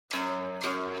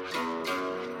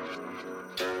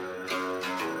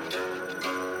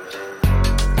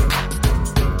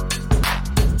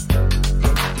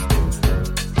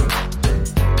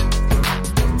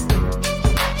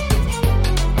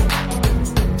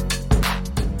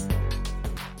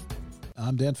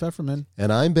Dan Pfefferman.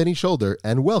 And I'm Benny Shoulder,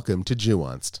 and welcome to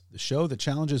Jewonst, The show that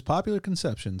challenges popular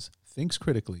conceptions, thinks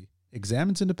critically,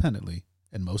 examines independently,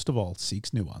 and most of all,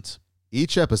 seeks nuance.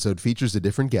 Each episode features a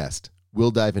different guest.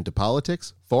 We'll dive into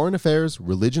politics, foreign affairs,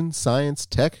 religion, science,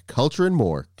 tech, culture, and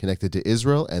more connected to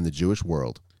Israel and the Jewish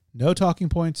world. No talking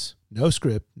points, no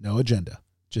script, no agenda.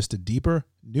 Just a deeper,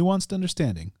 nuanced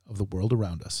understanding of the world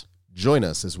around us. Join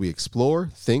us as we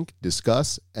explore, think,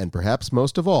 discuss, and perhaps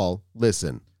most of all,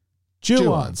 listen.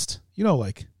 Jewonst. You know,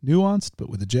 like nuanced, but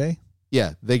with a J?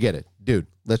 Yeah, they get it. Dude,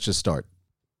 let's just start.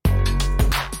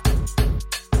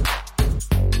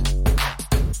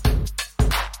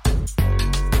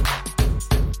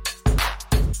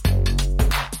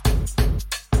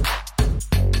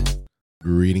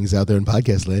 Greetings out there in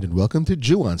podcast land, and welcome to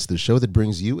Jewonst, the show that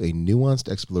brings you a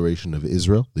nuanced exploration of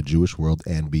Israel, the Jewish world,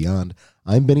 and beyond.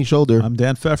 I'm Benny Shoulder. I'm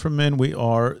Dan Pfefferman. We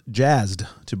are jazzed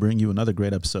to bring you another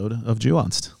great episode of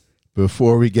Jewonst.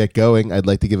 Before we get going, I'd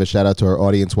like to give a shout out to our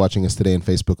audience watching us today on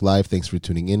Facebook Live. Thanks for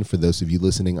tuning in. For those of you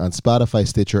listening on Spotify,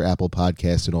 Stitcher, Apple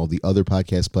Podcasts, and all the other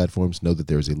podcast platforms, know that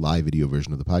there is a live video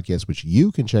version of the podcast, which you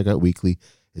can check out weekly.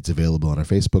 It's available on our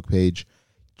Facebook page.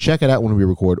 Check it out when we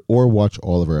record, or watch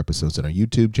all of our episodes on our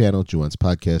YouTube channel, Jewonst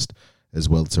Podcast, as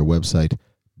well as our website,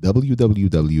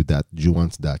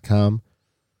 www.jewonst.com.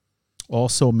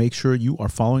 Also, make sure you are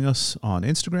following us on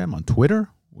Instagram, on Twitter.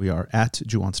 We are at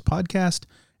Jewonst Podcast.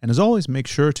 And as always, make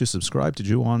sure to subscribe to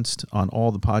Jewonst on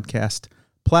all the podcast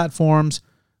platforms.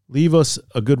 Leave us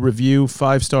a good review,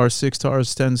 5 stars, 6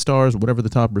 stars, 10 stars, whatever the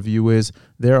top review is.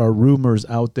 There are rumors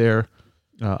out there.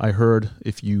 I heard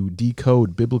if you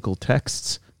decode biblical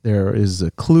texts, there is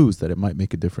clues that it might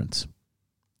make a difference.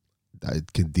 I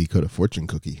can decode a fortune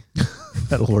cookie.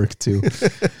 That'll work too.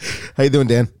 How you doing,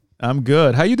 Dan? I'm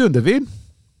good. How you doing, David?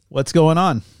 What's going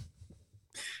on?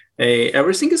 Hey,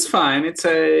 everything is fine. It's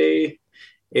a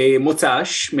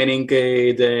Motzash, meaning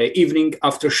the evening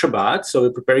after Shabbat. So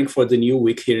we're preparing for the new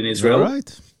week here in Israel. All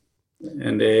right.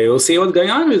 And we'll see what's going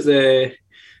on with the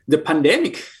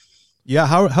pandemic. Yeah,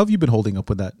 how have you been holding up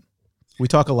with that? We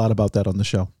talk a lot about that on the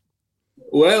show.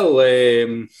 Well,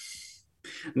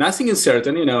 nothing is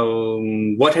certain. You know,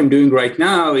 what I'm doing right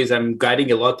now is I'm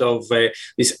guiding a lot of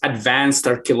these advanced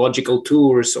archaeological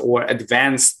tours or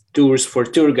advanced tours for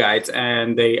tour guides.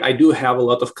 And I do have a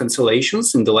lot of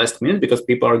cancellations in the last minute because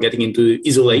people are getting into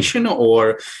isolation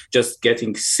or just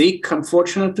getting sick,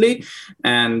 unfortunately.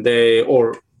 And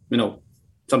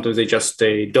sometimes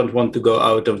they don't want to go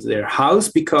out of their house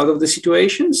because of the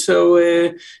situation. So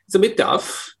it's a bit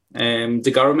tough.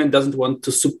 The government doesn't want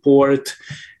to support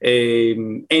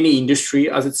any industry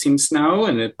as it seems now,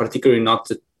 and particularly not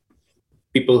the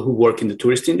people who work in the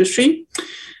tourist industry.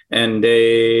 And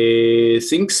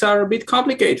things are a bit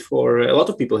complicated for a lot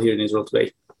of people here in Israel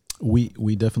today. We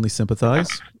definitely sympathize.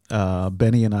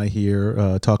 Benny and I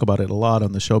here talk about it a lot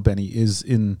on the show. Benny is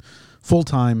in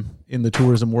full-time in the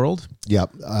tourism world. Yeah.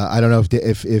 I don't know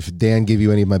if Dan gave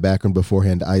you any of my background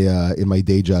beforehand. I, in my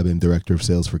day job, am director of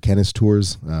sales for Kenes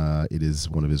Tours. It is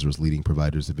one of Israel's leading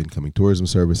providers of incoming tourism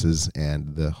services,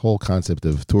 and the whole concept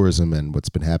of tourism and what's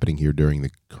been happening here during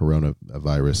the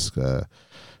coronavirus, I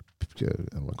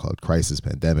don't want to call it crisis,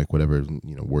 pandemic, whatever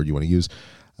word you want to use,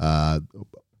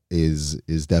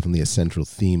 is definitely a central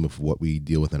theme of what we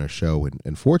deal with in our show.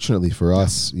 And fortunately for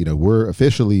us, we're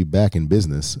officially back in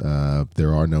business.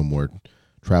 There are no more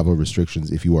travel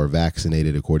restrictions if you are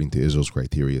vaccinated according to Israel's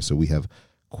criteria. So we have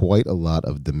quite a lot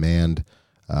of demand.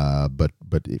 But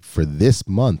for this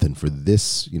month and for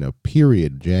this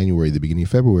period, January, the beginning of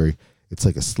February, it's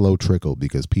like a slow trickle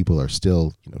because people are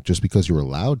still, just because you're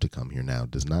allowed to come here now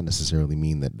does not necessarily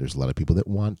mean that there's a lot of people that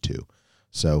want to.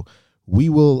 So we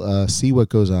will see what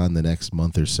goes on the next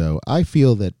month or so. I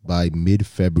feel that by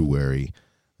mid-February,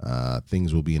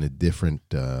 things will be in a different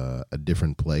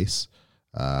place,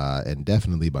 and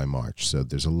definitely by March. So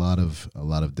there's a lot of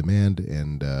demand,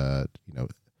 and I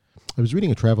was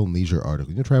reading a Travel and Leisure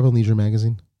article. You know Travel and Leisure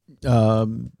magazine?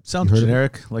 Sounds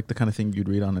generic, like the kind of thing you'd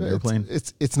read on an airplane.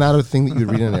 It's not a thing that you'd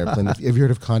read on an airplane. Have you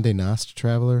heard of Condé Nast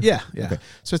Traveler? Yeah. Okay.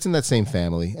 So it's in that same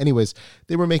family. Anyways,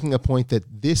 they were making a point that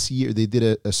this year they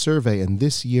did a survey, and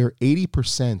this year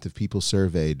 80% of people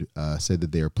surveyed said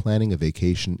that they are planning a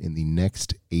vacation in the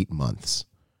next 8 months,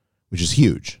 which is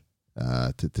huge.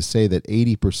 To say that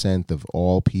 80% of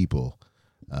all people,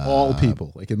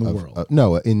 like in the world,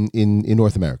 no, in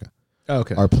North America.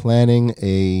 Okay. Are planning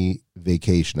a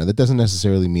vacation. Now, that doesn't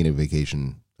necessarily mean a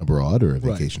vacation abroad or a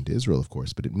vacation to Israel, of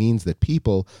course, but it means that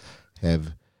people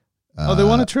have... they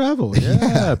want to travel.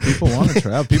 Yeah, people want to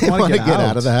travel. People want to get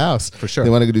out of the house. For sure. They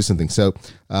want to go do something. So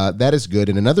that is good.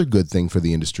 And another good thing for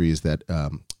the industry is that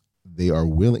they are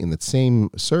willing, in that same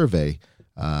survey,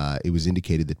 it was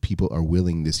indicated that people are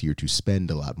willing this year to spend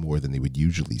a lot more than they would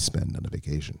usually spend on a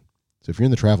vacation. So if you're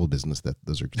in the travel business,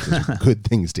 those are good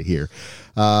things to hear.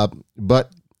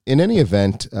 But in any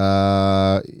event,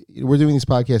 we're doing these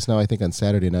podcasts now, I think, on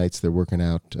Saturday nights. They're working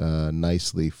out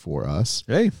nicely for us.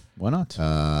 Hey, why not?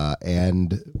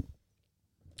 And,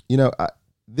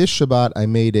 this Shabbat, I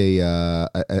made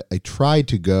I tried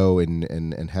to go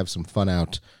and have some fun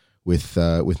out with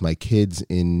my kids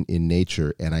in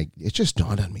nature, and it just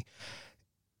dawned on me.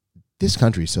 This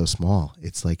country is so small.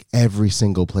 It's like every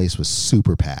single place was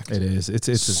super packed. It is.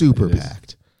 It's super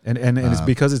packed. And it's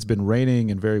because it's been raining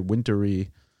and very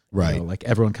wintry. Right. Like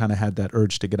everyone kind of had that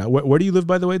urge to get out. Where do you live,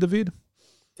 by the way, David?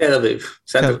 Tel Aviv,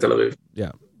 center of Tel Aviv.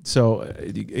 Yeah. So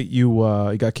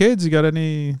you got kids? You got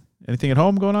anything at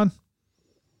home going on?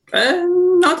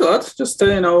 Not a lot. Just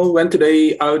went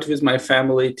today out with my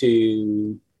family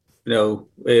to.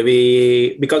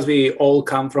 Because we all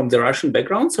come from the Russian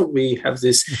background, so we have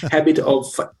this habit of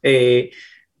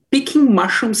picking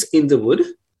mushrooms in the wood.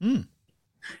 Mm.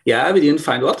 Yeah, we didn't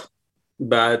find a lot,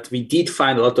 but we did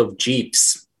find a lot of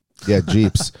jeeps. Yeah,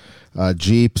 jeeps.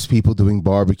 Jeeps, people doing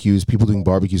barbecues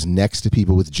next to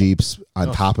people with jeeps,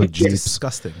 on top of jeeps. It's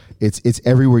disgusting. It's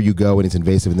everywhere you go, and it's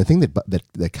invasive. And the thing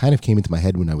that kind of came into my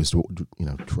head when I was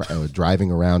driving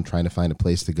around trying to find a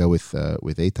place to go with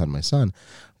Eitan, my son,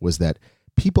 was that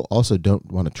people also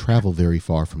don't want to travel very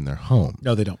far from their home.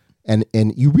 No, they don't. And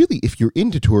you really, if you're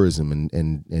into tourism,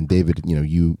 and David,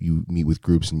 you meet with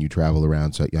groups and you travel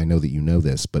around, so I know that you know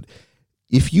this, but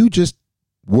if you just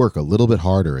work a little bit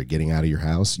harder at getting out of your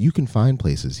house, you can find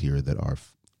places here that are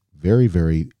very,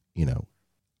 very,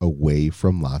 away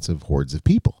from lots of hordes of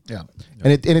people. Yeah.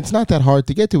 And it's not that hard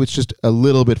to get to. It's just a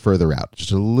little bit further out,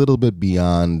 just a little bit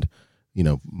beyond,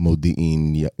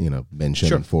 Modi'in, Ben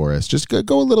Shemen Forest. Just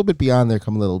go a little bit beyond there,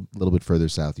 come a little bit further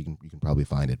south. You can probably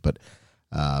find it. But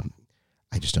I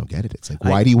just don't get it. It's like,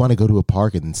 why do you want to go to a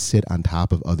park and then sit on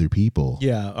top of other people?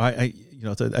 Yeah, I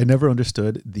never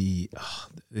understood the.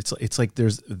 It's like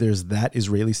there's that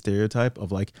Israeli stereotype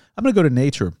of like, I'm gonna go to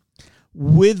nature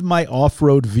with my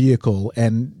off-road vehicle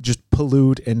and just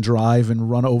pollute and drive and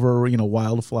run over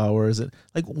wildflowers.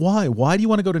 Like, why do you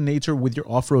want to go to nature with your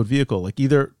off-road vehicle? Like,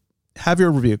 either have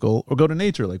your vehicle or go to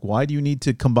nature. Like, why do you need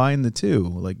to combine the two?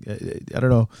 Like, I don't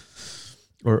know.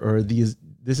 Or these.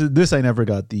 This I never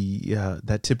got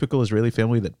that typical Israeli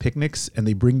family that picnics and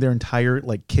they bring their entire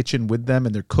like kitchen with them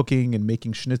and they're cooking and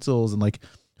making schnitzels and like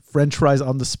French fries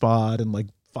on the spot and like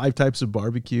 5 types of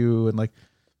barbecue and like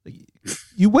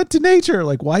you went to nature.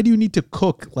 Like, why do you need to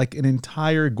cook like an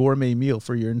entire gourmet meal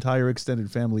for your entire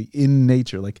extended family in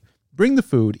nature? Like, bring the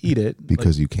food, eat it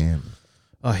because you can.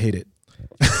 I hate it.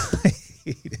 I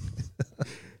hate it.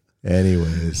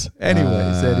 Anyways. Dan,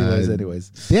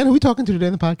 who are we talking to today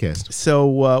on the podcast?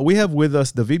 So we have with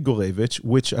us David Gorevich,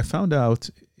 which I found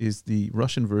out is the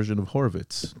Russian version of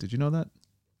Horowitz. Did you know that?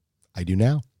 I do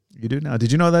now. You do now.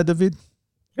 Did you know that, David?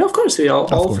 Yeah, of course. We are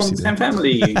all from the same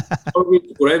family.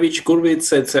 Gorevich,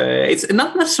 Gurvitz. It's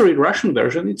not necessarily Russian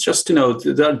version. It's just,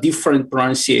 there are different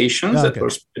pronunciations that were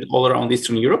spread all around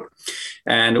Eastern Europe.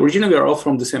 And originally, we are all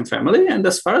from the same family. And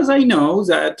as far as I know,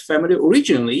 that family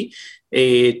originally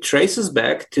traces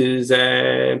back to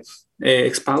the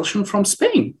expulsion from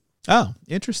Spain. Oh,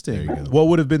 interesting. What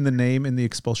would have been the name in the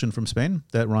expulsion from Spain?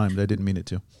 That rhymed. I didn't mean it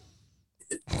to.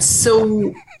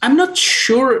 So I'm not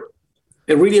sure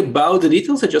really about the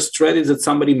details. I just read it that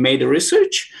somebody made a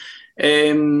research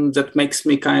that makes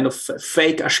me kind of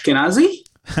fake Ashkenazi.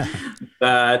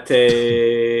 But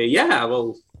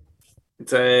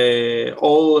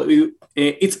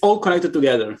it's all connected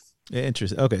together.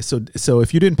 Interesting. Okay, so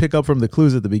if you didn't pick up from the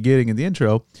clues at the beginning in the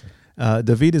intro,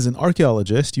 David is an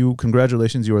archaeologist.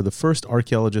 Congratulations, you are the first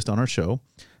archaeologist on our show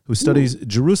who studies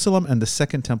Jerusalem and the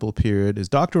Second Temple period. His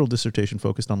doctoral dissertation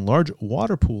focused on large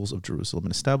water pools of Jerusalem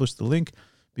and established the link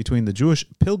between the Jewish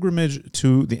pilgrimage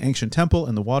to the ancient temple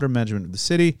and the water management of the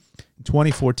city. In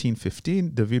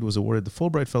 2014-15, David was awarded the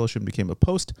Fulbright Fellowship and became a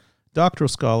postdoctoral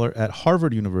scholar at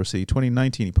Harvard University.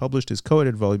 2019, he published his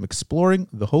co-edited volume, Exploring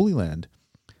the Holy Land,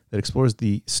 that explores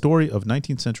the story of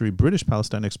 19th century British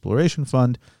Palestine Exploration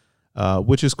Fund,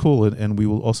 which is cool, and we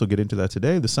will also get into that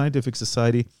today. The scientific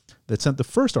society that sent the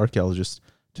first archaeologists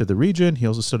to the region. He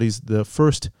also studies the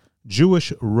first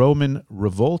Jewish-Roman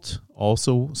revolt,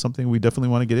 also something we definitely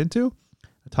want to get into,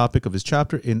 a topic of his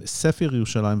chapter in Sefer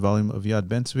Yerushalayim, volume of Yad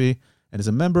Ben Tzvi, and is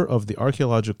a member of the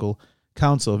Archaeological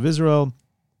Council of Israel.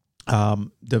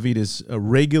 David is a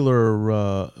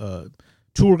regular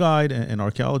tour guide and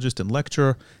archaeologist and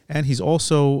lecturer, and he's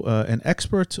also an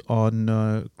expert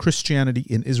on Christianity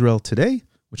in Israel today,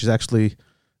 which is actually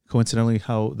coincidentally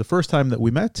how the first time that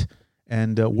we met,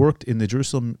 and worked in the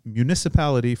Jerusalem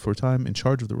municipality for a time in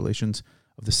charge of the relations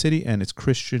of the city and its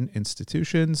Christian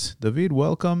institutions. David,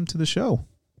 welcome to the show.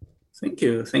 Thank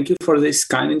you. Thank you for this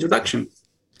kind introduction.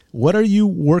 What are you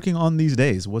working on these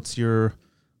days? What's your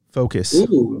focus?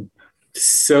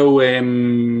 So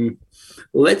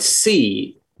let's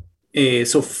see.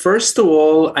 So first of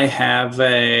all, I have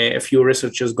a few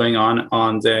researches going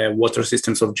on the water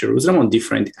systems of Jerusalem, on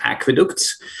different aqueducts.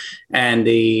 And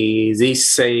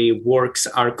these works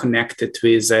are connected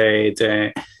with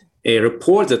a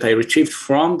report that I retrieved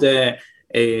from the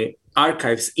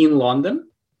archives in London.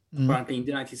 Apparently in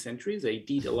the 19th century, they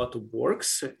did a lot of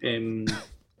works and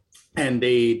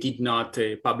they did not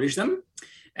publish them.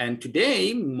 And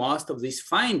today, most of these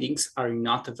findings are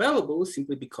not available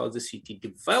simply because the city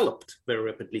developed very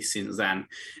rapidly since then,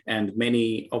 and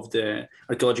many of the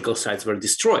archaeological sites were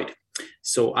destroyed.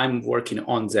 So I'm working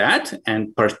on that,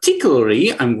 and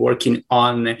particularly I'm working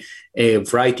on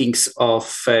writings of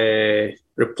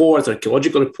reports,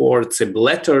 archaeological reports,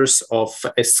 letters of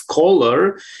a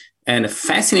scholar and a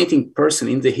fascinating person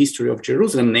in the history of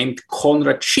Jerusalem named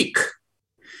Konrad Schick,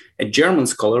 a German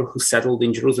scholar who settled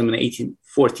in Jerusalem in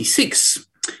 1846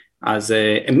 as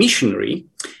a missionary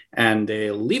and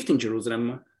lived in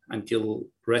Jerusalem until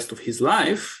the rest of his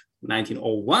life,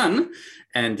 1901.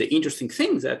 And the interesting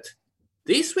thing is that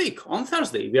this week, on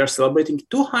Thursday, we are celebrating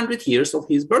 200 years of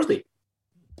his birthday.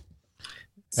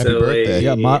 Happy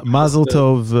birthday. Mazel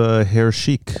tov, Herr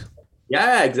Schick.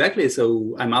 Yeah, exactly.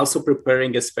 So I'm also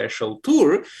preparing a special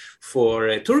tour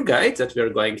for tour guides that we are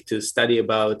going to study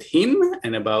about him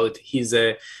and about his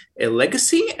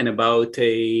legacy and about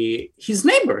his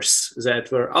neighbors that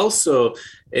were also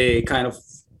a kind of,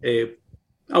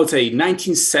 I would say,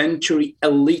 19th century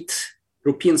elite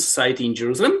European society in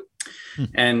Jerusalem.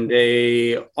 And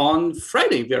on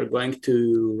Friday, we are going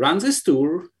to run this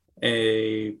tour,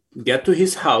 get to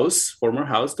his house, former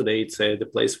house. Today, it's the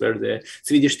place where the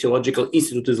Swedish Theological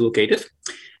Institute is located.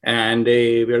 And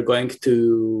we are going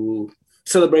to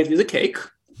celebrate with a cake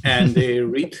and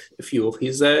read a few of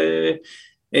his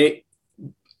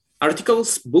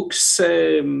articles, books,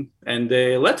 and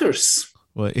letters.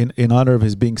 Well, in honor of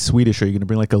his being Swedish, are you going to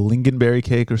bring like a lingonberry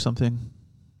cake or something?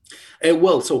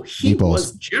 So he Meatballs.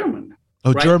 was German.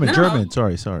 Oh, Right German. now-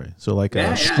 Sorry. So like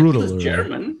a He strudel. was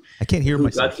German. I can't hear Who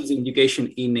myself. got his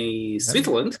education in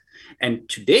Switzerland, and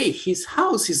today his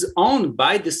house is owned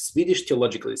by the Swedish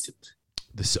Theological Institute.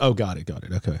 Got it.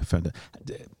 Okay, I found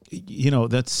it.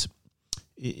 That's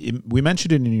we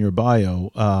mentioned it in your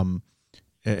bio,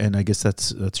 and I guess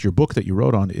that's your book that you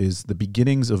wrote on, is the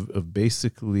beginnings of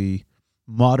basically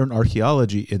modern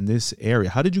archaeology in this area.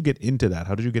 How did you get into that?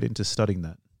 How did you get into studying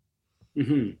that?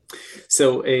 Mm-hmm.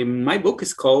 So my book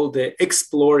is called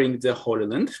Exploring the Holy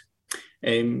Land.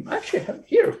 I actually have it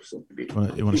here, so maybe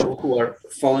people who are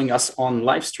following us on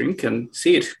live stream can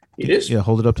see it. It is. Yeah,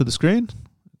 hold it up to the screen.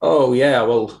 Oh yeah,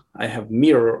 well, I have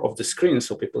mirror of the screen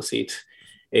so people see it.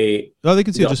 They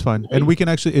can see it just fine. And we can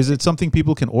actually, is it something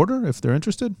people can order if they're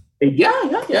interested?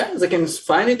 Yeah. They can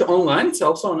find it online. It's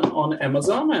also on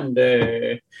Amazon, and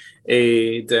the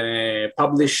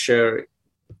publisher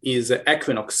is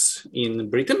Equinox in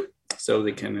Britain, so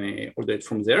they can order it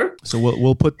from there. So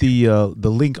we'll put the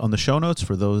link on the show notes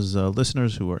for those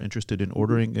listeners who are interested in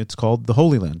ordering. It's called The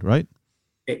Holy Land, right?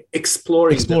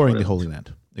 Exploring the Holy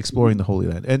Land. Exploring the Holy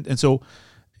Land. And so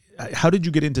how did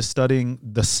you get into studying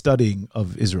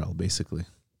of Israel, basically?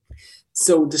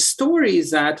 So the story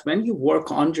is that when you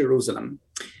work on Jerusalem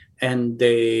and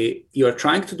you are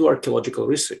trying to do archaeological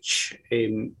research,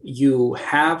 you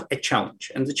have a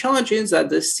challenge. And the challenge is that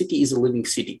the city is a living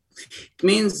city. It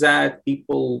means that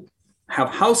people have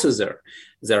houses there.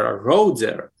 There are roads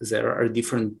there. There are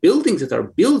different buildings that are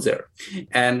built there.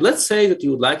 And let's say that you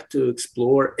would like to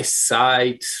explore a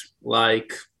site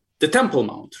like the Temple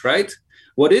Mount, right?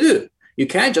 What do? You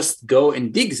can't just go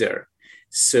and dig there.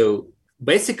 So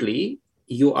basically,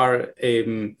 you are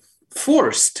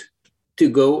forced to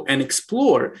go and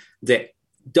explore the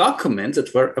documents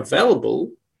that were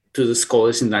available to the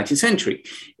scholars in the 19th century.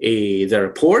 The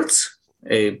reports,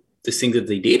 the things that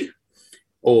they did,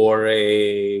 or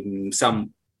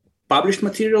some published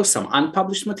materials, some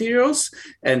unpublished materials.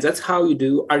 And that's how you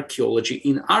do archaeology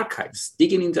in archives,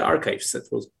 digging in the archives.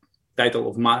 That was the title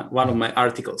of one of my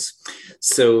articles.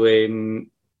 So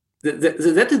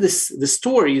that is the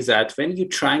story is that when you're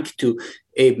trying to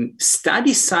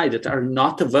study sites that are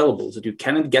not available, that you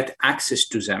cannot get access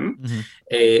to them,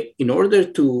 in order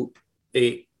to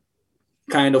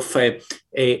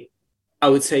I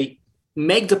would say,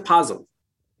 make the puzzle,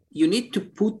 you need to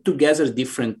put together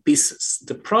different pieces.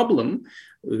 The problem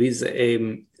with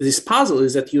this puzzle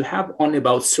is that you have only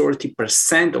about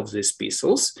 30% of these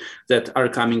pieces that are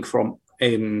coming from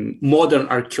modern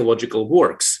archaeological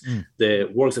works, the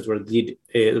works that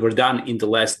were done in the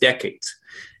last decades.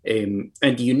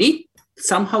 And you need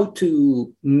somehow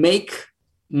to make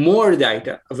more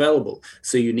data available.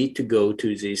 So you need to go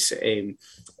to these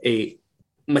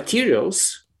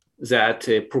materials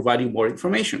that provide you more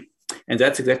information. And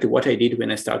that's exactly what I did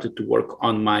when I started to work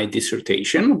on my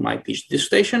dissertation, my PhD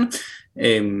dissertation,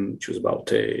 which was about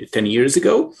 10 years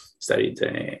ago. Studied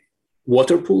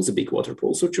water pools, the big water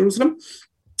pools of Jerusalem.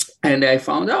 And I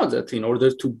found out that in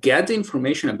order to get the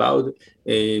information about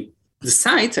the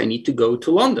sites, I need to go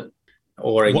to London,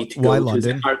 or I need to go to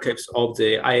the archives of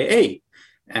the IAA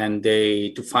and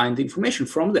to find the information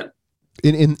from them.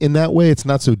 In that way, it's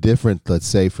not so different, let's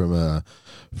say,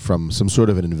 from some sort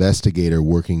of an investigator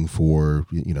working for,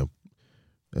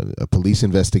 a police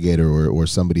investigator or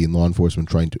somebody in law enforcement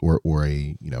trying to, or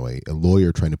a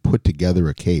lawyer trying to put together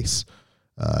a case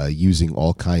using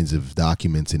all kinds of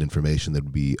documents and information that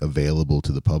would be available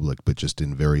to the public, but just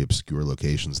in very obscure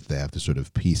locations that they have to sort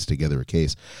of piece together a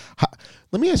case.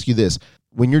 Let me ask you this.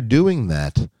 When you're doing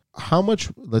that, how much,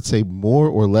 let's say, more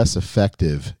or less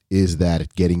effective is that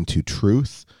at getting to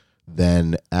truth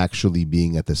than actually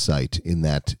being at the site? In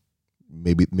that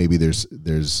maybe there's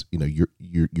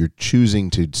you're choosing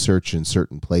to search in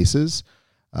certain places,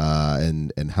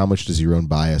 and how much does your own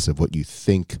bias of what you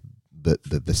think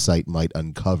that the site might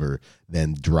uncover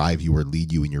then drive you or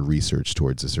lead you in your research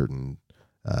towards a certain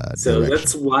so direction?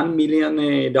 That's $1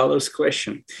 million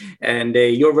question. And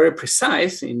you're very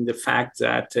precise in the fact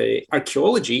that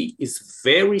archaeology is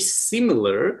very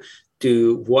similar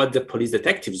to what the police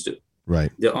detectives do.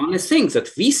 Right. The only thing is that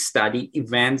we study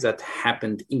events that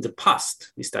happened in the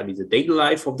past. We studied the daily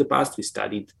life of the past. We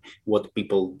studied what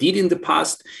people did in the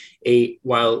past,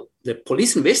 while the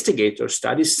police investigator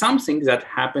studies something that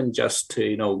happened just,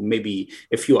 maybe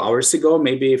a few hours ago,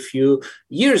 maybe a few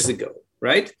years ago,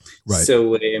 right?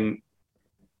 So in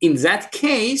that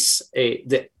case,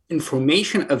 the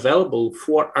information available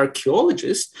for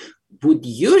archaeologists would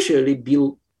usually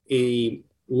be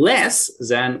less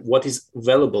than what is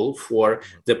available for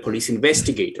the police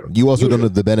investigator. You also don't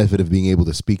have the benefit of being able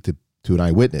to speak to an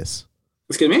eyewitness.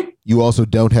 Excuse me? You also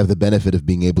don't have the benefit of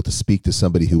being able to speak to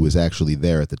somebody who was actually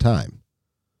there at the time.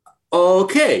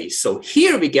 Okay, so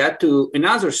here we get to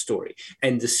another story.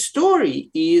 And the story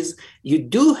is you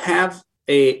do have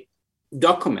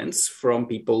documents from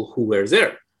people who were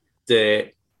there,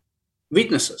 the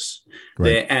witnesses.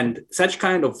 Right. And such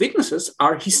kind of witnesses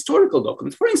are historical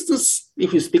documents. For instance,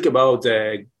 if you speak about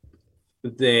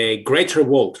the Great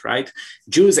Revolt, right?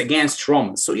 Jews against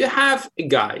Romans. So you have a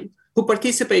guy who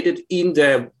participated in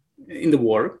the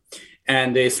war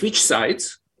and switched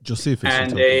sides. Josephus,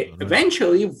 and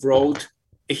eventually wrote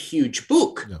a huge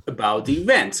book about the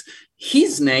events.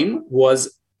 His name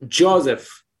was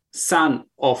Joseph, son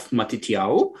of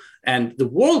Matityahu, and the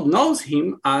world knows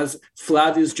him as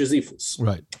Flavius Josephus.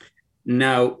 Right.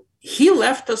 Now, he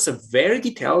left us a very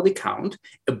detailed account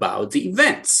about the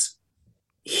events.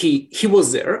 He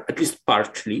was there, at least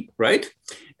partly, right?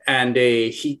 And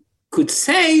he could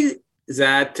say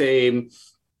that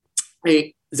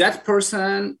that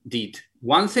person did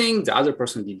one thing, the other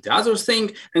person did the other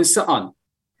thing, and so on.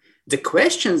 The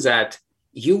question that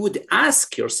you would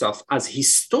ask yourself as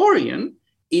historian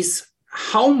is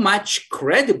how much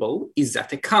credible is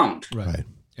that account? Right.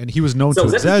 And he was known to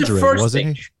exaggerate,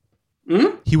 wasn't he?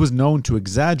 He was known to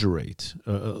exaggerate,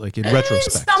 like in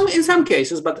retrospect. In some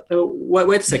cases, but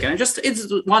wait a second.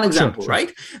 It's one example, sure.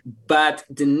 Right? But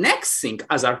the next thing,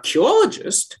 as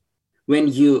archaeologist, when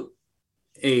you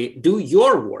do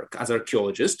your work as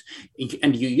archaeologist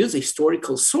and you use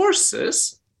historical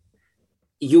sources,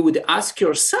 you would ask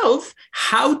yourself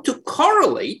how to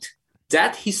correlate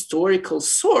that historical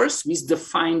source with the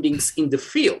findings in the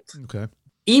field,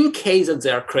 in case that they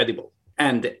are credible.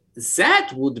 And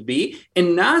that would be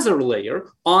another layer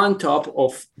on top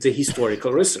of the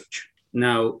historical research.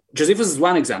 Now, Josephus is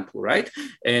one example, right?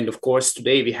 And of course,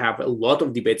 today we have a lot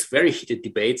of debates, very heated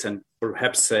debates, and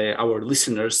perhaps our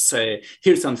listeners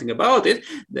hear something about it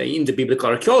in the biblical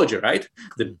archaeology, right?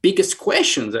 The biggest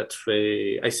question that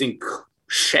I think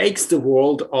shakes the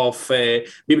world of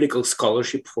biblical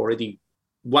scholarship for already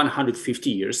 150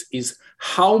 years is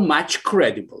how much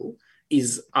credible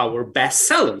is our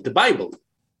bestseller, the Bible.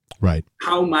 Right.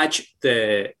 How much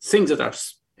the things that are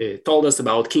told us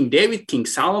about King David, King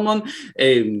Solomon,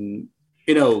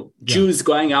 Jews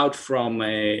going out from,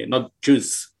 not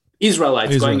Jews,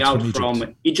 Israelites going out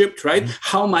from Egypt, right?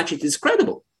 How much it is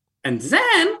credible. And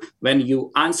then when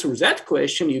you answer that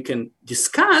question, you can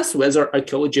discuss whether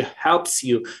archaeology helps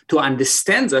you to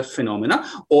understand that phenomena,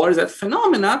 or that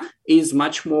phenomena is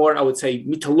much more, I would say,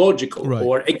 mythological, right,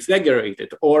 or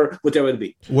exaggerated, or whatever it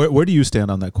be. Where do you stand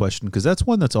on that question? Because that's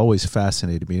one that's always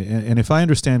fascinated me. And if I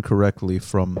understand correctly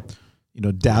from,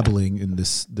 dabbling in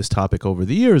this topic over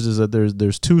the years, is that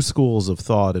there's two schools of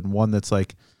thought, and one that's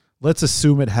like, let's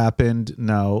assume it happened.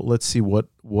 Now let's see what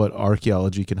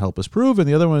archaeology can help us prove. And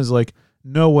the other one is like,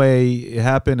 no way it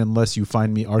happened unless you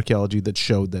find me archaeology that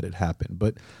showed that it happened.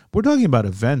 But we're talking about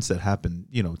events that happened,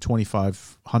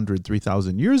 2,500,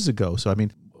 3,000 years ago. So, I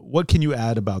mean, what can you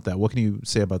add about that? What can you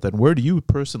say about that? And where do you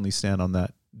personally stand on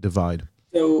that divide?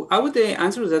 So I would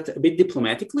answer that a bit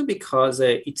diplomatically, because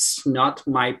it's not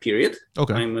my period.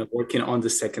 Okay. I'm working on the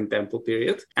Second Temple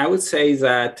period. I would say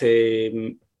that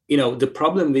the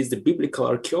problem with the biblical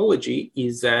archaeology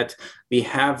is that we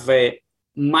have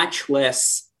much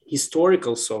less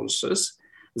historical sources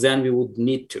than we would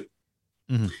need to.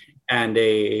 Mm-hmm. And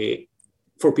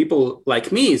for people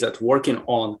like me that working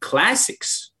on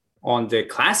classics, on the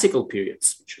classical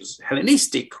periods, which is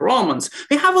Hellenistic, Romans,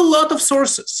 we have a lot of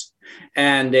sources.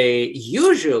 And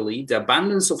usually the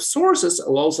abundance of sources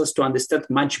allows us to understand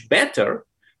much better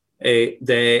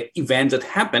the event that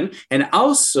happened, and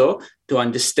also to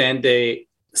understand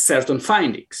certain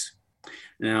findings.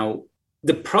 Now,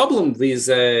 the problem with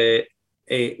the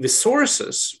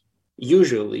sources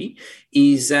usually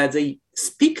is that they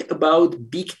speak about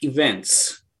big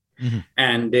events, mm-hmm,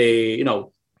 and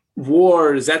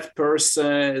war, that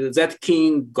person, that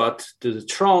king got to the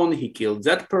throne, he killed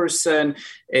that person.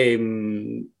 There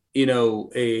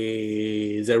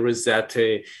was that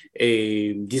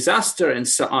disaster and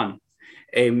so on.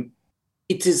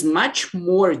 It is much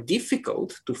more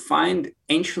difficult to find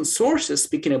ancient sources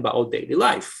speaking about daily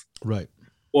life, right,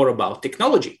 or about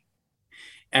technology.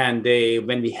 And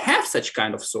when we have such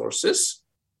kind of sources,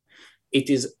 it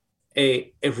is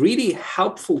a really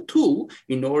helpful tool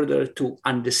in order to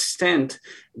understand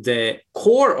the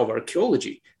core of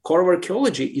archaeology. Core of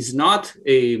archaeology is not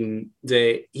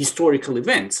the historical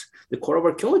events. The core of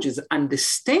archaeology is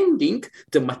understanding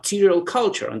the material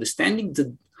culture, understanding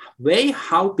the way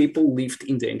how people lived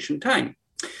in the ancient time.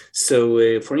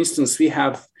 So, for instance, we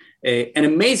have an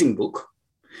amazing book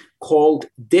called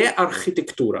De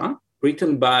Architectura,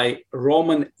 written by a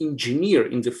Roman engineer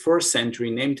in the 1st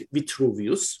century named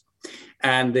Vitruvius.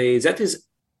 And that is,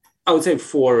 I would say,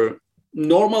 for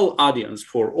normal audience,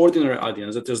 for ordinary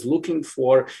audience that is looking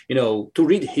for, to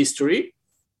read history,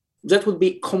 that would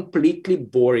be completely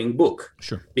boring book.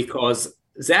 Sure. Because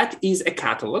that is a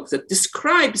catalog that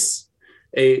describes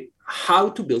how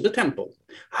to build a temple,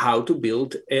 how to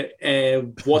build a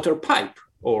water pipe,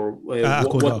 or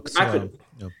aqueducts,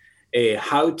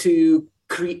 how to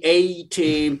create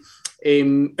a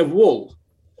wall,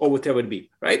 or whatever it be,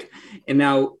 right? And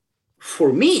now,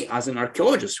 for me, as an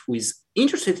archaeologist who is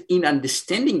interested in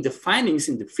understanding the findings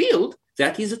in the field,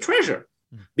 that is a treasure.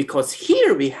 Because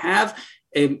here we have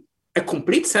a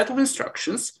complete set of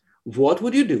instructions. What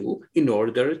would you do in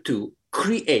order to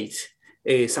create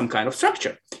some kind of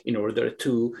structure, in order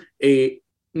to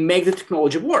make the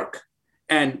technology work?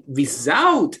 And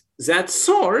without that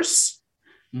source,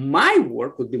 my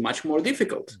work would be much more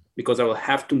difficult, because I will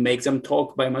have to make them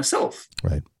talk by myself.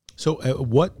 Right. So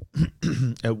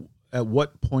at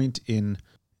what point in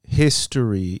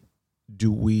history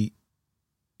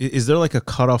is there like a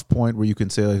cutoff point where you can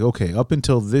say, like, okay, up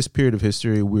until this period of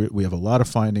history, we have a lot of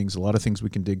findings, a lot of things we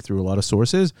can dig through, a lot of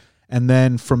sources. And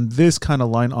then from this kind of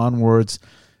line onwards,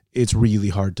 it's really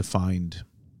hard to find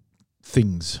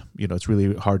things, it's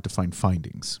really hard to find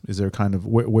findings. Is there kind of,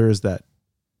 where is that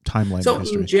timeline? So in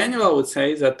history? In general, I would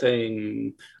say that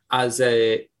as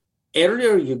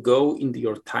earlier you go into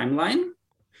your timeline,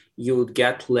 you would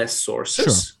get less sources.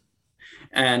 Sure.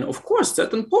 And of course, at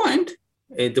certain point,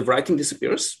 the writing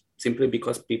disappears simply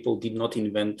because people did not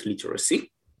invent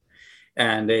literacy.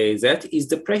 And that is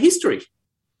the prehistory,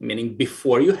 meaning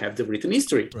before you have the written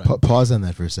history. Right. Pause on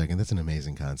that for a second. That's an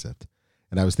amazing concept.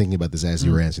 And I was thinking about this as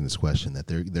you were answering this question, that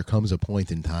there comes a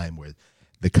point in time where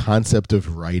the concept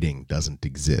of writing doesn't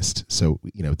exist. So,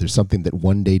 there's something that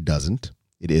one day doesn't.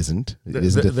 It isn't a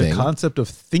thing. The concept of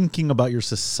thinking about your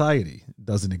society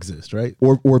doesn't exist, right?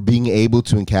 Or being able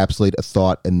to encapsulate a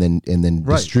thought and then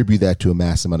right. distribute that to a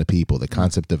mass amount of people. The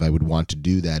concept of I would want to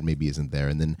do that maybe isn't there.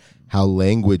 And then how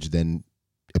language then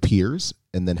appears,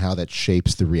 and then how that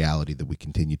shapes the reality that we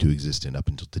continue to exist in up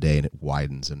until today, and it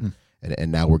widens. And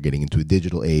now we're getting into a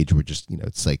digital age where just,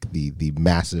 it's like the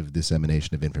massive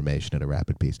dissemination of information at a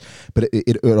rapid pace. But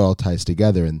it all ties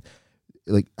together. And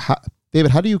like,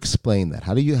 David, how do you explain that?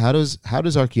 How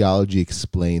does archaeology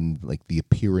explain like the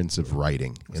appearance of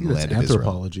writing in the land of Israel?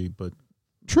 Anthropology, but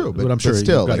true, but I'm sure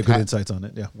still, you've got good insights on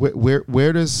it. Yeah.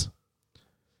 Where does,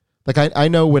 like, I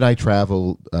know when I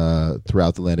travel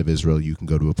throughout the land of Israel, you can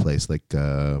go to a place like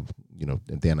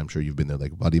and Dan, I'm sure you've been there,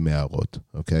 like Wadi Me'arot,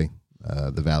 okay,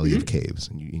 the Valley of Caves,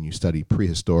 and you study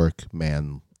prehistoric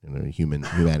man,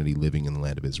 humanity living in the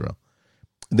land of Israel.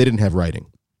 And they didn't have writing.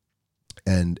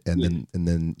 And then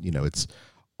it's,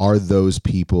 are those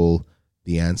people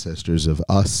the ancestors of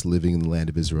us living in the land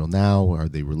of Israel now? Are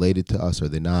they related to us? Are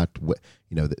they not?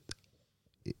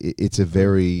 It's a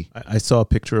very. I saw a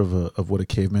picture of what a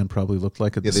caveman probably looked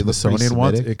like at the they look pretty Smithsonian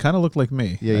once. Semitic. It kind of looked like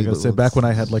me. Yeah, I gotta say, back when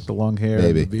I had like the long hair.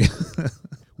 Maybe.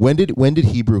 When did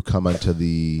Hebrew come onto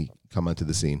the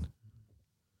scene?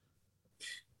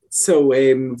 So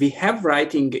we have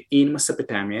writing in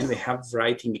Mesopotamia, and we have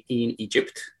writing in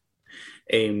Egypt.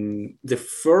 The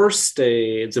first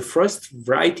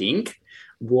writing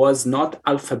was not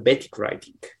alphabetic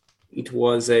writing. It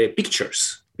was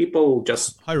pictures. People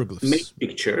just hieroglyphs, make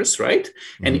pictures, right?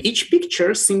 Mm-hmm. And each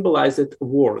picture symbolized a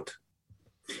word.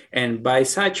 And by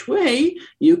such way,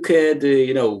 you could,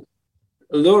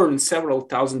 learn several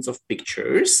thousands of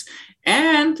pictures.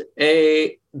 And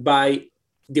by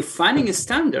defining a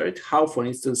standard, how, for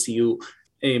instance, you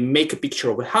make a picture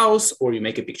of a house, or you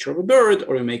make a picture of a bird,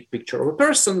 or you make a picture of a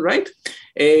person, right?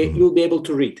 You'll be able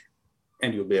to read,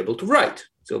 and you'll be able to write.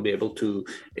 So you'll be able to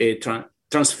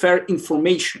transfer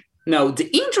information. Now, the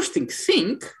interesting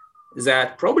thing is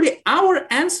that probably our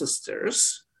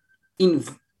ancestors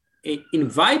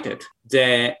invited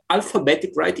the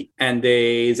alphabetic writing, and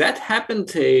that happened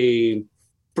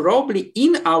probably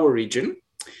in our region.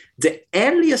 The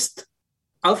earliest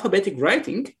alphabetic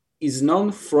writing is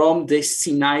known from the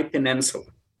Sinai Peninsula.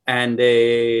 And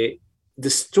the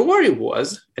story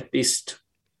was, at least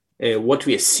what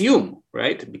we assume,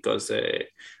 right? Because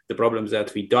the problem is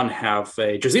that we don't have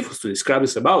Josephus to describe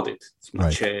us about it. It's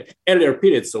much earlier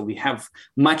period, so we have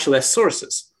much less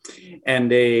sources.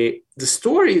 And the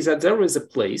story is that there was a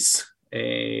place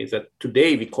that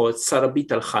today we call it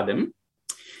Sarabit al-Khadem.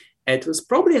 It was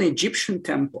probably an Egyptian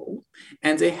temple,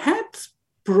 and they had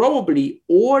probably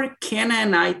or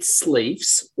Canaanite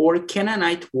slaves or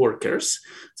Canaanite workers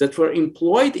that were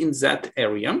employed in that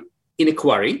area in a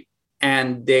quarry.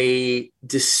 And the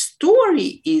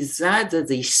story is that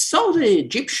they saw the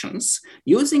Egyptians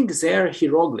using their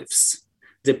hieroglyphs,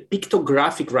 the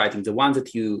pictographic writing, the one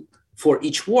that for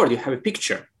each word, you have a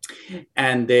picture.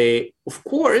 And of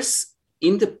course,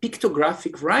 in the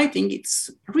pictographic writing, it's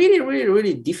really, really,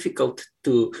 really difficult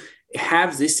to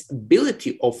have this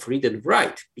ability of read and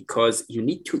write, because you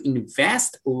need to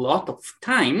invest a lot of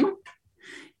time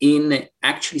in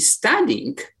actually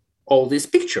studying all these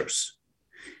pictures.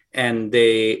 And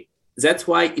that's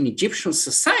why in Egyptian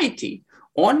society,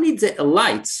 only the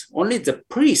elites, only the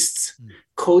priests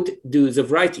could do the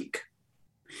writing.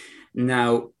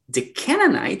 Now, the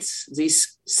Canaanites,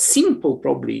 this simple,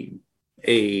 probably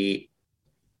a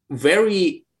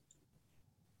very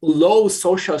low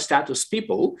social status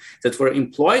people that were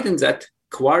employed in that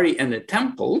quarry and the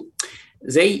temple,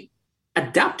 they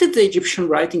adapted the Egyptian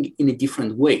writing in a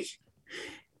different way.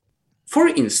 For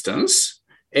instance,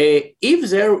 if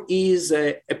there is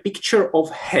a picture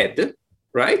of head,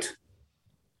 right,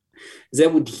 they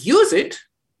would use it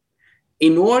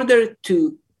in order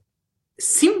to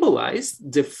symbolize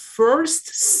the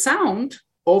first sound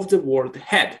of the word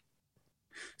head.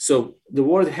 So the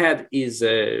word head is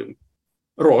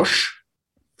Rosh,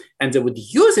 and they would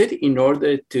use it in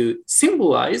order to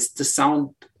symbolize the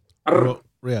sound R.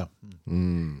 Yeah.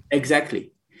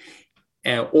 Exactly.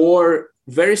 Or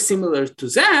very similar to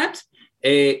that,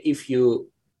 if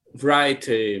you write,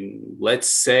 let's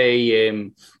say,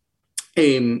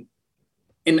 an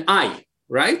eye,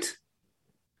 right?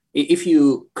 If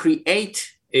you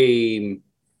create a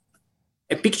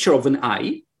picture of an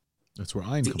eye, that's where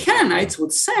I the Canaanites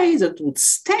would say that would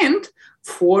stand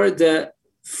for the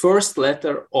first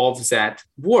letter of that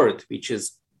word, which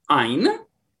is Ein.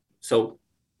 So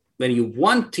when you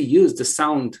want to use the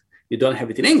sound, you don't have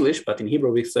it in English, but in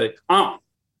Hebrew it's like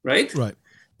right? Right.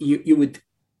 You would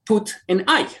put an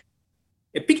eye,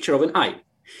 a picture of an eye.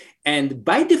 And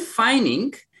by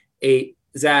defining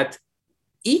that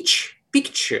each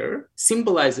picture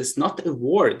symbolizes not a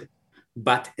word,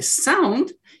 but a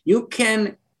sound, you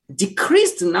can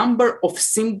decrease the number of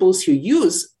symbols you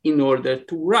use in order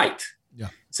to write. Yeah.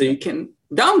 So you can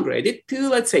downgrade it to,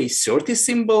 let's say, 30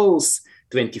 symbols,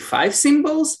 25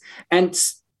 symbols, and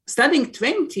studying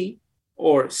 20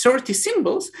 or 30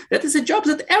 symbols, that is a job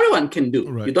that everyone can do.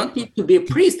 Right. You don't need to be a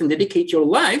priest and dedicate your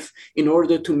life in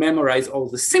order to memorize all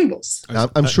the symbols.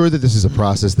 I'm sure that this is a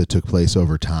process that took place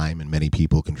over time and many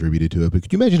people contributed to it. But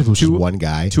could you imagine if it was just one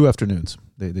guy? 2 afternoons.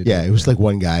 Yeah, it was like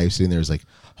one guy sitting there was like,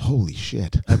 holy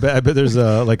shit. I bet there's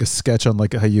a sketch on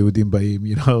like Hayudim Baim,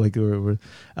 like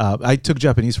I took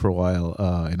Japanese for a while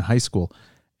in high school,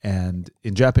 and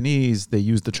in Japanese they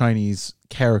use the Chinese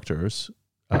characters,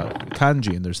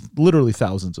 kanji, and there's literally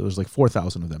thousands. There's like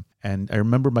 4,000 of them. And I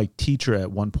remember my teacher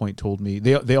at one point told me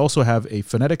they also have a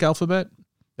phonetic alphabet.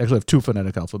 They actually have 2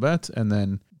 phonetic alphabets, and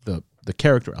then the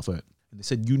character alphabet. And they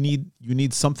said you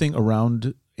need something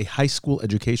around a high school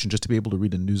education just to be able to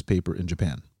read a newspaper in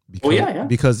Japan.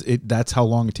 Because that's how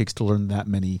long it takes to learn that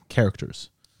many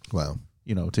characters. Wow.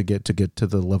 To get to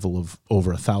the level of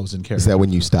over 1,000 characters. Is that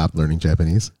when you stopped learning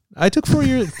Japanese? I took 4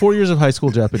 years of high school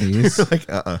Japanese. Like,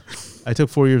 I took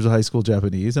 4 years of high school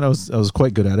Japanese, and I was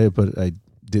quite good at it, but I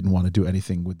didn't want to do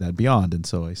anything with that beyond, and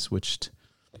so I switched.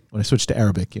 When I switched to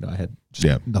Arabic, I had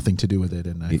just nothing to do with it,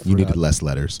 and you needed less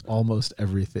letters. Almost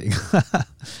everything.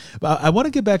 But I want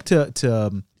to get back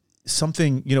to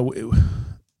something.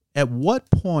 At what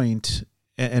point,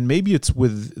 and maybe it's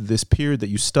with this period that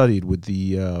you studied with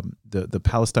the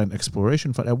Palestine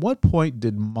Exploration Fund, at what point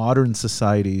did modern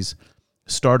societies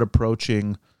start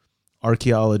approaching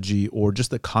archaeology or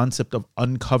just the concept of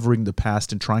uncovering the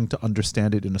past and trying to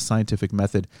understand it in a scientific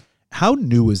method? How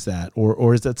new is that?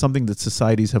 Or is that something that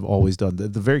societies have always done? The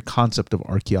very concept of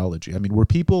archaeology. I mean, were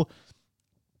people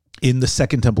in the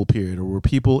Second Temple period, or were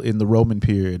people in the Roman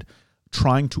period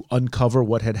trying to uncover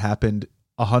what had happened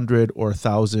 100 or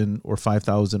 1,000 or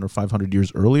 5,000 or 500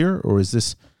 years earlier? Or is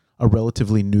this a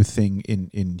relatively new thing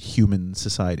in human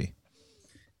society?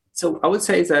 So I would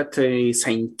say that a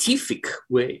scientific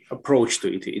approach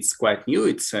to it, it's quite new.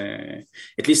 It's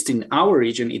at least in our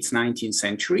region, it's 19th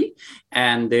century.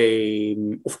 And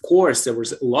of course, there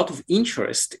was a lot of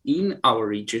interest in our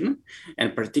region,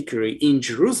 and particularly in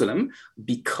Jerusalem,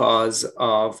 because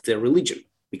of the religion,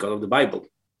 because of the Bible.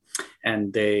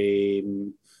 And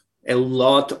a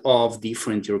lot of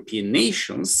different European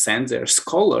nations sent their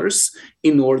scholars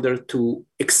in order to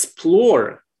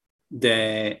explore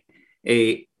the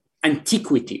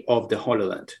antiquity of the Holy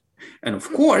Land. And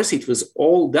of course, it was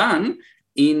all done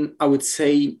in, I would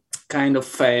say, kind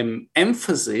of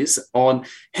emphasis on,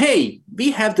 hey,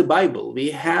 we have the Bible, we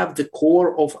have the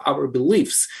core of our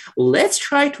beliefs. Let's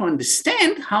try to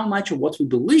understand how much of what we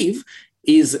believe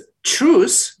is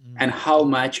truth and how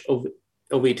much of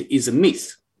it is a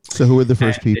myth. So who were the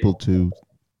first people to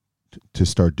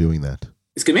start doing that?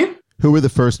 Excuse me? Who were the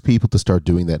first people to start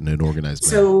doing that in an organized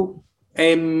manner? So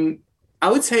I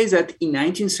would say that in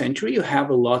 19th century, you have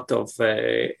a lot of,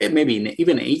 maybe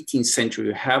even 18th century,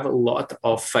 you have a lot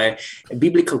of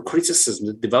biblical criticism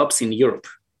that develops in Europe.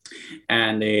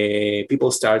 And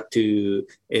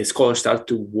scholars start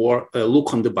to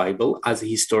look on the Bible as a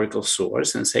historical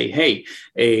source and say, hey,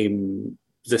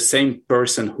 the same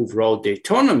person who wrote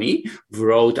Deuteronomy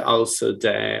wrote also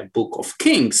the Book of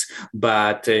Kings,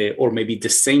 but or maybe the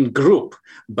same group,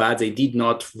 but they did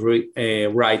not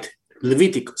write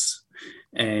Leviticus.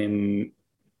 And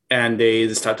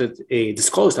the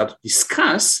scholars started to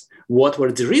discuss what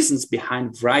were the reasons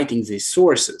behind writing these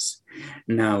sources.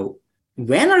 Now,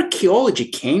 when archaeology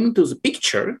came to the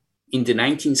picture in the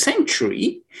 19th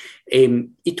century,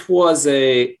 it was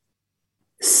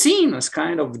seen as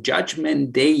kind of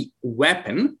Judgment Day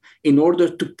weapon in order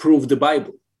to prove the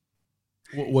Bible.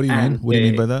 What do you mean? What do you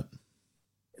mean by that?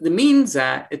 It means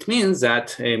that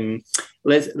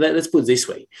let's put it this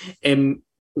way.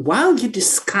 While you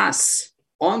discuss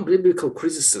on biblical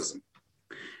criticism,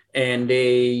 and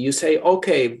you say,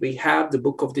 okay, we have the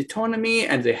Book of Deuteronomy,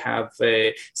 and they have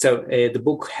the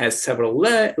book has several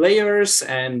layers,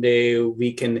 and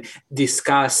we can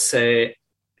discuss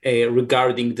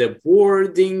regarding the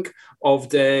wording of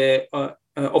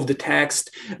the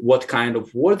text, what kind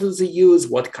of words they use,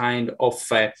 what kind of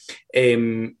I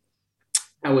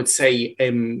would say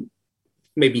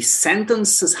maybe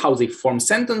sentences, how they form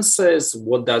sentences,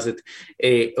 what does it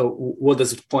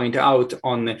point out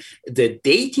on the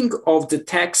dating of the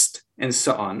text, and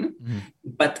so on. Mm-hmm.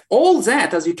 But all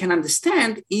that, as you can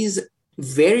understand, is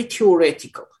very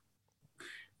theoretical.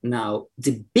 Now,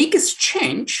 the biggest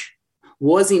change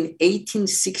was in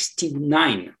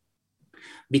 1869,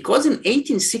 because in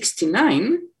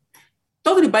 1869,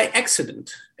 totally by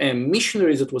accident,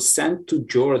 missionaries that was sent to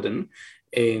Jordan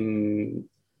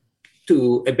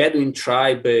to a Bedouin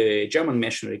tribe, a German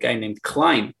missionary, a guy named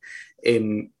Klein,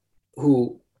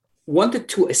 who wanted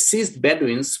to assist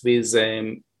Bedouins with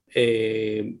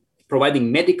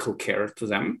providing medical care to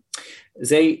them.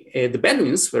 the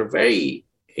Bedouins were very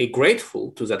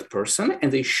grateful to that person,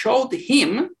 and they showed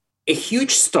him a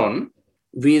huge stone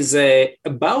with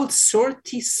about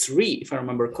 33, if I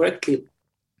remember correctly,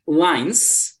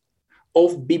 lines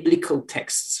of biblical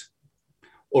texts,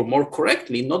 or more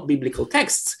correctly, not biblical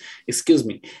texts, excuse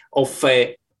me, of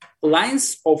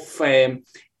lines of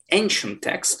ancient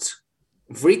texts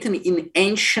written in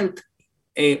ancient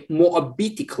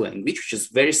Moabitic language, which is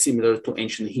very similar to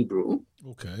ancient Hebrew.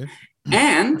 Okay.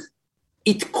 And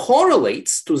it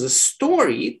correlates to the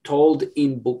story told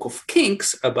in Book of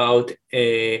Kings about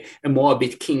a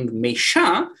Moabite king,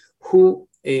 Mesha, who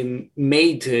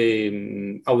made,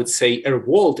 I would say, a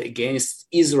revolt against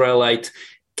Israelite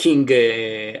King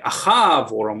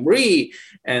Ahav or Omri,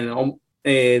 and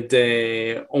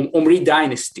the Omri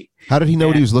dynasty. How did he know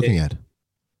what he was looking at?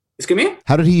 Excuse me?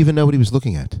 How did he even know what he was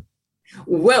looking at?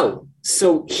 Well,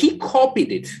 so he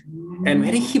copied it. And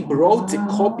when he brought the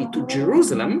copy to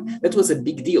Jerusalem, that was a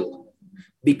big deal,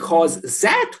 because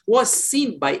that was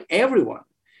seen by everyone.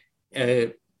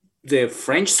 The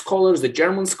French scholars, the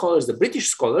German scholars, the British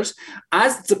scholars,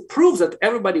 as the proof that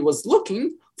everybody was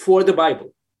looking for the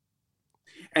Bible.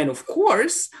 And of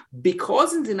course,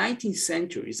 because in the 19th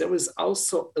century, there was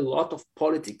also a lot of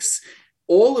politics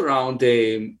all around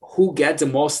who gets the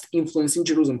most influence in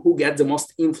Jerusalem, who gets the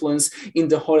most influence in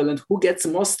the Holy Land, who gets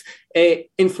the most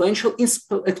influential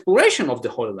exploration of the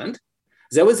Holy Land.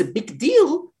 There was a big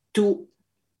deal to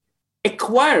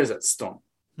acquire that stone.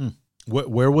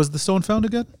 Where was the stone found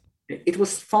again? It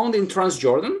was found in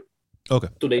Transjordan, okay,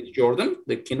 today's Jordan,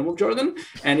 the Kingdom of Jordan,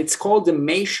 and it's called the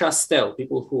Mesha Stele.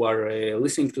 People who are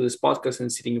listening to this podcast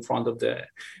and sitting in front of the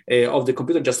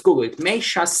computer, just Google it,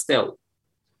 Mesha Stele.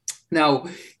 Now,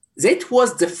 that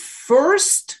was the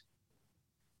first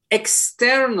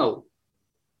external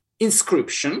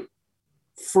inscription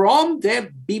from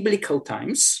the biblical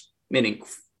times, meaning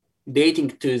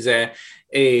dating to the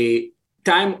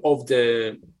time of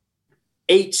the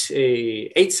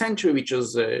 8th century, which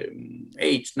was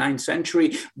 8th, 9th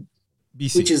century,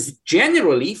 BC. Which is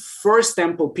generally First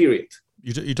Temple period.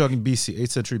 You're talking BC, 8th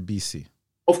century BC.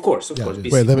 Of course, Yeah,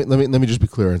 BC. Wait, let me just be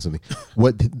clear on something.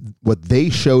 What they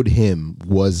showed him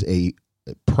was a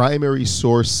primary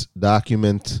source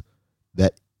document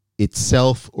that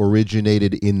itself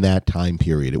originated in that time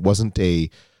period. It wasn't a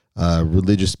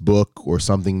religious book or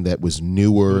something that was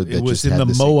newer. It was in the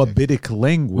Moabitic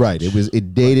language. Right.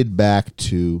 It dated back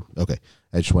to. Okay,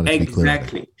 I just wanted to be clear.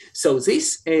 Exactly. So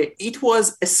this it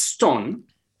was a stone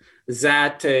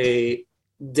that the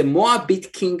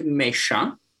Moabite king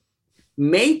Mesha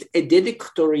made a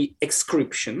dedicatory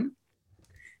inscription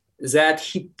that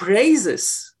he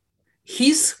praises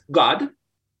his god,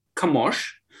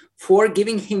 Kamosh, for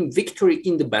giving him victory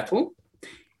in the battle.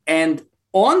 And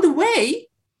on the way,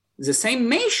 the same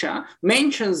Mesha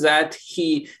mentions that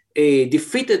he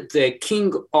defeated the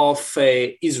king of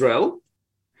Israel.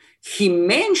 He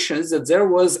mentions that there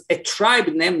was a tribe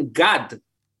named Gad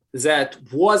that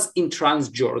was in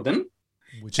Transjordan.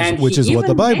 Which is what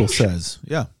the Bible says.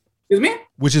 Yeah. Excuse me?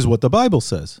 Which is what the Bible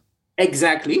says.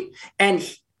 Exactly. And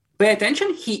pay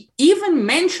attention, he even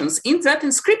mentions in that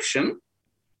inscription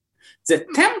the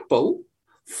temple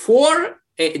for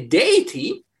a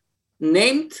deity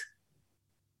named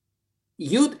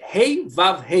Yud Hey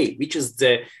Vav Hey, which is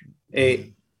the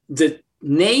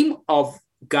name of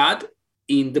God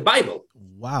in the Bible.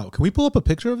 Wow. Can we pull up a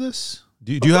picture of this?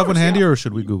 Do you have one handy, or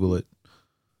should we Google it?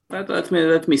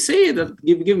 Let me see.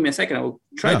 Give me a second. I will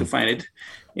try to find it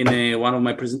in one of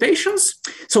my presentations.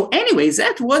 So anyway,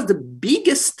 that was the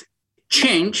biggest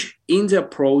change in the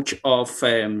approach of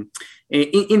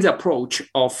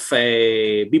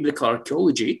biblical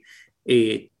archaeology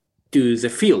to the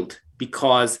field,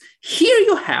 because here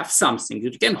you have something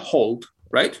that you can hold,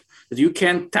 right? That you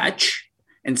can touch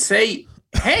and say,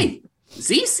 "Hey,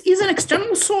 this is an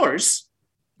external source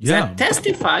that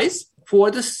testifies for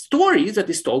the stories that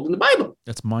is told in the Bible."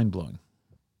 That's mind-blowing.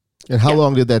 And how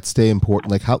long did that stay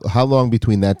important? Like how long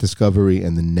between that discovery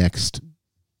and the next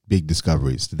big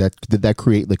discoveries? Did that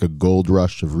create like a gold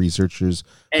rush of researchers?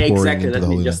 Exactly. Let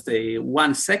me just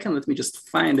 1 second. Let me just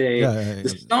find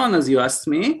the stone as you asked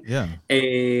me. Yeah.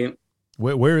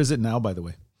 Where is it now, by the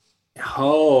way?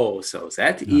 Oh, so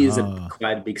that is a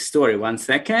quite big story. 1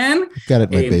 second. Got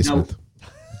it in my basement.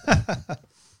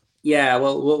 Yeah,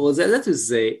 well, that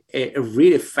is a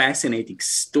really fascinating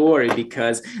story,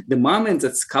 because the moment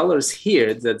that scholars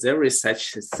hear that there is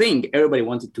such a thing, everybody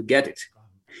wanted to get it.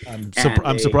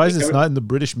 I'm surprised it's not in the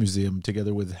British Museum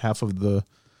together with half of the,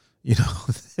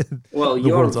 well,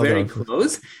 you're very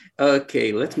close.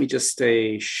 Okay, let me just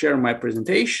share my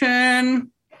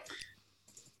presentation.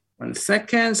 1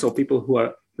 second. So people who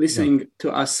are listening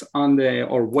to us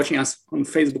or watching us on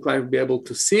Facebook Live will be able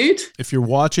to see it. If you're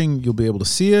watching, you'll be able to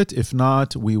see it. If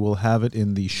not, we will have it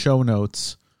in the show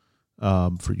notes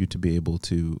for you to be able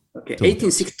to. Okay,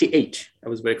 1868. I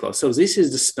was very close. So this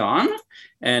is the stone,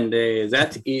 and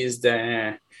that is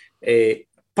the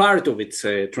part of its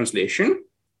translation.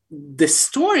 The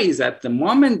story is that the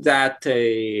moment that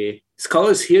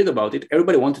scholars heard about it,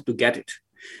 everybody wanted to get it.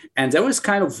 And there was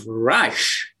kind of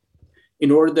rush in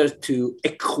order to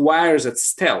acquire that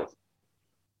stele.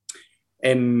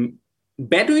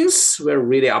 Bedouins were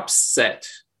really upset.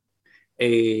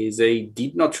 They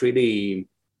did not really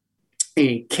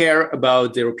care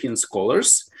about the European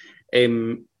scholars.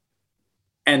 And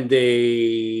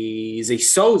they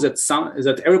saw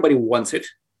that everybody wants it.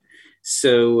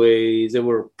 So they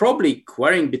were probably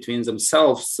quarreling between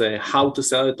themselves how to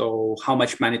sell it or how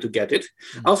much money to get it.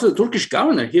 Mm-hmm. Also, the Turkish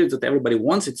governor hears that everybody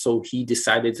wants it, so he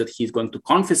decided that he's going to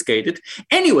confiscate it.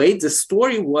 Anyway, the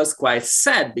story was quite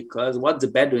sad because what the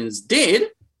Bedouins did,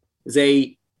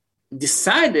 they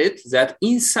decided that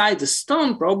inside the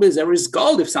stone probably there is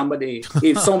gold if so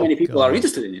many people are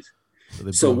interested in it.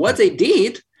 So what they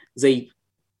did, they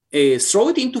throw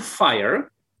it into fire,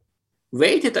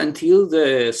 waited until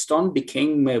the stone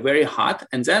became very hot,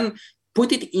 and then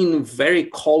put it in very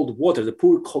cold water. They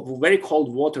pour very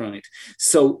cold water on it.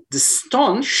 So the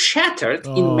stone shattered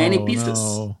in many pieces.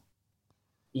 No.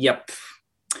 Yep.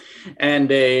 And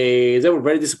they were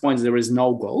very disappointed there is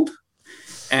no gold.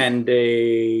 And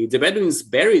the Bedouins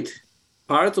buried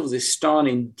part of the stone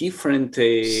in different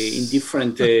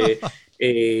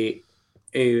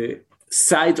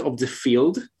sides of the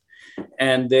field.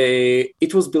 And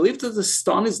it was believed that the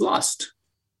stone is lost.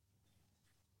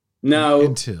 Now,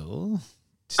 until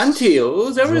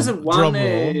there is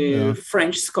one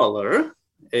French scholar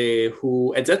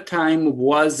who at that time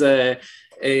was a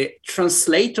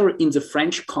translator in the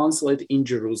French consulate in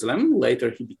Jerusalem. Later,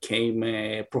 he became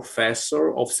a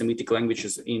professor of Semitic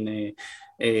languages in,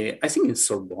 I think, in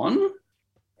Sorbonne.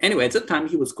 Anyway, at that time,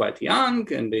 he was quite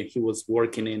young, and he was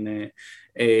working in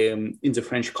the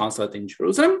French consulate in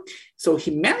Jerusalem. So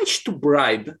he managed to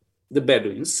bribe the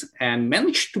Bedouins and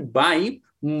managed to buy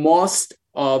most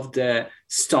of the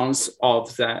stones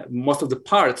most of the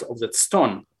parts of that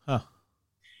stone. Huh.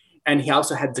 And he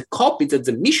also had the copy that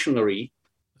the missionary,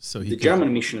 the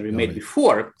German missionary, made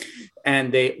before.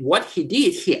 And what he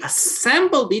did, he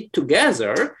assembled it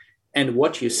together. And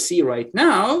what you see right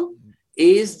now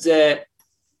is the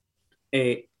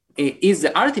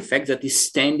artifact that is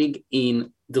standing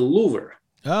in the Louvre.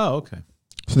 Oh, okay.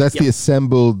 So that's the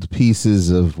assembled pieces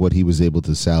of what he was able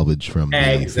to salvage from.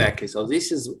 Exactly. So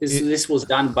this was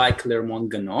done by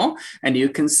Clermont-Ganneau, and you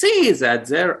can see that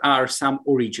there are some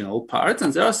original parts,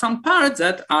 and there are some parts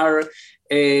that are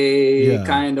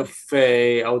kind of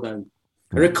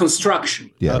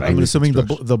reconstruction. Yeah, right? I'm assuming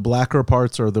the blacker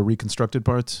parts are the reconstructed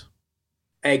parts.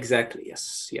 Exactly.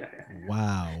 Yes. Yeah.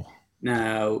 Wow.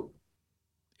 Now,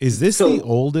 is this the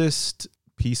oldest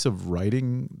piece of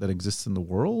writing that exists in the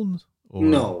world? Or?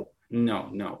 No.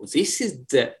 This is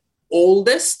the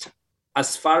oldest,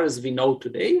 as far as we know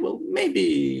today. Well,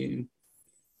 maybe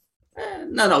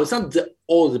no, it's not the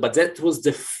oldest, but that was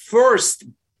the first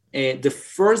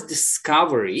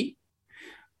discovery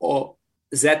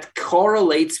that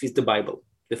correlates with the Bible.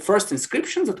 The first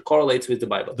inscription that correlates with the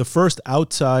Bible. The first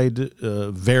outside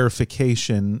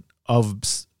verification of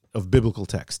biblical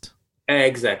text.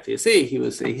 Exactly. See,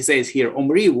 he says here,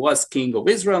 Omri was king of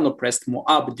Israel and oppressed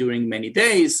Moab during many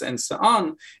days, and so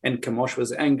on. And Chemosh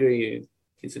was angry,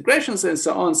 his aggressions, and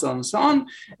so on.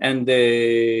 And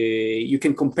you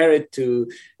can compare it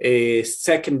to a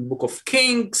second book of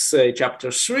Kings, chapter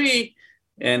 3.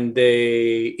 And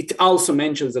it also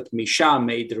mentions that Misha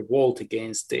made revolt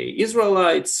against the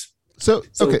Israelites. So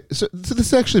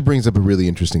this actually brings up a really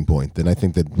interesting point. And I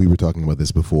think that we were talking about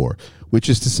this before, which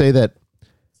is to say that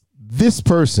this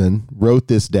person wrote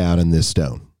this down in this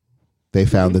stone. They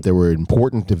found that there were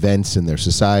important events in their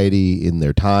society, in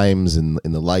their times, in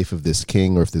the life of this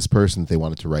king or of this person that they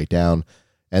wanted to write down.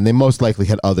 And they most likely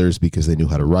had others because they knew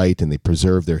how to write and they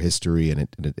preserved their history. And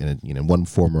in one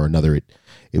form or another,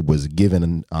 it was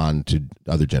given on to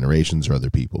other generations or other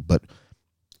people. But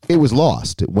it was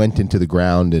lost. It went into the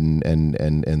ground, and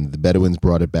the Bedouins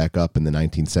brought it back up in the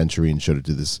 19th century and showed it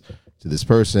to this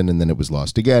person, and then it was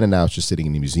lost again, and now it's just sitting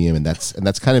in the museum, and that's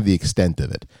kind of the extent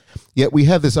of it. Yet we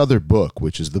have this other book,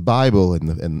 which is the Bible, and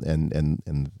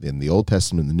the Old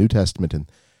Testament, and the New Testament, and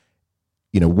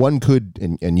one could,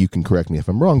 and you can correct me if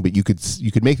I'm wrong, but you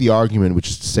could make the argument, which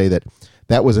is to say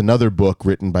that was another book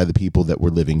written by the people that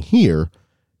were living here,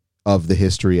 of the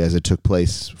history as it took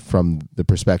place from the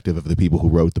perspective of the people who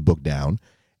wrote the book down.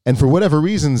 And for whatever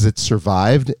reasons, it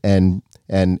survived and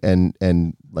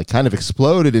like kind of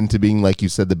exploded into being, like you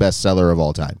said, the bestseller of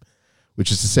all time. Which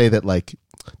is to say that, like,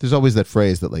 there's always that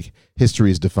phrase that, like,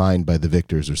 history is defined by the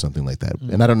victors or something like that.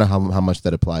 And I don't know how much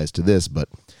that applies to this, but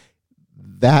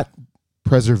that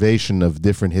preservation of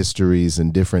different histories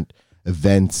and different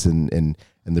events and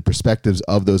the perspectives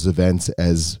of those events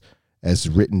as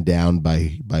written down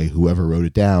by whoever wrote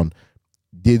it down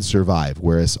did survive,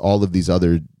 whereas all of these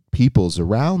other peoples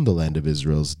around the land of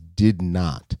Israel's did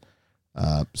not.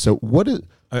 So what is...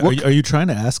 Are you trying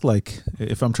to ask, like,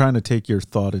 if I'm trying to take your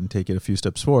thought and take it a few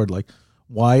steps forward, like,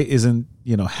 why isn't,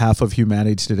 half of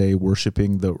humanity today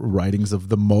worshiping the writings of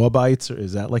the Moabites? Or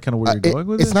is that like kind of where you're going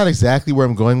with it? It's not exactly where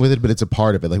I'm going with it, but it's a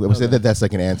part of it. Like I would say that's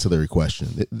like an ancillary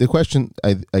question. The question,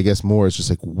 I guess, more is just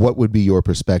like, what would be your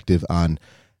perspective on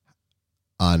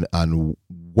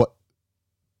what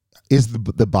is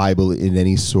the Bible in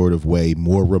any sort of way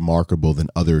more remarkable than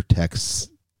other texts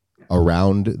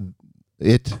around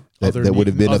it? That would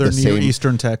have been of the same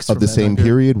Eastern texts of the same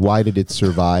period. Why did it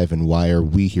survive, and why are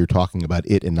we here talking about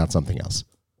it and not something else?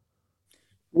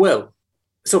 Well,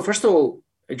 so first of all,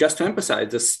 just to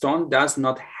emphasize, the stone does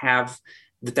not have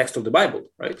the text of the Bible,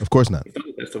 right? Of course not. It's not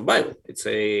the text of the Bible. It's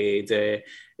a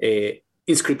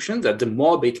inscription that the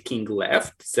Moabite king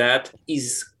left that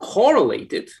is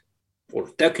correlated or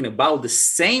talking about the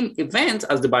same event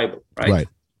as the Bible, right? Right.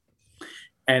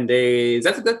 And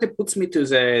that puts me to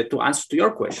answer to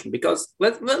your question, because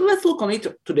let's look on it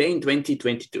today in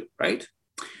 2022, right?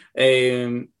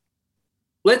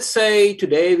 Let's say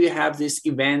today we have these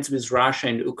events with Russia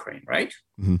and Ukraine, right?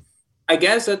 Mm-hmm. I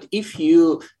guess that if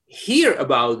you hear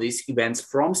about these events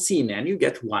from CNN, you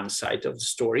get one side of the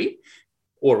story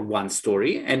or one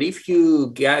story. And if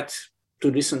you get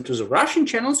to listen to the Russian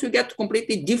channels, you get a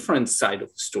completely different side of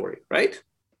the story, right?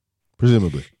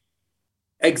 Presumably.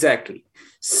 Exactly.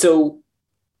 So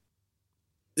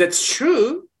that's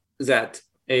true that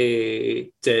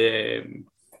the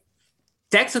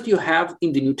text that you have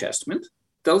in the New Testament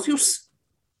tells you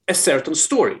a certain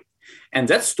story. And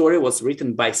that story was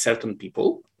written by certain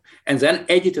people and then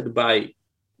edited by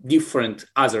different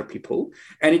other people.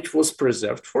 And it was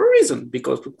preserved for a reason,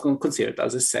 because we can consider it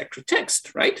as a sacred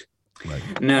text, right?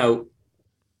 Right. Now,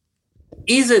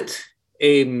 is it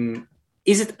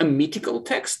a mythical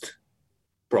text?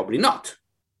 Probably not.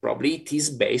 Probably it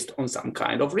is based on some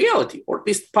kind of reality, or at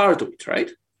least part of it, right?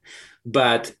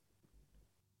 But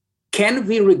can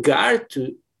we regard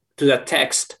to that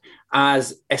text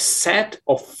as a set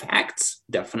of facts?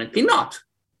 Definitely not.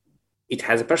 It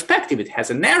has a perspective, it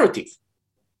has a narrative,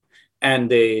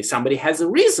 and somebody has a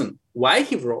reason why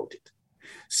he wrote it.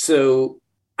 So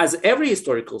as every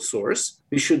historical source,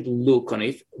 we should look on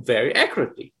it very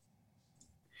accurately.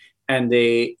 And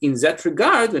in that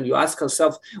regard, when you ask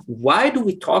ourselves, why do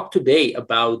we talk today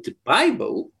about the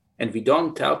Bible and we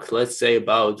don't talk, let's say,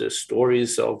 about the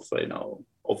stories of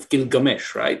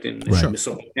Gilgamesh, right, in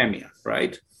Mesopotamia,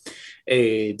 right?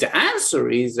 The answer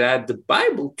is that the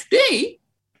Bible today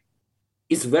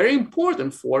is very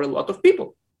important for a lot of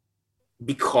people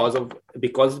because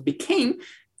it became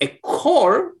a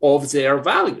core of their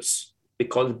values,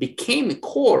 because it became a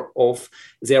core of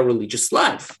their religious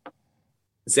life.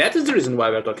 That is the reason why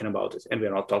we're talking about it. And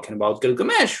we're not talking about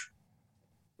Gilgamesh,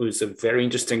 who is a very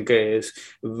interesting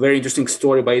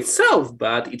story by itself,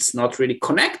 but it's not really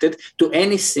connected to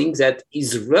anything that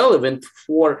is relevant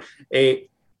for a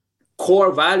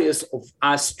core values of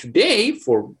us today,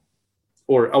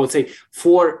 or I would say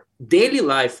for daily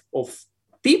life of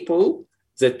people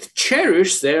that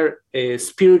cherish their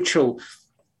spiritual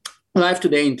life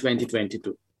today in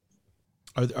 2022.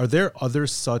 Are there other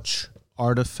such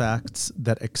artifacts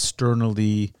that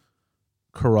externally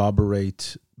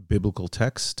corroborate biblical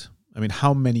text? I mean,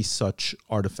 how many such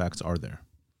artifacts are there?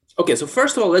 Okay, so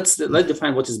first of all, let's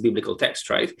define what is biblical text,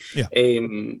 right? Yeah.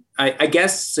 I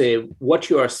guess what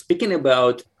you are speaking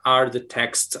about are the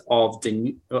texts of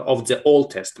the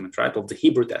Old Testament, right? Of the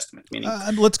Hebrew Testament, meaning.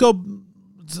 And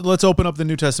let's open up the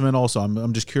New Testament also.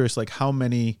 I'm just curious, like how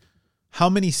many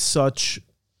such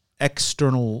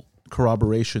external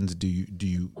corroborations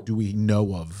do we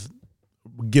know of,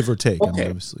 give or take? Okay. I mean,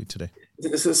 obviously today.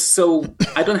 So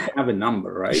I don't have a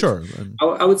number, right? Sure.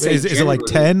 I would say is it like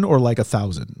 10 or like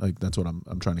 1,000? Like that's what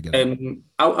I'm trying to get at.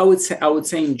 I would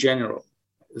say in general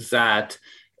that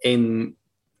when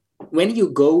you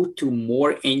go to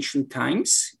more ancient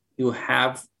times, you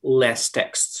have less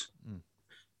texts.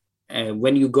 And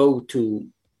when you go to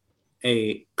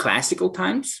classical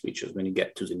times, which is when you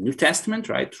get to the New Testament,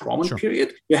 right, Roman Sure.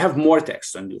 period, you have more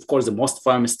texts. And of course, the most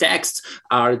famous texts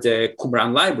are the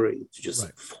Qumran library, which is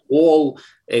Right. all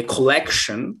a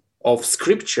collection of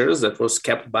scriptures that was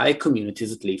kept by communities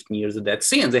that lived near the Dead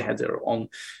Sea, and they had their own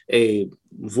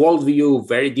worldview,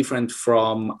 very different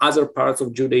from other parts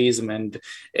of Judaism. And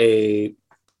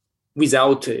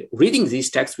without reading these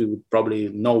texts, we would probably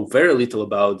know very little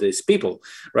about these people,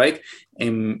 right?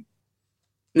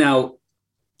 Now,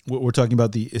 We're talking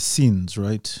about the Essenes,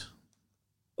 right?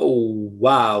 oh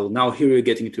wow! Now here we're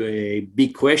getting to a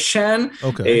big question.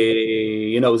 Okay.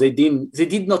 They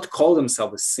did not call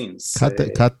themselves sins. What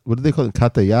do they call it?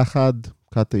 Kata Yachad?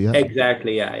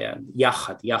 Exactly, yeah.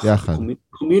 Yachad, Yachad.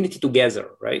 community together,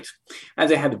 right? And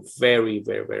they had a very,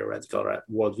 very, very radical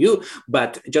worldview.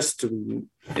 But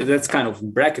that's kind of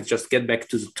bracket, just get back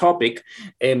to the topic.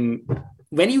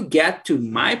 When you get to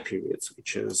my periods,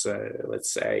 which is,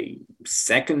 let's say,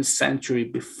 2nd century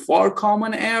before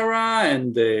Common Era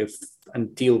and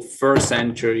until 1st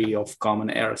century of Common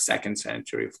Era, 2nd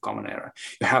century of Common Era,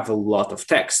 you have a lot of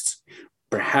texts.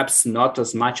 Perhaps not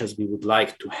as much as we would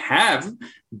like to have,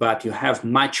 but you have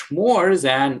much more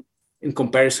than, in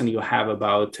comparison, you have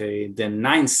about the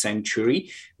 9th century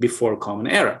before Common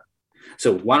Era.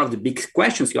 So one of the big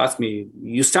questions you asked me,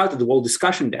 you started the whole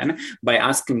discussion then by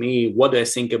asking me, what do I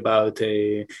think about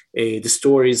the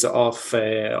stories of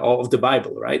the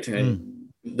Bible, right?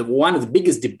 One of the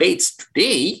biggest debates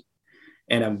today,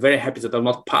 and I'm very happy that I'm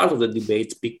not part of the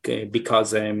debate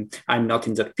because I'm not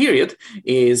in that period,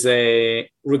 is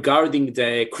regarding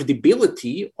the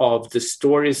credibility of the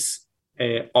stories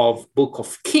of Book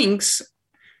of Kings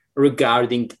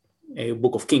regarding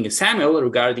Book of King Samuel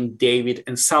regarding David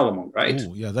and Solomon, right?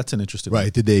 Oh, yeah, that's an interesting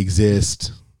Right. Did they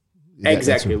exist?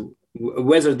 Exactly.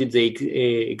 Whether did they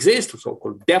exist,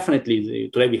 so-called definitely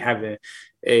today we have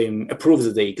a proof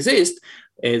that they exist,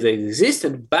 they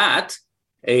existed, but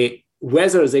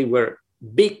whether they were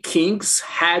big kings,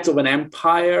 heads of an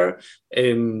empire,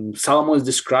 Solomon is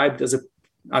described as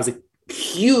a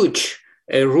huge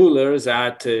ruler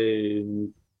that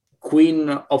Queen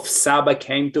of Saba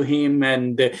came to him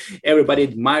and everybody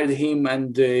admired him,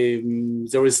 and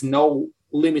there is no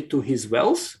limit to his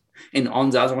wealth. And on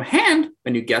the other hand,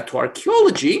 when you get to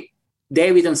archaeology,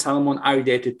 David and Solomon are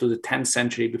dated to the 10th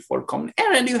century before Common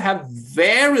Era, and you have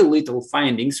very little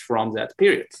findings from that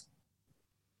period.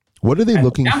 What are they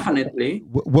looking for? Definitely,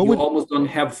 you almost don't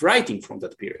have writing from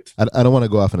that period. I don't want to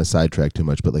go off on a sidetrack too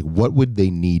much, but like, what would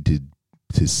they need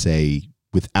to say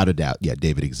without a doubt? Yeah,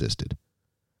 David existed.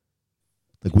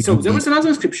 Like, so there was another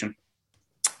inscription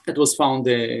that was found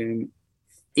in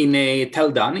a Tel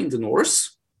Dan in the north.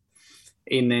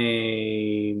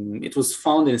 It was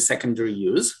found in secondary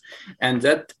use, and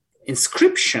that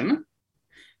inscription,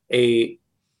 it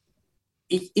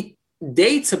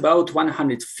dates about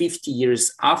 150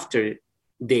 years after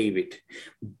David,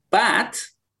 but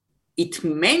it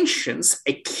mentions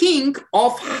a king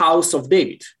of House of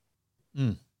David.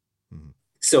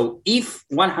 So if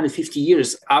 150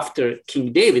 years after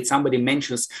King David, somebody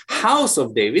mentions House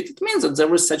of David, it means that there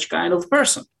was such kind of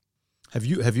person. Have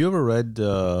you ever read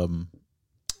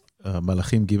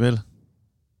Malachim Gimel?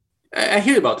 I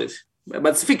hear about it, but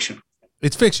it's fiction.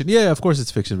 It's fiction. Yeah, of course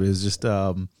it's fiction. But it's just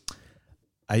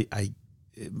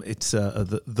it's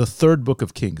the third book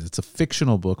of Kings. It's a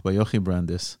fictional book by Yochim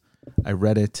Brandis. I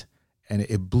read it, and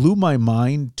it blew my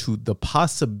mind to the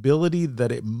possibility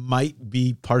that it might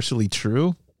be partially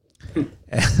true.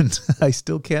 And I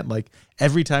still can't, like,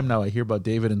 every time now I hear about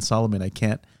David and Solomon, I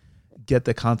can't get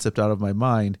the concept out of my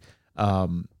mind.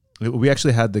 We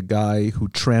actually had the guy who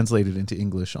translated into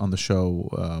English on the show,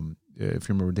 if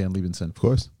you remember, Dan Liebenson. Of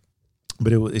course.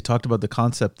 But it talked about the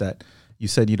concept that you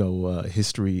said,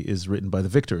 history is written by the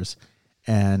victors,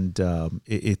 and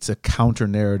it's a counter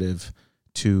narrative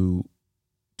to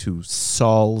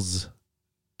Saul's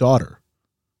daughter,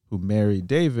 who married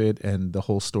David, and the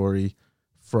whole story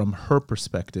from her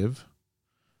perspective,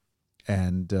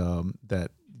 and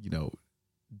that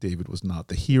David was not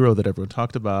the hero that everyone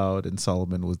talked about, and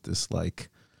Solomon was this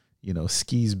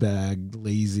skis bag,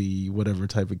 lazy, whatever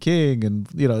type of king, and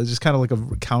it's just kind of like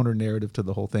a counter narrative to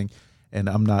the whole thing. And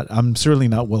I'm certainly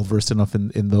not well versed enough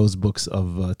in those books of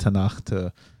Tanakh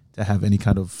to have any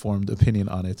kind of formed opinion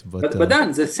on it. But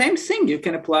then the same thing you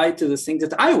can apply to the things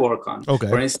that I work on. Okay.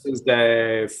 For instance,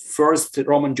 the first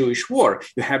Roman-Jewish war,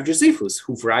 you have Josephus,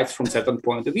 who writes from a certain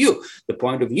point of view. The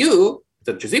point of view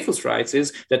that Josephus writes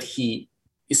is that he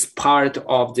is part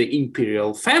of the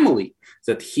imperial family,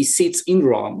 that he sits in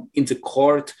Rome in the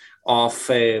court of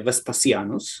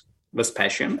Vespasianus,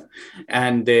 Vespasian,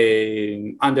 and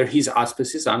under his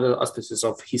auspices, under the auspices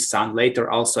of his son, later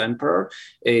also Emperor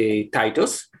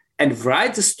Titus, and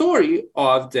write the story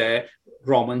of the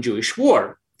Roman-Jewish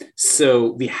War.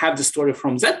 So we have the story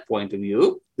from that point of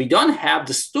view. We don't have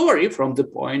the story from the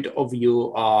point of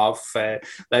view of,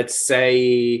 let's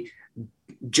say,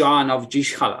 John of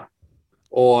Gishala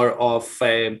or of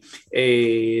Simon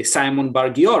Bar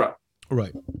Giora.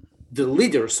 Right. The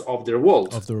leaders of the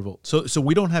revolt. So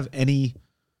we don't have any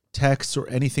texts or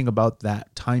anything about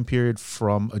that time period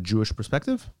from a Jewish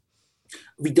perspective?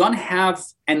 We don't have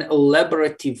an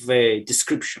elaborative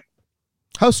description.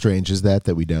 How strange is that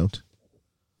we don't?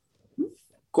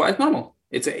 Quite normal.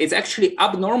 It's actually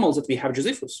abnormal that we have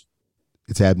Josephus.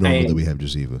 It's abnormal that we have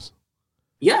Josephus.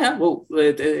 Yeah, well,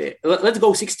 let's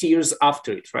go 60 years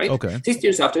after it, right? Okay. 60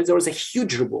 years after it, there was a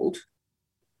huge revolt.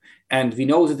 And we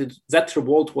know that that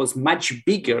revolt was much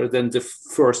bigger than the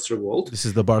first revolt. This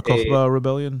is the Bar Kokhba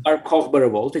rebellion? Bar Kokhba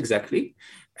revolt, exactly.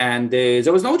 And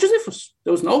there was no Josephus.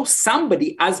 There was no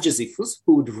somebody as Josephus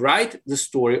who would write the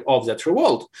story of that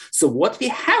revolt. So what we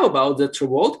have about that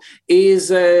revolt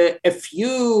is a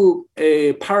few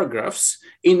paragraphs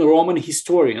in Roman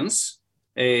historians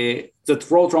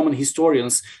that wrote Roman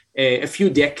historians a few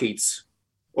decades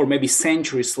or maybe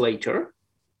centuries later.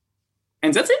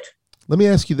 And that's it. Let me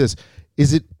ask you this.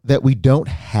 Is it that we don't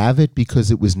have it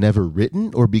because it was never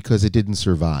written or because it didn't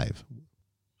survive?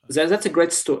 That's a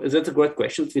great story. That's a great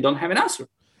question. We don't have an answer.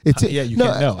 You can't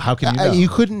know. How can you know? You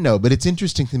couldn't know, but it's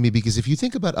interesting to me because if you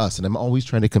think about us, and I'm always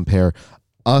trying to compare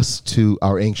us to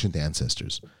our ancient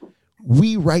ancestors,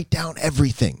 we write down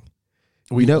everything.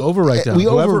 We overwrite down.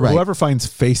 Whoever finds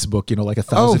Facebook, like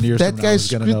 1,000 years from now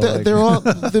is going to know.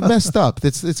 They're messed up.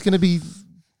 It's going to be,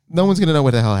 no one's going to know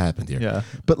what the hell happened here. Yeah.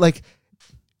 But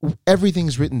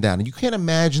everything's written down, and you can't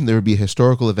imagine there would be a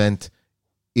historical event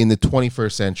in the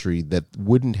 21st century that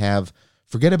wouldn't have,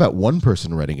 forget about one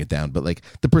person writing it down, but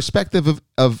the perspective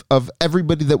of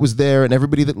everybody that was there and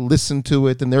everybody that listened to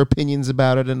it and their opinions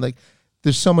about it, and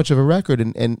there's so much of a record,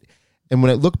 and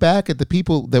when I look back at the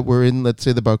people that were in, let's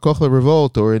say, the Bar Kokhba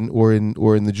revolt or in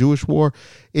the Jewish war,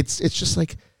 it's just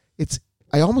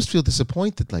I almost feel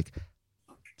disappointed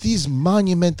these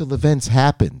monumental events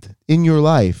happened in your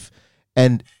life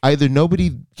and either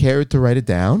nobody cared to write it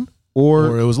down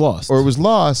or it was lost. Or it was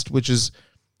lost, which is,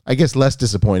 I guess, less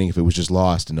disappointing if it was just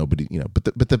lost and nobody, but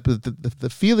the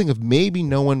feeling of maybe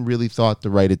no one really thought to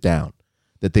write it down,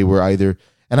 that they were either,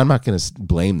 and I'm not going to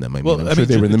blame them. I'm sure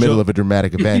they were in the middle of a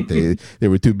dramatic event. They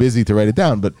were too busy to write it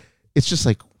down, but it's just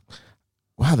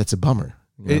wow, that's a bummer.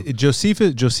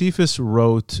 Josephus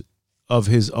wrote of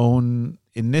his own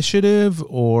initiative,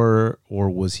 or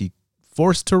was he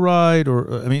forced to write?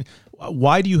 Or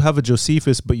why do you have a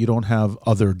Josephus but you don't have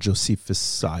other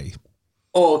Josephus?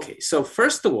 Oh, okay. So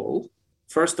first of all,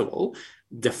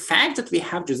 the fact that we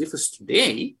have Josephus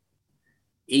today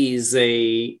is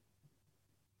I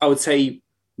would say,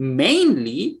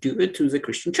 mainly due to the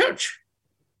Christian Church.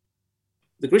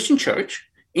 The Christian Church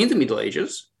in the Middle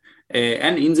Ages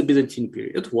and in the Byzantine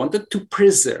period wanted to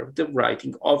preserve the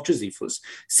writing of Josephus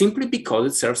simply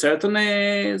because it serves as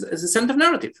a center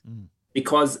narrative.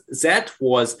 Because that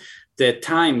was the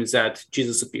time that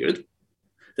Jesus appeared.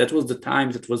 That was the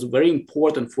time that was very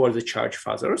important for the church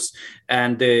fathers.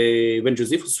 And when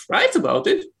Josephus writes about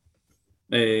it,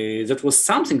 that was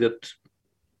something that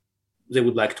they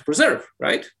would like to preserve,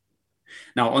 right?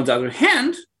 Now, on the other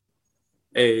hand,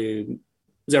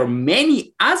 there are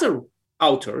many other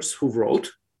authors who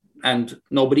wrote, and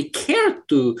nobody cared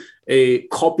to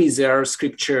copy their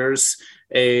scriptures,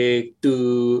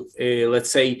 to,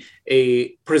 let's say,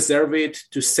 preserve it,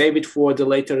 to save it for the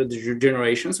later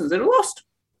generations, and they're lost.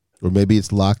 Or maybe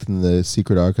it's locked in the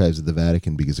secret archives of the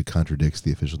Vatican because it contradicts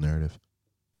the official narrative.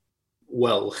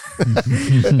 Well,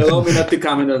 allow me not to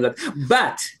comment on that.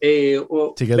 But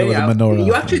together with the menorah,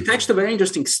 you actually touched a very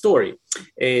interesting story.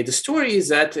 The story is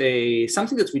that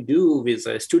something that we do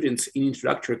with students in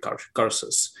introductory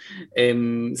courses.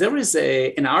 There is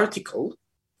an article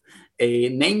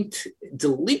named "The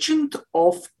Legend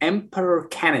of Emperor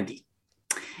Kennedy,"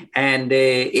 and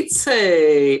it's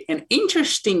an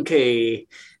interesting,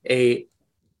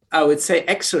 I would say,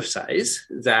 exercise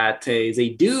that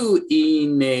they do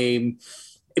in an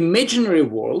imaginary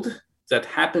world that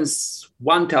happens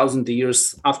 1,000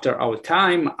 years after our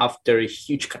time, after a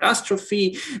huge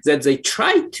catastrophe, that they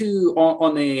try to,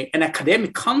 on an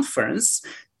academic conference,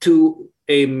 to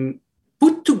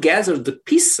put together the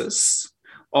pieces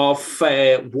of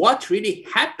what really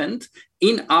happened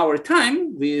in our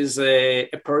time with a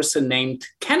person named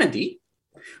Kennedy.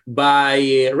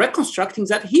 by reconstructing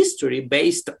that history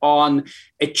based on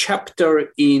a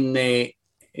chapter in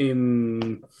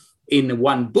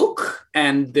one book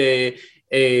and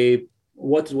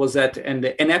what was that? And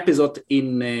an episode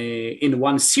in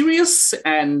one series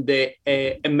and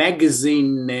a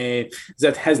magazine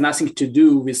that has nothing to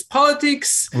do with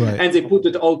politics. Right. And they put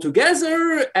it all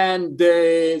together. And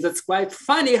that's quite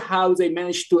funny how they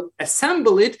managed to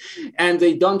assemble it. And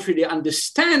they don't really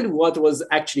understand what was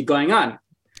actually going on.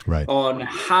 Right. On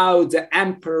how the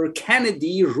Emperor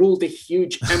Kennedy ruled a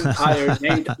huge empire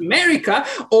named America,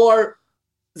 or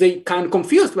they kind of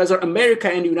confused whether America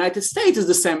and the United States is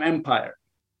the same empire.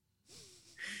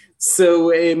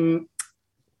 So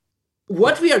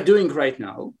what we are doing right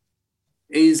now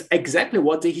is exactly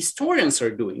what the historians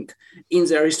are doing in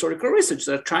their historical research.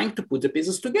 They're trying to put the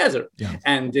pieces together. Yeah.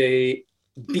 And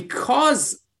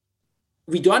because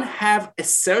we don't have a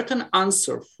certain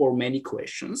answer for many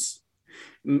questions,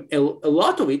 a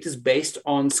lot of it is based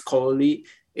on scholarly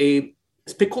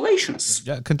speculations.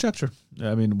 Yeah, conjecture.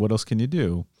 I mean, what else can you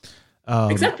do?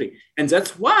 Exactly. And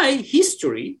that's why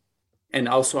history and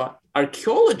also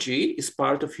archaeology is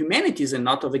part of humanities and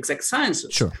not of exact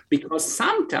sciences. Sure. Because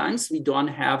sometimes we don't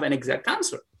have an exact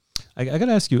answer. I got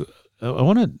to ask you, I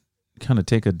want to kind of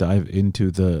take a dive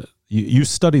into you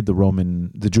studied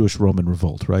the Jewish Roman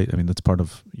revolt, right? I mean, that's part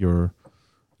of your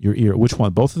ear. Which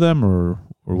one? Both of them or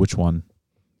which one?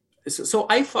 So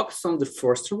I focused on the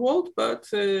first revolt,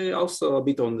 but also a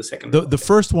bit on the second. The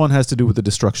first one has to do with the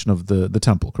destruction of the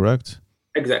temple, correct?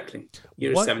 Exactly.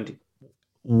 Year 70.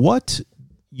 What,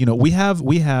 we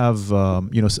have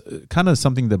kind of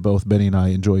something that both Benny and I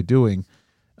enjoy doing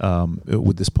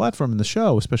with this platform and the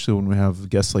show, especially when we have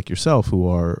guests like yourself who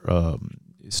are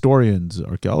historians,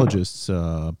 archaeologists,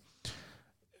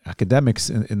 academics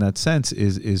in that sense,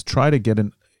 is try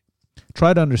to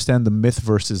understand the myth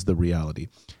versus the reality.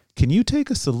 Can you take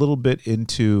us a little bit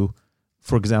into,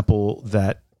 for example,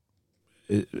 that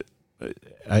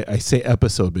I say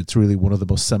episode, but it's really one of the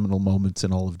most seminal moments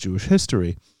in all of Jewish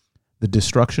history, the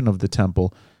destruction of the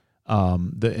temple,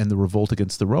 and the revolt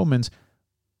against the Romans.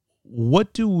 How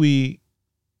do we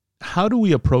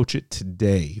approach it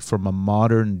today from a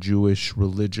modern Jewish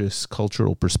religious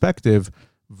cultural perspective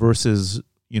versus,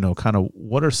 kind of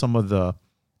what are some of the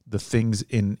things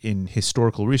in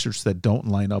historical research that don't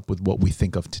line up with what we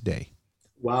think of today?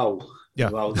 Wow. Yeah.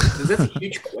 Wow. That's a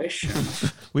huge question.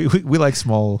 we like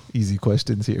small, easy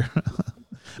questions here.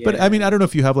 But I mean, I don't know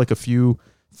if you have like a few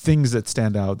things that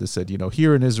stand out that said,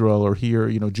 here in Israel or here,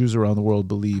 Jews around the world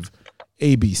believe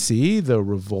ABC, the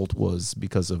revolt was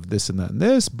because of this and that and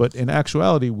this, but in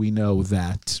actuality, we know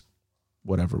that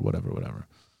whatever.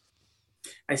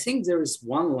 I think there is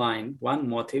one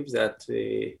motive that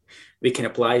we can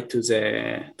apply to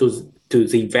the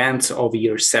events of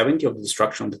year 70 of the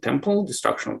destruction of the temple,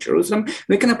 destruction of Jerusalem.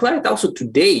 We can apply it also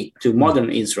today to modern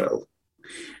Israel.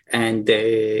 And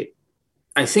I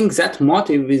think that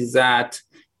motive is that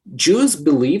Jews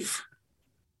believe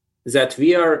that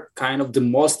we are kind of the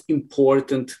most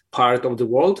important part of the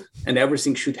world and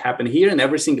everything should happen here and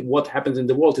everything what happens in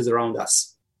the world is around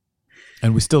us.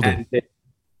 And we still do.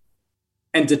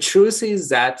 And the truth is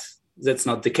that that's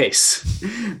not the case.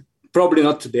 Probably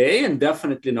not today and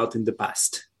definitely not in the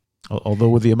past. Although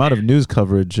with the amount of news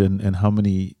coverage and how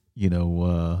many,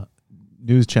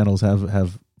 news channels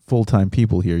have full-time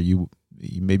people here,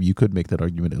 maybe you could make that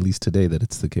argument at least today that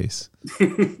it's the case.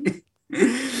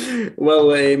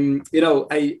 Well, I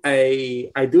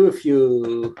do a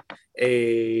few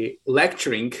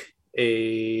lecturing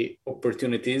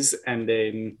opportunities,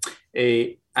 and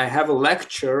I have a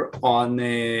lecture on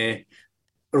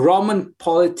Roman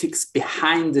politics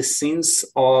behind the scenes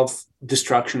of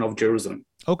destruction of Jerusalem.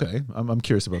 Okay, I'm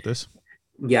curious about this.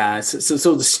 Yeah,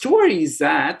 so the story is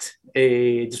that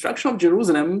destruction of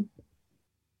Jerusalem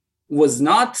was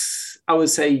not, I would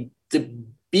say, the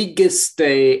biggest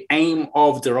aim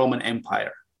of the Roman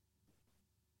Empire.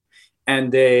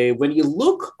 And when you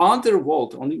look on the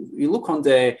revolt, you look on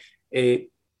the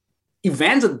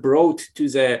events that brought to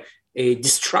the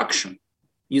destruction,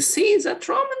 you see that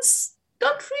Romans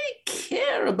don't really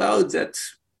care about that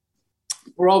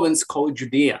province called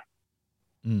Judea.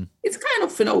 It's kind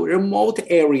of a remote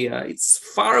area. It's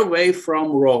far away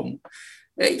from Rome.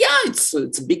 It's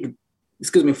a big,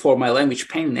 excuse me for my language,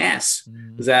 pain in the ass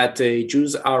that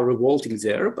Jews are revolting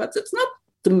there, but it's not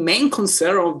the main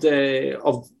concern of the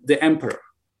emperor.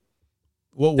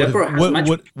 What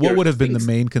would have been the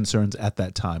main concerns at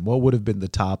that time? What would have been the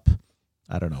top,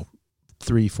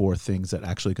 3-4 things that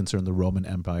actually concerned the Roman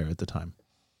Empire at the time?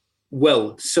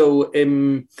 Well, so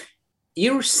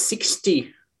year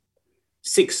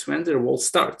 66, when the revolt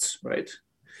starts, right?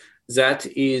 that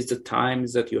is the time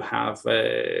that you have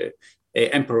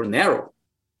Emperor Nero,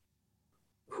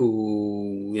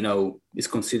 who, is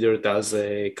considered as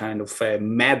a kind of a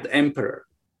mad emperor.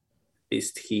 At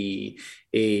least he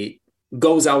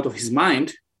goes out of his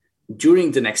mind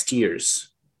during the next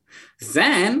years.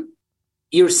 Then,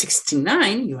 year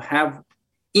 69, you have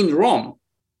in Rome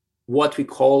what we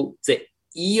call the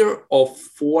Year of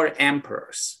Four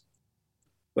Emperors,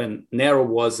 when Nero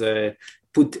was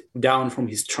put down from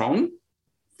his throne,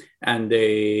 and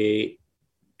a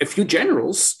few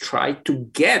generals tried to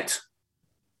get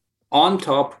on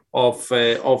top of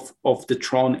the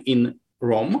throne in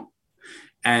Rome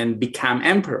and become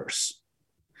emperors.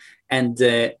 And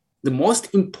the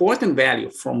most important value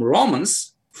for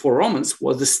Romans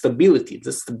was the stability.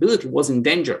 The stability was in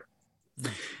danger.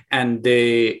 And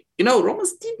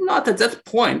Romans did not, at that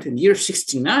point in year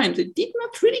 69, they did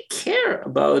not really care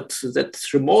about that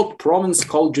remote province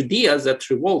called Judea that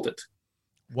revolted.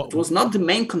 It was not the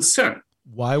main concern.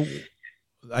 Why?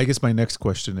 I guess my next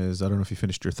question is, I don't know if you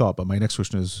finished your thought, but my next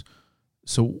question is,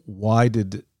 so why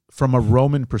did, from a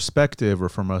Roman perspective or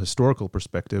from a historical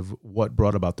perspective, what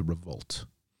brought about the revolt?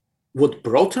 What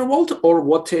brought the revolt, or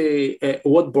what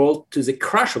brought to the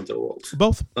crash of the revolt?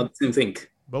 Both. Not the same thing.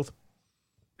 Both.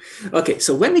 Okay,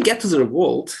 so when we get to the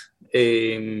revolt,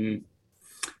 there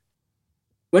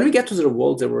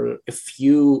were a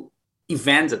few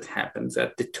events that happened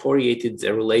that deteriorated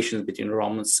the relations between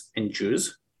Romans and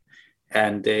Jews,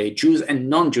 and Jews and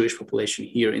non-Jewish population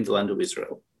here in the land of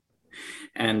Israel.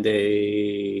 And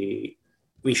we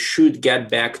should get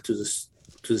back to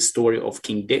the story of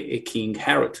King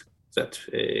Herod, that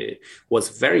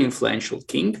was very influential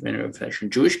king, very influential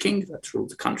Jewish king that ruled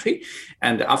the country.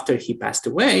 And after he passed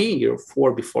away, year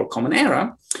 4 before Common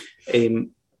Era,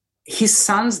 his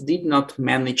sons did not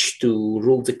manage to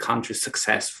rule the country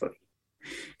successfully.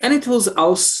 And it was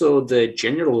also the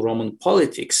general Roman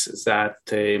politics that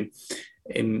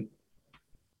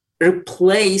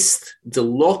replaced the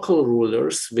local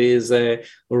rulers with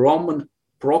Roman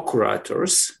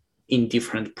procurators in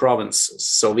different provinces.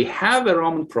 So we have a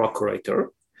Roman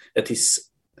procurator that is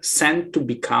sent to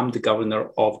become the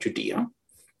governor of Judea.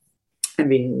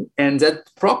 And that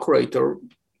procurator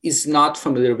is not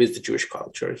familiar with the Jewish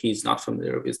culture. He's not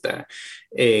familiar with the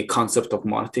concept of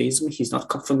monotheism. He's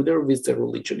not familiar with the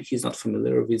religion. He's not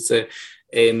familiar with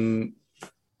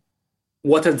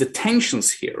what are the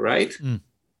tensions here, right? Mm.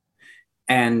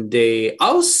 And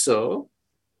also,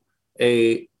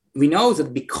 we know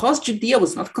that because Judea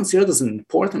was not considered as an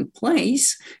important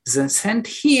place, they sent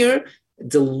here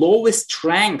the lowest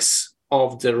ranks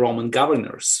of the Roman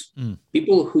governors,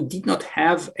 people who did not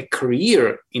have a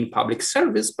career in public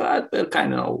service, but were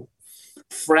kind of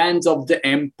friends of the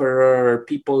emperor,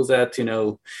 people that,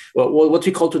 what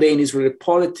we call today in Israeli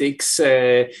politics,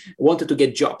 wanted to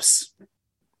get jobs.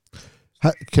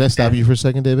 Can I stop you for a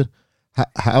second, David?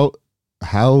 How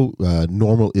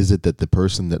normal is it that the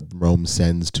person that Rome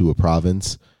sends to a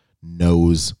province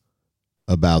knows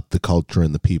about the culture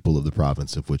and the people of the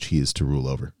province of which he is to rule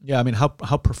over? Yeah, I mean, how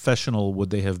professional would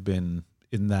they have been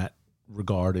in that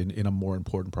regard in a more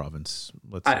important province?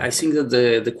 I think that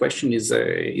the question is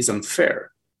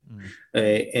unfair,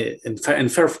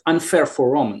 unfair for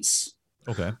Romans.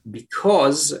 Okay,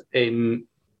 because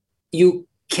you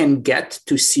can get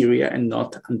to Syria and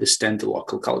not understand the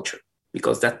local culture,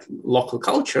 because that local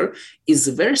culture is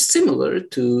very similar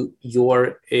to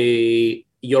your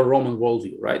Roman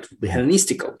worldview, right? The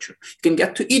Hellenistic culture. You can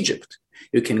get to Egypt.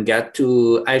 You can get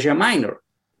to Asia Minor.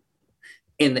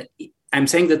 And I'm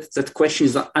saying that question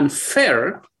is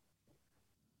unfair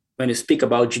when you speak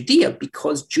about Judea,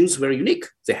 because Jews were unique.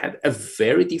 They had a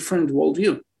very different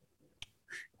worldview.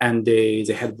 And they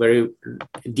had very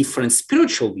different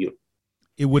spiritual view.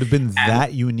 It would have been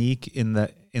that unique in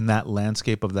that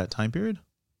landscape of that time period?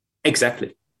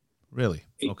 Exactly. Really?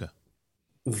 Okay.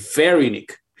 Very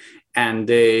unique. And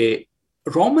the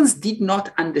Romans did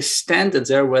not understand that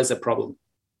there was a problem.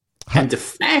 And the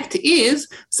fact is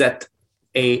that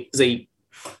they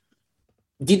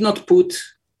did not put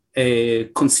a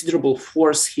considerable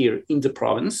force here in the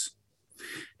province.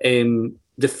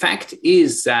 The fact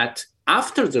is that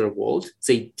after the revolt,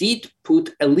 they did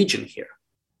put a legion here.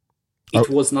 It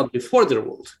was not before the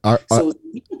revolt. So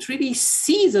we don't really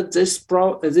see that this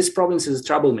province is a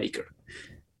troublemaker.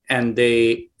 And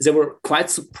they were quite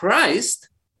surprised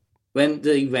when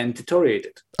the event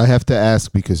deteriorated. I have to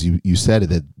ask, because you said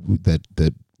that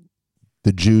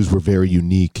the Jews were very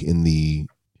unique in the,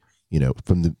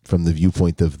 from the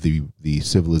viewpoint of the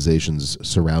civilizations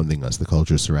surrounding us, the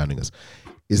cultures surrounding us.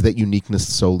 Is that uniqueness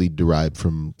solely derived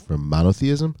from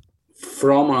monotheism?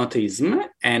 from monotheism,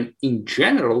 and in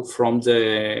general from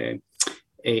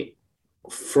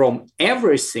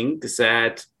everything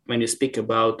that when you speak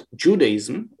about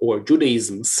Judaism or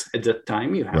Judaisms at that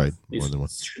time, you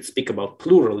should speak about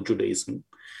plural Judaism,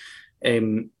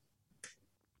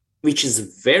 which is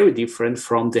very different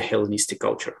from the Hellenistic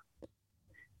culture,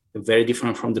 very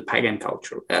different from the pagan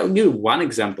culture. I'll give you one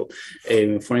example.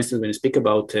 For instance, when you speak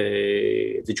about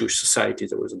the Jewish society,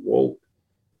 there was a whole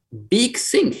big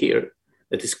thing here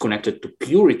that is connected to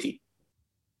purity.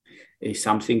 Is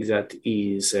something that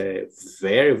is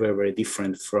very, very, very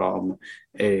different from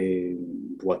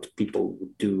what people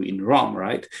would do in Rome,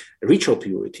 right? Ritual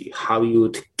purity, how you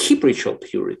would keep ritual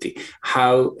purity,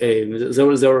 how there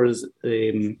was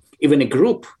even a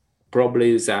group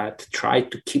probably that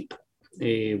tried to keep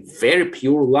a very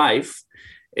pure life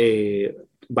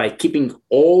by keeping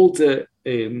all the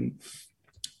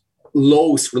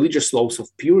religious laws of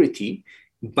purity,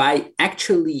 by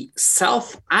actually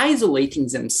self-isolating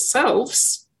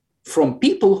themselves from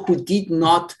people who did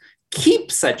not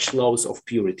keep such laws of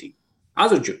purity,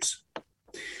 other Jews.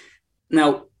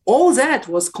 Now, all that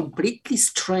was completely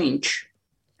strange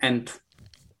and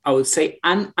I would say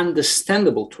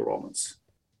ununderstandable to Romans.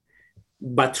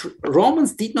 But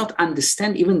Romans did not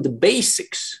understand even the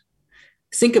basics.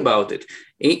 Think about it.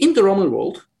 In the Roman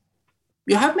world,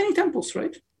 you have many temples,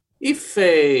 right? If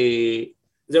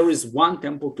there is one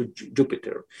temple to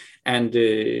Jupiter and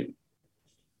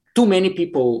too many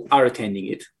people are attending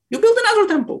it, you build another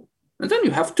temple. And then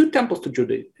you have two temples to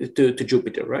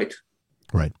Jupiter, right?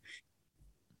 Right.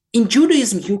 In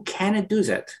Judaism, you cannot do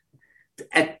that.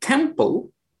 A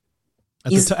temple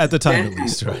at the time, at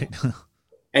least, right?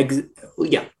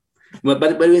 Yeah.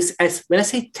 But when I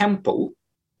say temple,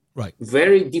 right,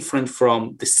 very different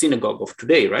from the synagogue of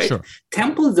today, right? Sure.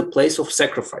 Temple is the place of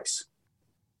sacrifice.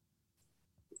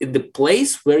 The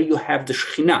place where you have the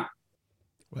Shekhinah,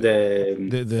 right,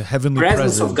 the heavenly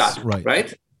presence of God,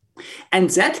 right? And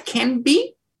that can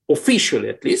be, officially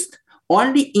at least,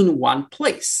 only in one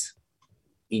place,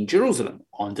 in Jerusalem,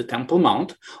 on the Temple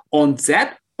Mount, on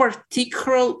that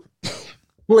particular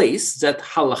place that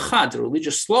halakha, the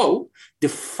religious law,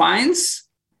 defines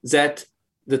that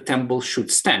the temple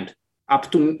should stand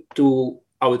up to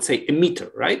I would say, a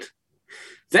meter, right?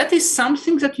 That is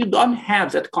something that you don't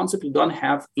have, that concept you don't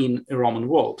have in a Roman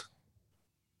world.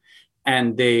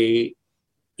 And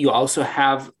you also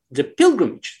have the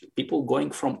pilgrimage, people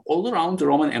going from all around the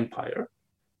Roman Empire.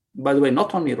 By the way,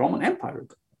 not only Roman Empire,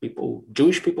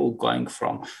 Jewish people going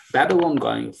from Babylon,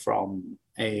 going from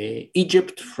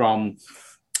Egypt, from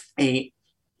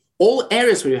all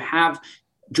areas where you have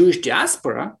Jewish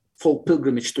diaspora for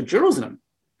pilgrimage to Jerusalem.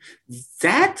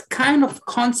 That kind of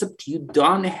concept you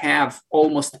don't have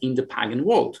almost in the pagan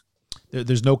world.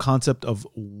 There's no concept of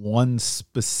one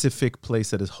specific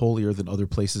place that is holier than other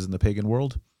places in the pagan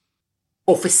world?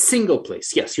 Of a single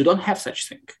place, yes. You don't have such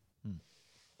thing.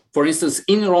 For instance,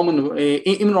 in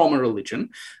Roman religion,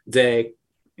 the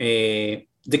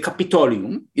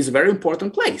Capitolium is a very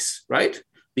important place, right?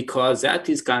 Because that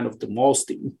is kind of the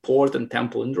most important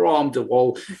temple in Rome. The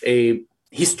whole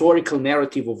historical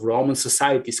narrative of Roman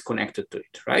society is connected to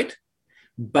it, right?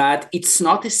 But it's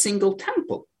not a single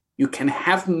temple. You can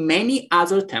have many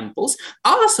other temples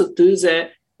also to the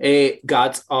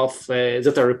gods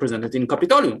that are represented in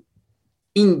Capitolium.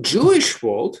 In Jewish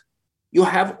world, you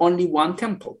have only one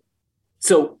temple.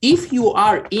 So if you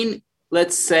are in,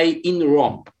 let's say, in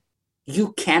Rome,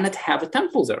 you cannot have a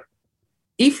temple there.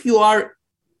 If you are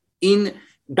in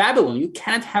Babylon, you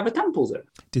cannot have a temple there.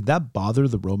 Did that bother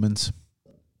the Romans?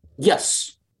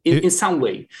 Yes, in some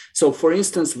way. So, for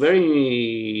instance,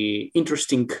 very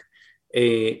interesting,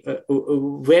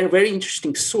 very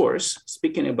interesting source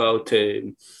speaking about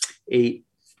a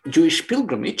Jewish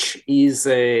pilgrimage is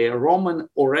a Roman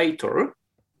orator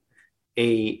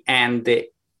and the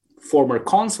former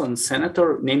consul and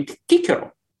senator named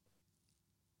Cicero.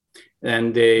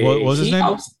 And what was his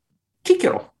name?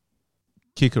 Cicero.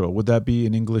 Cicero. Would that be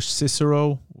in English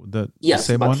Cicero? Yes,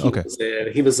 the same but one?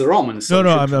 He was a Roman. So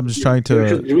I'm just trying to... You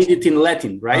should read it in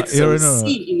Latin, right?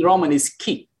 C in Roman is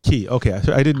key. Key, okay.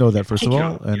 I didn't know that, first of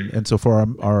all. And so for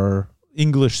our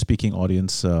English-speaking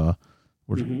audience,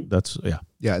 that's, yeah.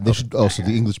 Yeah, they should also,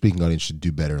 the English-speaking audience should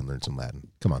do better and learn some Latin.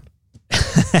 Come on.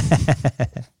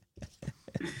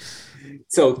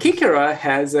 So Cicero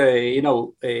has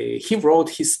he wrote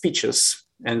his speeches,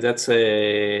 and that's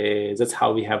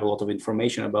how we have a lot of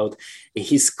information about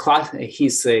his clients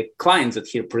that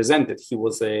he represented. He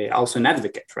was also an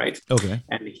advocate, right? Okay.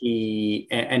 And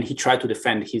he tried to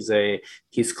defend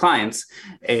his clients.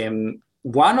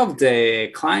 One of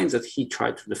the clients that he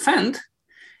tried to defend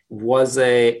was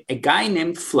a guy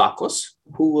named Flaccus,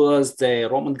 who was the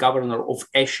Roman governor of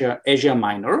Asia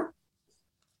Minor,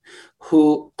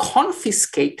 who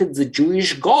confiscated the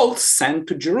Jewish gold sent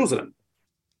to Jerusalem,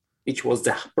 which was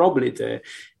probably the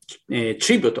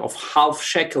tribute of half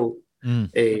shekel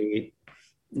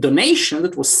donation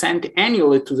that was sent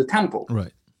annually to the temple.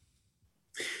 Right.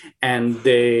 And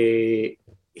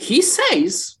he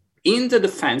says in the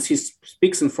defense, he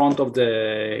speaks in front of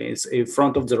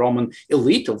the Roman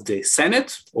elite of the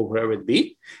Senate or wherever it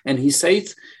be, and he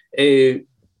says,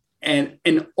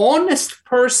 an honest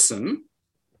person,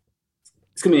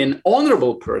 an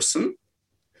honorable person,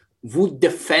 would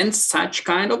defend such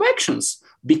kind of actions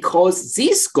because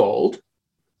this gold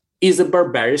is a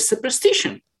barbarous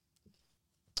superstition.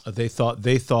 They thought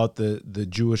the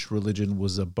Jewish religion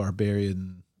was a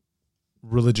barbarian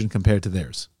religion compared to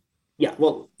theirs. Yeah,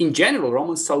 well, in general,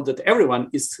 Romans thought that everyone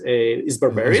is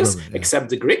barbarous except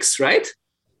the Greeks, right?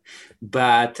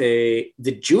 But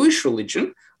the Jewish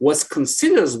religion was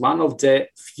considered as one of the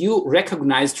few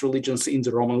recognized religions in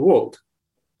the Roman world.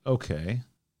 Okay.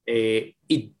 It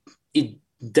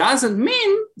doesn't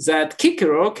mean that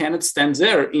Cicero cannot stand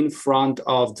there in front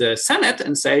of the Senate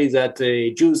and say that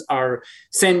the Jews are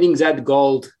sending that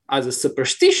gold as a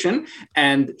superstition.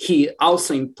 And he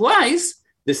also implies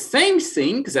the same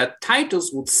thing that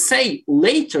Titus would say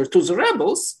later to the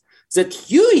rebels, that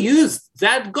you used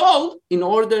that gold in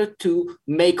order to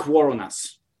make war on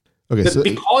us. Okay, so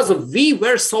because we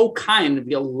were so kind,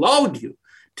 we allowed you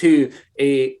to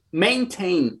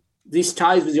maintain these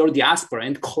ties with your diaspora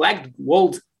and collect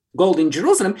gold in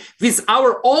Jerusalem with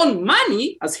our own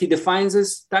money, as he defines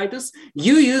as Titus,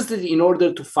 you used it in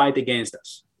order to fight against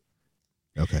us.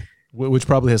 Okay. Which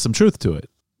probably has some truth to it.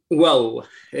 Well,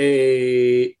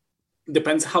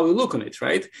 depends how you look on it,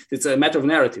 right? It's a matter of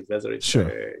narrative, whether it's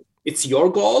it's your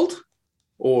gold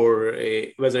or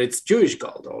whether it's Jewish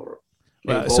gold or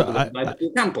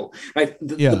the temple, right?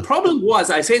 The problem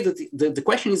was, I say that the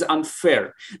question is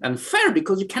unfair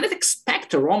because you cannot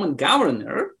expect a Roman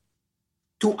governor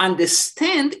to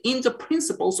understand in the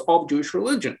principles of Jewish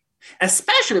religion,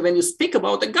 especially when you speak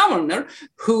about a governor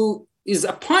who is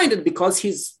appointed because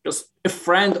he's just a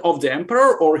friend of the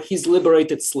emperor or he's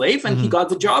liberated slave and he got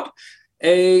the job.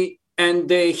 And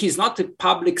he's not a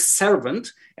public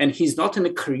servant and he's not in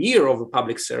a career of a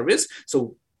public service.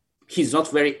 So he's not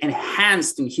very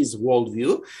enhanced in his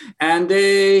worldview. And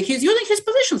he's using his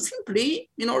position simply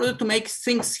in order to make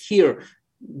things here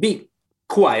be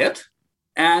quiet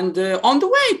and on the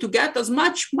way to get as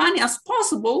much money as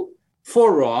possible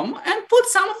for Rome and put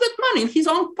some of that money in his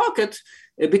own pocket,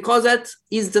 because that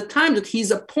is the time that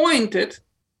he's appointed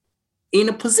in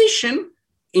a position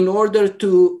in order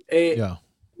to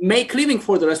make living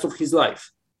for the rest of his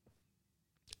life.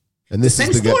 And this the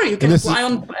same story you can apply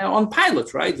on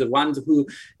Pilate, right? The one who,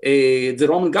 the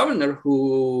Roman governor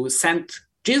who sent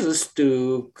Jesus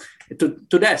to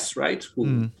death, right?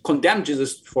 Who condemned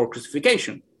Jesus for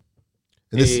crucifixion.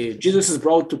 Jesus is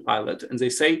brought to Pilate, and they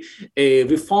say,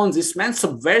 "We found this man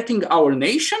subverting our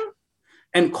nation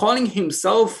and calling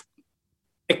himself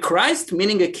a Christ,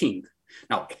 meaning a king."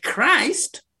 Now, a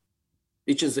Christ,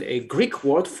 which is a Greek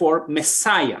word for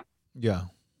Messiah. Yeah.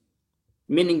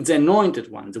 Meaning the anointed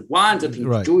one, the one that in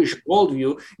the Jewish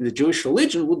worldview, in the Jewish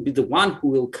religion, would be the one who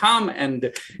will come and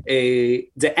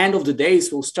the end of the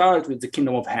days will start with the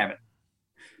kingdom of heaven.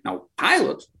 Now,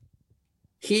 Pilate,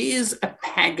 he is a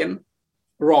pagan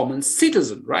Roman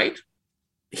citizen, right?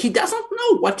 He doesn't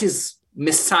know what is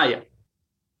Messiah.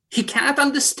 He cannot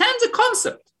understand the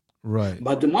concept. Right.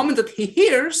 But the moment that he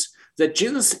hears that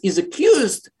Jesus is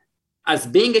accused as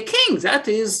being a king, that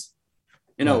is,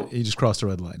 he just crossed a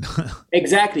red line.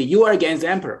 Exactly. You are against the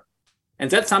emperor.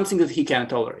 And that's something that he can't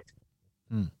tolerate.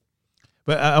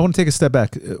 But I want to take a step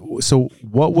back. So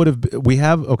what would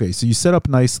have, so you set up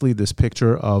nicely this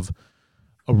picture of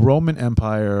a Roman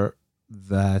Empire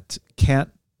that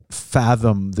can't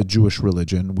fathom the Jewish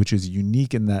religion, which is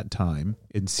unique in that time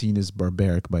and seen as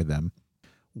barbaric by them.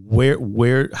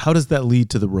 How does that lead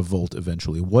to the revolt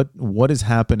eventually? What is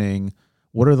happening?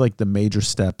 What are like the major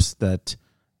steps that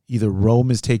either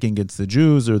Rome is taking against the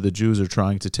Jews or the Jews are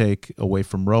trying to take away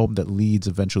from Rome that leads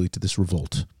eventually to this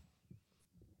revolt?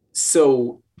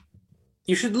 So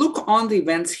you should look on the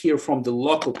events here from the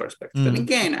local perspective. And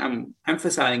again, I'm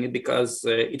emphasizing it because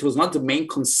it was not the main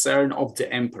concern of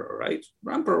the emperor, right?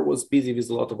 The emperor was busy with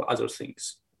a lot of other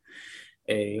things.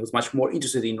 He was much more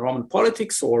interested in Roman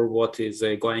politics or what is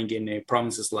going in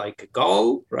provinces like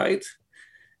Gaul, right?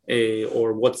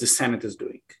 Or what the Senate is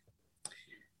doing.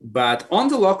 But on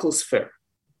the local sphere,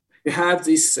 you have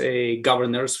these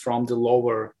governors from the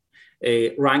lower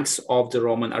ranks of the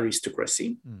Roman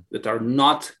aristocracy that are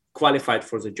not qualified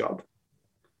for the job.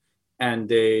 And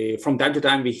from time to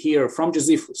time, we hear from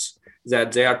Josephus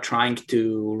that they are trying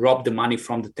to rob the money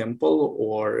from the temple,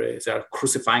 or they are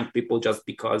crucifying people just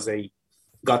because they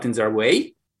got in their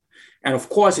way. And of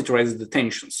course, it raises the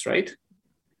tensions, right?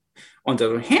 On the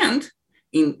other hand,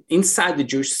 inside the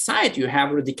Jewish society, you have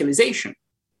radicalization.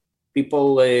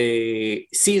 People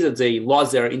see that they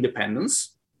lost their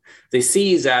independence. They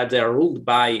see that they are ruled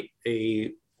by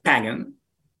a pagan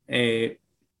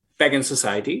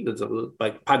society,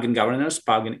 like pagan governors,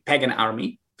 pagan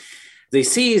army. They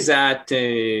see that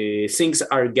things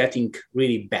are getting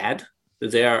really bad,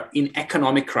 that they are in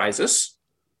economic crisis,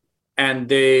 and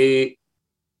they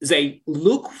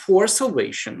look for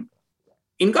salvation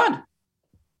in God.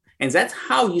 And that's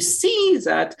how you see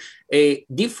that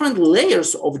different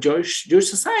layers of Jewish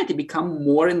society become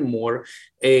more and more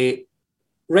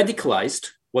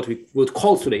radicalized, what we would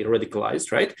call today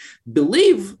radicalized, right?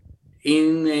 Believe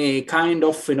in a kind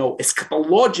of,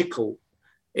 eschatological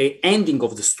ending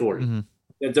of the story,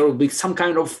 that there will be some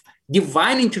kind of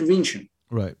divine intervention.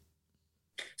 Right.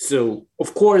 So,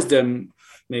 of course, the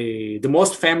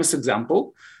most famous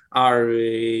example are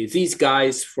these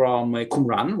guys from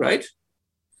Qumran, right?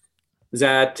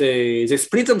 That they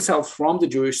split themselves from the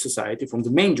Jewish society, from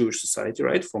the main Jewish society,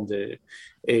 right? From the,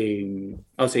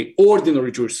 I would say,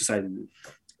 ordinary Jewish society.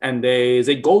 And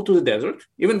they go to the desert,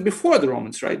 even before the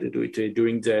Romans, right? They do it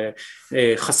during the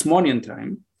Hasmonean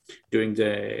time, during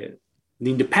the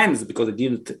independence, because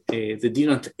they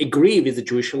didn't agree with the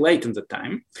Jewish elite at the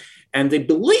time. And they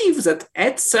believe that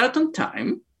at certain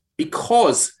time,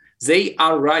 because they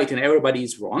are right and everybody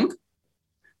is wrong,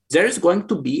 there is going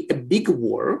to be a big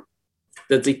war,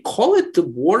 that they call it the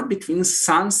war between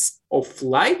sons of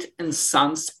light and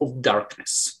sons of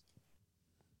darkness.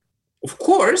 Of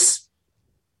course,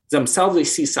 themselves, they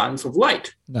see sons of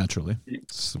light. Naturally.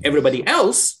 Everybody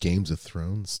else... Games of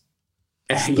Thrones.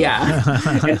 Yeah.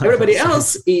 And everybody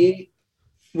else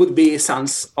would be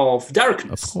sons of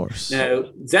darkness. Of course. Now,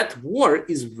 that war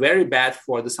is very bad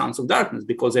for the sons of darkness,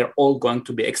 because they're all going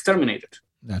to be exterminated.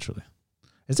 Naturally.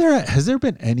 Has there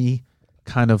been any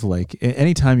kind of like,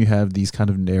 anytime you have these kind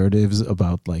of narratives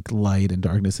about like light and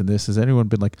darkness in this, has anyone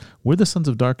been like, we're the sons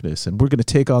of darkness and we're going to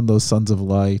take on those sons of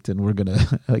light and we're going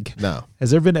to like, no. Has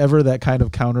there been ever that kind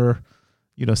of counter,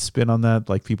 spin on that?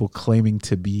 Like people claiming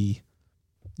to be,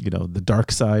 the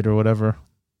dark side or whatever?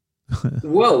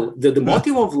 Well, the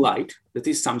motive of light, that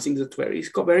is something that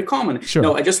is very common. Sure.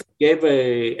 No, I just gave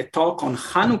a talk on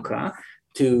Hanukkah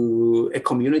to a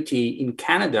community in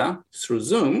Canada through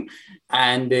Zoom,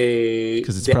 and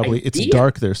because it's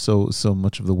dark there so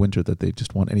much of the winter that they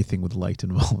just want anything with light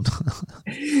involved.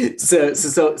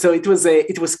 so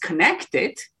it was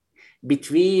connected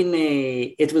between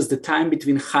it was the time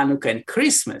between Hanukkah and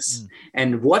Christmas,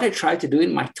 and what I try to do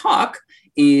in my talk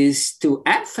is to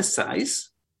emphasize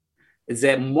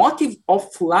the motive of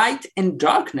light and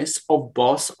darkness of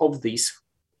both of these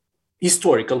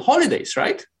historical holidays,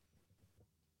 right?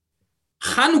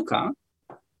 Hanukkah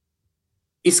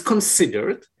is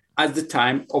considered as the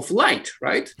time of light,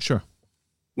 right? Sure.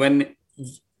 When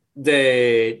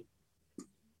the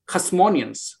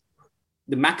Hasmoneans,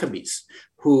 the Maccabees,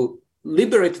 who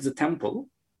liberated the temple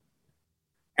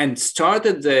and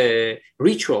started the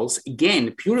rituals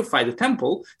again, purified the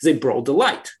temple, they brought the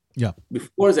light. Yeah.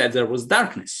 Before that, there was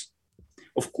darkness.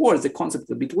 Of course, the concept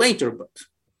a bit later, but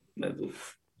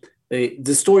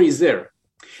the story is there.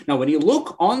 Now, when you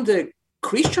look on the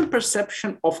Christian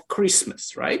perception of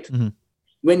Christmas, right? Mm-hmm.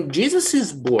 When Jesus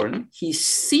is born, he's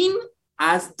seen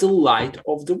as the light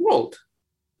of the world.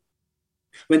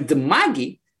 When the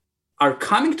Magi are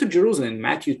coming to Jerusalem,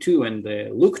 Matthew 2 and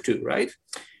Luke 2, right?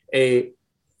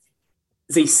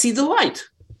 They see the light.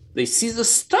 They see the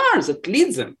stars that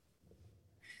lead them.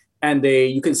 And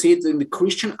you can see it in the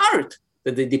Christian art,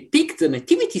 that they depict the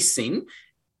nativity scene,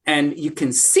 and you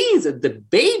can see that the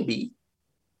baby,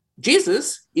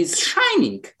 Jesus, is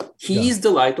shining. He is the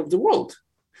light of the world.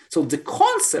 So the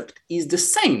concept is the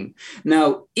same.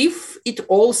 Now, if it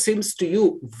all seems to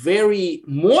you very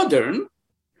modern,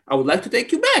 I would like to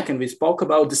take you back, and we spoke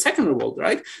about the Second Revolt,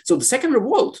 right? So the Second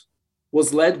Revolt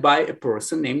was led by a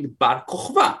person named Bar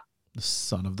Kokhba. The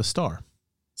son of the star.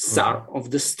 Son of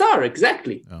the star,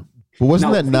 exactly. Yeah. But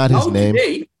wasn't that not his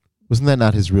name? Wasn't that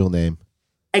not his real name?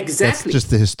 Exactly. That's just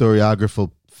the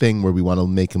historiographical thing where we want to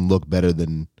make him look better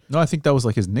than... No, I think that was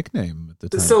like his nickname at the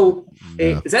time. So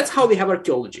that's how we have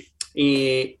archaeology.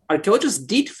 Archaeologists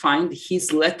did find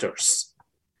his letters.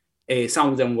 Some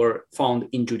of them were found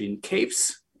in Judean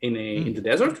caves in the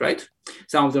desert, right?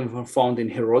 Some of them were found in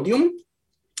Herodium.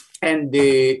 And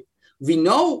we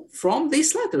know from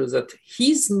these letters that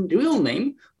his real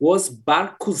name was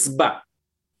Bar Kuzba.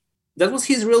 That was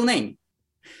his real name.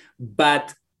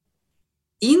 But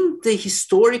in the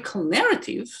historical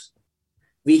narratives,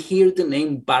 we hear the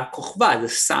name Bar Kochva, the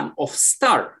son of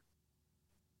Star.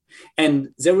 And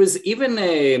there is even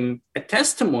a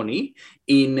testimony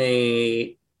in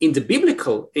the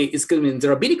biblical, in the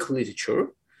rabbinical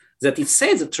literature, that it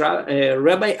says that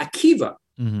Rabbi Akiva,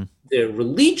 the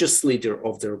religious leader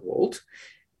of the revolt,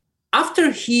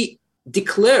 after he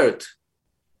declared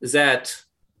that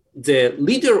the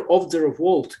leader of the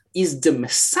revolt is the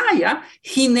Messiah,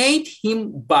 he named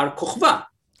him Bar Kochva.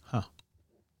 Huh.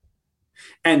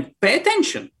 And pay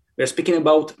attention, we're speaking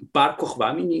about Bar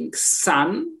Kochva, meaning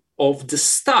son of the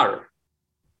star.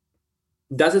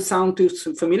 Does it sound too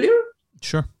familiar?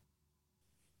 Sure.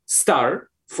 Star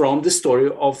from the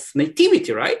story of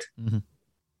nativity, right? Mm-hmm.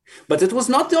 But it was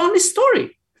not the only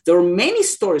story. There were many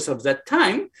stories of that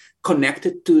time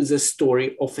connected to the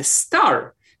story of a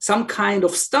star, some kind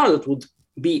of star that would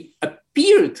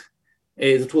appear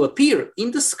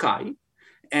in the sky,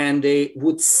 and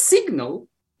would signal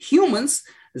humans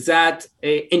that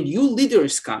a new leader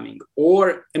is coming,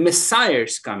 or a Messiah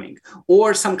is coming,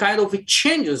 or some kind of a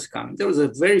change is coming. There was a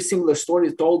very similar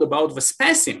story told about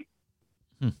Vespasian.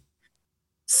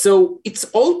 So it's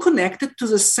all connected to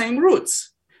the same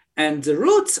roots. And the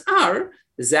roots are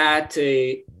that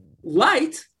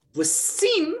light was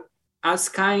seen as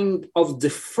kind of the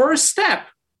first step,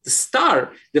 the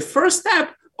star, the first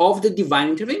step of the divine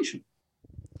intervention.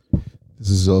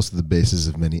 This is also the basis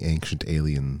of many ancient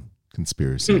alien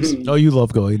conspiracies. Oh, you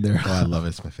love going there. Oh, I love it.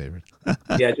 It's my favorite.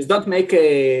 Yeah, just don't make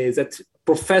that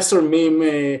professor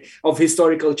meme of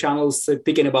historical channels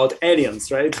thinking about aliens,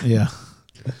 right? Yeah.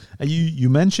 You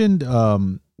mentioned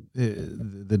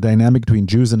the dynamic between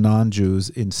Jews and non-Jews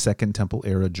in Second Temple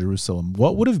era Jerusalem.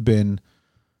 What would have been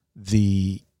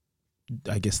the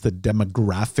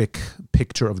demographic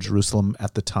picture of Jerusalem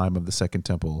at the time of the Second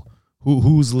Temple?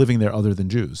 Who's living there other than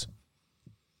Jews?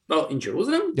 Well, in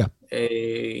Jerusalem? Yeah.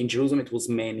 In Jerusalem, it was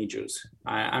many Jews.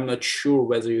 I'm not sure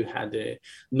whether you had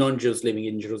non-Jews living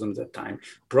in Jerusalem at that time.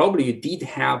 Probably you did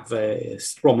have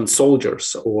Roman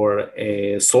soldiers or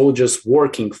soldiers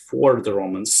working for the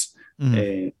Romans.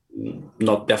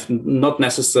 Not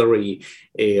necessarily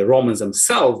Romans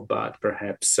themselves, but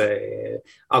perhaps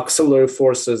auxiliary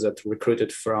forces that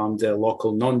recruited from the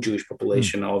local non-Jewish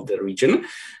population of the region,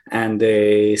 and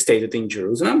they stayed in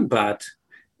Jerusalem. But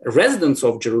residents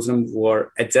of Jerusalem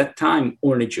were at that time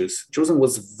only Jews. Jerusalem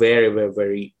was very, very,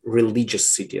 very religious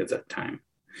city at that time.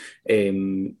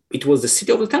 It was the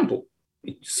city of the temple.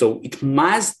 So it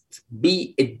must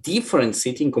be a different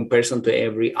city in comparison to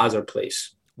every other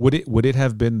place. Would it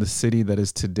have been the city that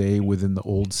is today within the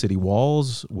old city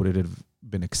walls? Would it have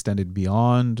been extended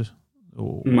beyond?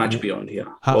 Much beyond,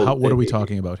 yeah. What are we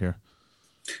talking about here?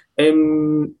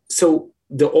 So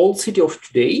the old city of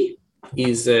today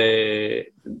is the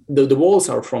walls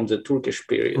are from the Turkish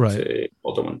period, right.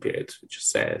 Ottoman period, which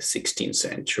is 16th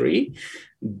century.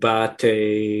 But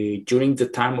during the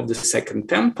time of the Second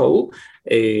Temple,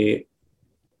 I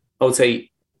would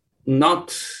say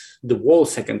not the whole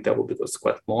Second Temple, because it's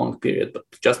quite a long period, but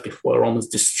just before Romans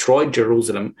destroyed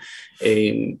Jerusalem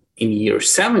in year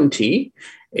 70,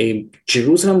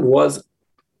 Jerusalem was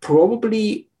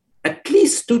probably at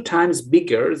least 2 times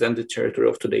bigger than the territory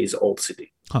of today's old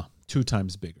city. 2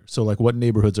 times bigger. So like what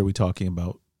neighborhoods are we talking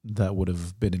about that would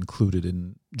have been included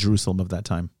in Jerusalem of that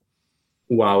time?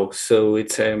 Wow. So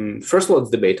it's, first of all, it's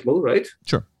debatable, right?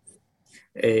 Sure.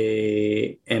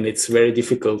 And it's very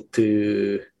difficult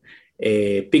to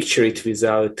picture it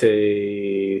without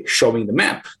showing the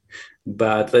map.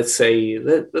 But let's say,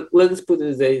 let's put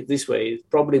it this way,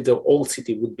 probably the old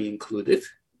city would be included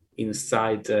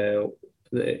inside the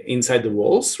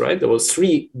walls, right? There was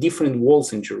 3 different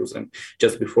walls in Jerusalem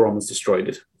just before Romans destroyed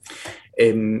it.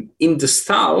 In the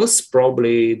south,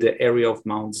 probably the area of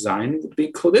Mount Zion would be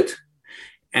included,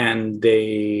 and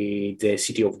the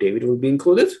city of David would be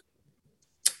included.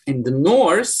 In the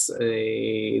north,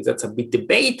 that's a bit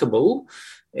debatable.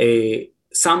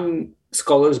 Some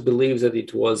scholars believe that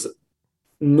it was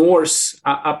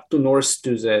up to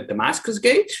the Damascus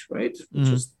Gate, right, which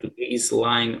is today's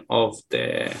line of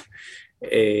the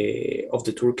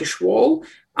Turkish wall.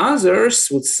 Others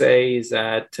would say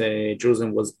that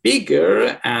Jerusalem was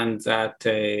bigger and that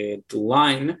the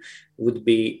line would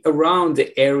be around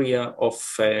the area of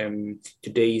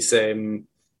today's.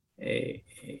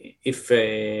 If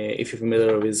you're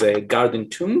familiar with Garden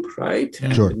Tomb, right?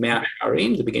 Sure. And Mea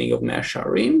Shearim, the beginning of Mea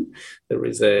Shearim,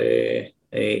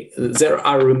 there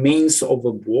are remains of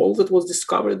a wall that was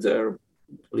discovered there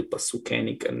Lippas,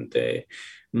 Koenig, and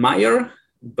Meyer.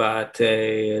 But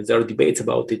there are debates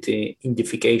about it in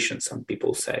deification. Some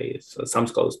people say, so some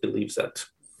scholars believe that,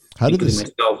 including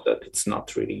myself, that it's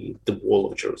not really the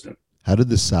wall of Jerusalem. How did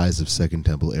the size of Second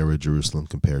Temple era Jerusalem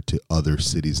compare to other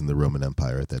cities in the Roman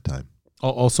Empire at that time?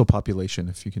 Also population,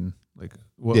 if you can, like,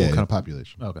 what kind of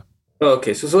population?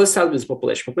 Okay, so let's start with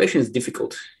population. Population is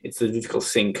difficult. It's a difficult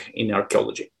thing in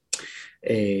archaeology.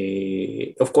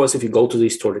 Of course, if you go to the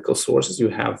historical sources, you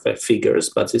have figures,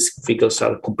 but these figures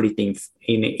are completely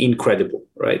incredible,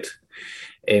 right?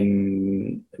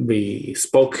 We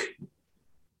spoke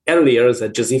earlier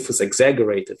that Josephus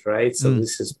exaggerated, right? So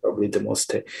this is probably the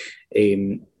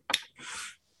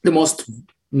most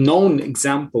known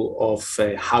example of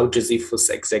how Josephus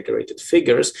exaggerated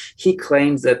figures. He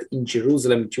claims that in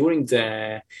Jerusalem during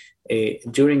the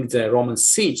Roman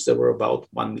siege, there were about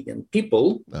 1 million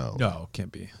people. No,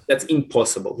 can't be. That's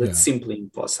impossible. That's simply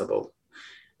impossible.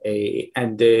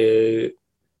 And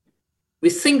we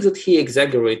think that he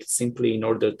exaggerated simply in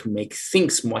order to make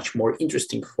things much more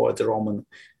interesting for the Roman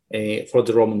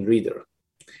reader.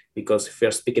 Because if we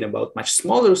are speaking about much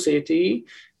smaller city,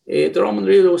 the Roman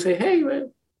reader will say, "Hey,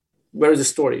 where is the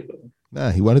story?"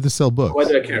 He wanted to sell books. Why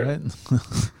do I care? Right?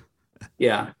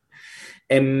 Yeah.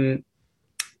 He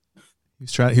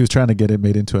was trying to get it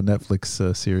made into a Netflix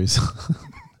series.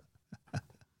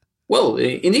 Well,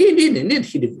 indeed,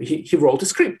 he wrote a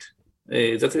script.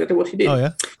 That's exactly what he did. Oh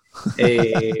yeah.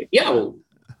 Yeah. Well,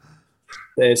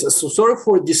 so sorry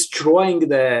for destroying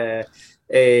the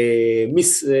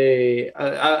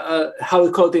how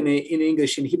we call it in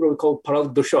English. In Hebrew, we call it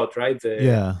parot doshot, right?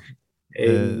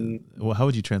 Well, how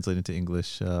would you translate it to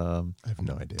English? I have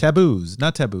no idea. Taboos,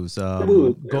 not taboos.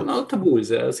 Not taboos.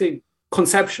 Say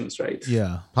conceptions, right?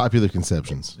 Yeah. Popular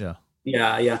conceptions. Yeah.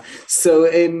 Yeah. So,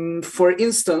 for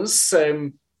instance,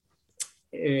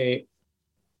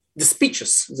 the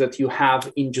speeches that you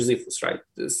have in Josephus, right?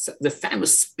 The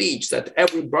famous speech that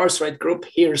every birthright group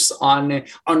hears on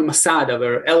Masada,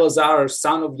 where Elazar,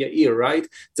 son of Yair, right?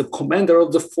 The commander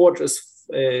of the fortress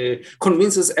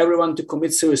convinces everyone to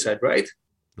commit suicide, right?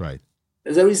 Right.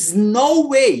 There is no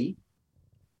way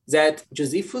that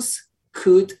Josephus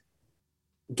could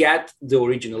get the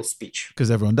original speech. Because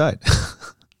everyone died.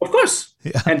 Of course.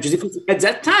 Yeah. And Josephus at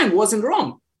that time wasn't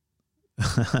wrong.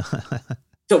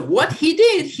 So what he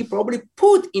did, he probably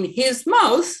put in his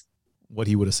mouth what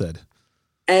he would have said.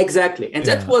 Exactly. And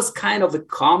that was kind of a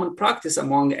common practice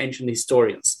among ancient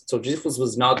historians. So Josephus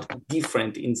was not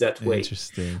different in that way.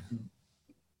 Interesting.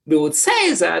 We would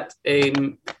say that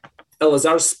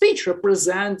Elazar's speech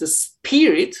represents the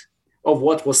spirit of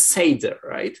what was said there,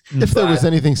 right? If there was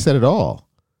anything said at all.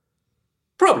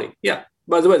 Probably, yeah.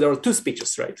 By the way, there are two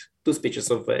speeches, right? Two speeches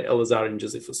of Elazar and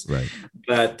Josephus. Right.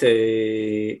 But,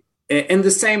 and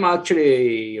the same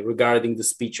actually regarding the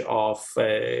speech of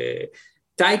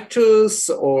Titus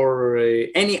or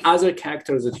any other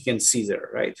characters that you can see there,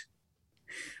 right?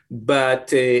 But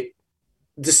the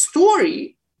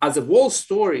story, as a whole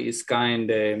story, is kind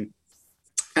of,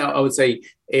 I would say,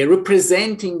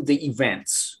 representing the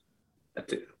events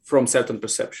from certain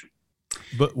perception.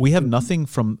 But we have nothing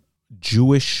from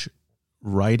Jewish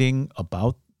writing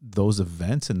about those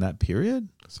events in that period.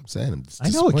 That's what I'm saying. I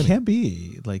know it can't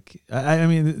be. Like, I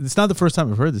mean, it's not the first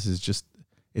time I've heard this.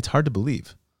 It's hard to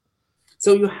believe.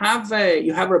 So you have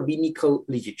rabbinical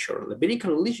literature.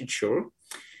 Rabbinical literature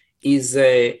is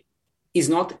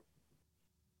not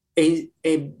a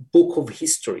book of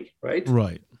history, right?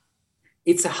 Right.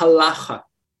 It's a halacha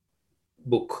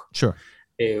book. Sure.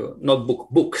 Not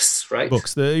books, right?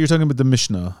 Books. You're talking about the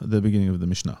Mishnah, the beginning of the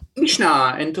Mishnah.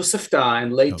 Mishnah and Tosefta,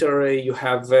 and later you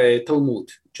have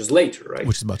Talmud, which is later, right?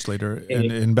 Which is much later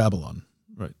in Babylon,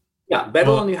 right? Yeah,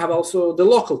 Babylon. You have also the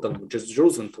local Talmud, which is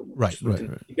Jerusalem Talmud, right.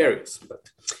 Tiberias,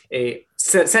 but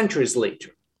centuries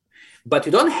later. But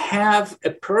you don't have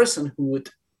a person who would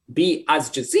be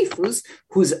as Josephus,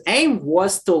 whose aim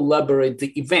was to elaborate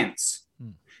the events.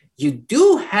 You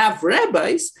do have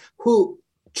rabbis who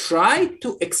try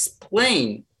to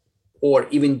explain or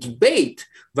even debate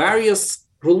various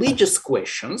religious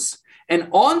questions, and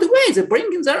on the way they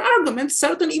bring in their arguments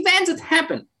certain events that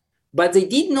happen, but they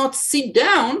did not sit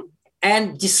down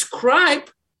and describe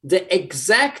the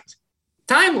exact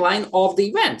timeline of the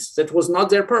events. That was not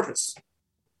their purpose.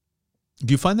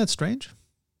 Do you find that strange?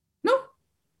 No.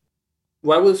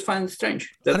 Why would you find it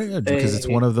strange? Because it's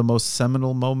one of the most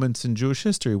seminal moments in Jewish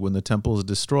history when the temple is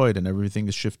destroyed and everything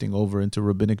is shifting over into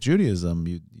rabbinic Judaism.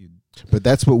 But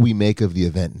that's what we make of the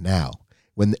event now.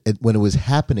 When it was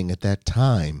happening at that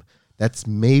time, it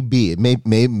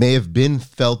may have been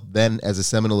felt then as a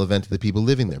seminal event to the people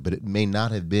living there, but it may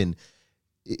not have been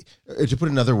To put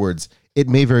in other words, it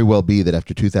may very well be that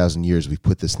after 2,000 years, we've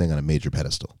put this thing on a major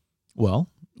pedestal. Well,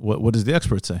 what does the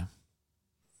expert say?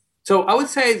 So I would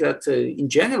say that in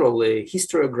general,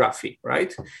 historiography,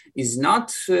 right, is not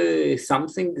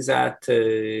something that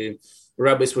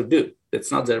rabbis would do.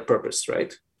 That's not their purpose,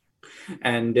 right?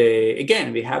 And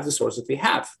again, we have the source that we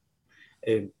have.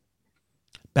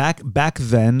 Back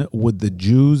then, would the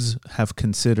Jews have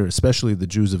considered, especially the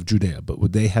Jews of Judea, but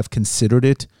would they have considered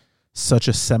it such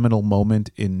a seminal moment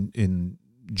in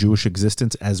Jewish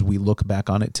existence as we look back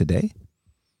on it today?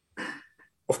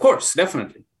 Of course,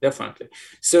 definitely.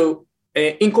 So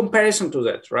in comparison to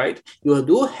that, right, you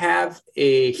do have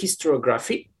a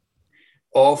historiography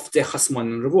of the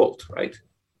Hasmonean revolt, right?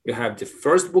 You have the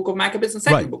first book of Maccabees and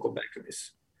second book of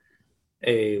Maccabees.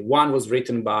 One was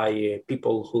written by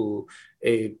people who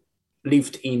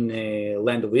lived in the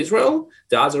land of Israel.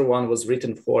 The other one was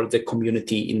written for the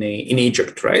community in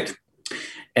Egypt, right?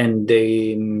 And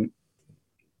you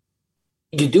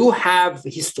do have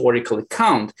historical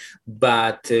account,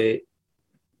 but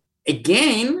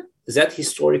again, that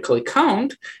historical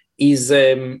account is,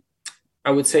 I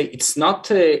would say, it's not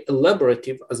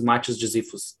elaborative as much as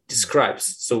Josephus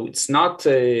describes. So it's not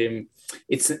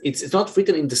it's not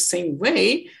written in the same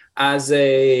way as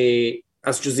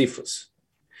Josephus.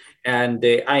 And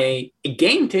I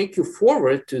again take you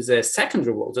forward to the second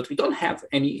revolt that we don't have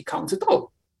any accounts at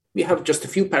all. We have just a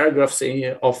few paragraphs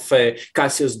of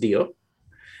Cassius Dio,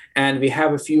 and we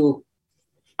have a few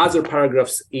other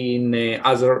paragraphs in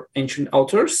other ancient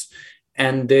authors,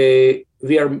 and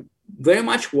we are very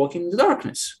much walking in the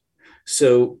darkness.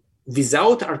 So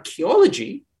without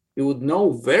archaeology, we would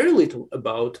know very little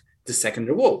about the second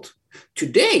revolt.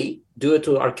 Today, due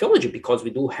to archaeology, because we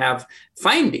do have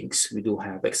findings, we do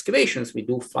have excavations, we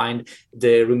do find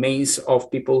the remains of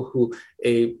people who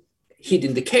hid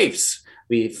in the caves.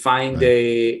 We find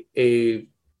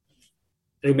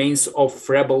remains of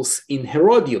rebels in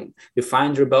Herodium. We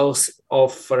find rebels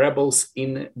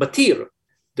in Batir,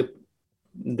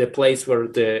 the place where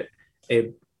the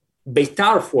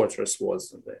Beitar fortress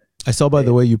was. I saw, by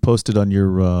the way, you posted on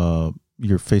your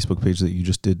Facebook page that you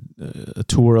just did a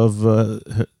tour of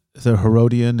the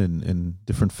Herodian and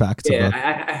different facts. Yeah,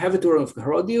 I have a tour of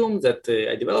Herodium that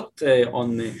I developed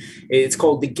it's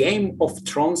called the Game of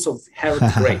Thrones of Herod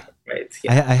the Great. Right?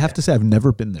 Yeah. I have to say, I've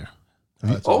never been there.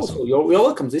 Awesome. So you're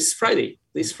welcome. This Friday?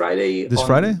 Friday?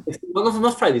 No,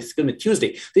 not Friday. It's going to be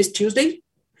Tuesday. This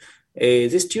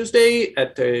Tuesday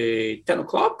at 10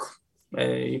 o'clock.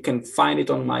 You can find it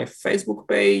on my Facebook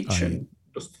page and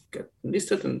just get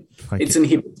listed, and it's in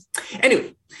Hebrew.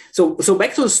 Anyway, so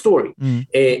back to the story.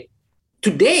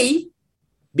 Today,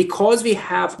 because we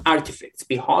have artifacts,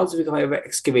 because we have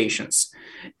excavations,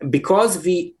 because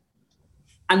we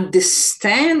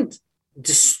understand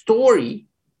the story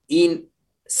in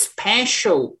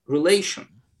spatial relation,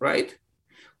 right?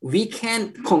 We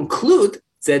can conclude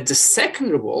that the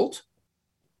second revolt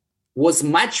was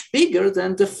much bigger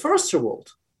than the first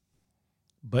revolt.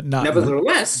 But not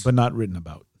written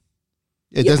about.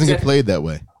 It doesn't get played that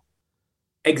way.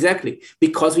 Exactly,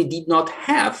 because we did not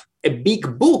have a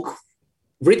big book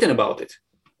written about it.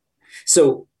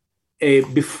 So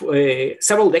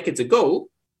several decades ago,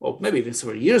 or maybe even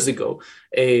several years ago,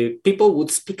 people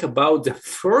would speak about the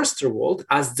first revolt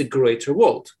as the Great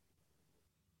Revolt.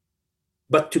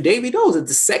 But today we know that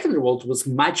the second revolt was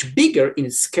much bigger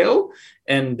in scale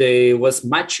and was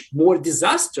much more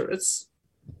disastrous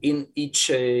in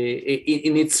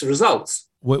its results.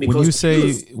 When you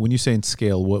say in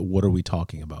scale, what are we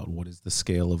talking about? What is the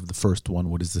scale of the first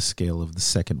one? What is the scale of the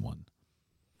second one?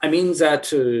 I mean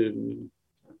that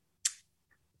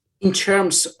in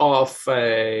terms of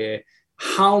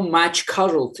how much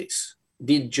casualties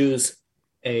did Jews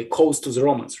cause to the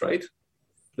Romans, right?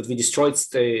 That we destroyed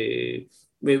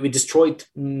we destroyed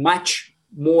much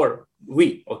more.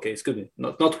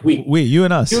 Not we. We, you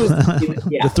and us.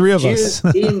 The three of Jews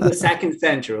us. in the second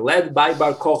century, led by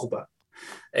Bar Kokhba,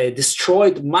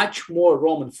 destroyed much more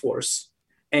Roman force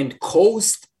and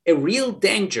caused a real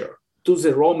danger to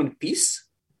the Roman peace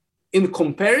in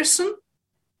comparison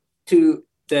to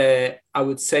the, I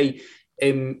would say,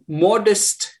 a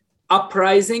modest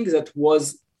uprising that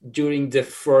was during the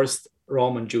first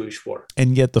Roman-Jewish war.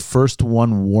 And yet the first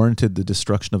one warranted the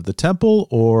destruction of the temple,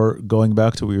 or going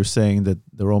back to what we were saying, that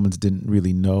the Romans didn't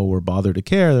really know or bother to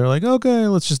care. They're like, okay,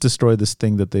 let's just destroy this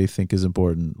thing that they think is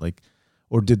important.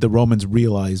 Or did the Romans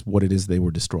realize what it is they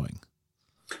were destroying?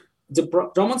 The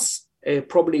Romans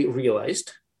probably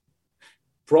realized.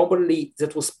 Probably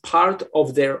that was part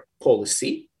of their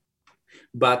policy.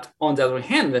 But on the other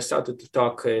hand, they started to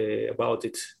talk about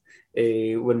it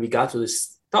when we got to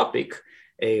this topic.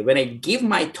 when I give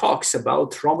my talks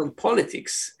about Roman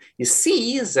politics, you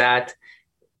see that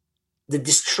the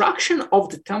destruction of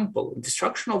the temple,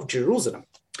 destruction of Jerusalem,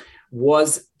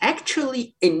 was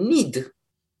actually a need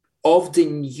of the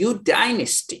new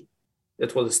dynasty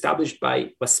that was established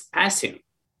by Vespasian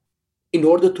in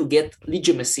order to get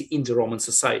legitimacy in the Roman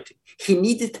society. He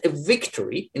needed a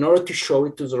victory in order to show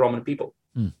it to the Roman people.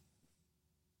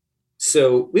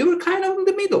 So we were kind of in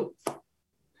the middle.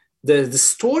 The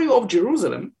story of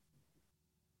Jerusalem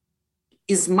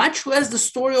is much less the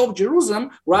story of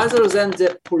Jerusalem rather than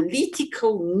the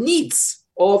political needs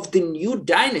of the new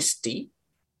dynasty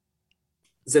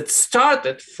that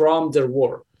started from the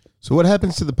war. So what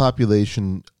happens to the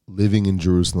population living in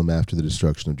Jerusalem after the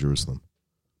destruction of Jerusalem?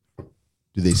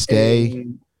 Do they stay?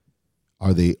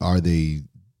 Are they?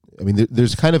 I mean,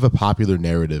 there's kind of a popular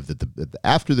narrative that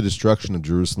after the destruction of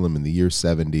Jerusalem in the year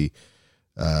 70,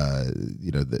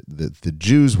 the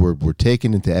Jews were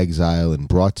taken into exile and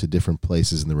brought to different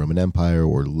places in the Roman Empire,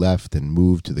 or left and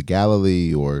moved to the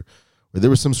Galilee, or there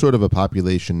was some sort of a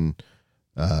population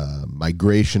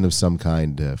migration of some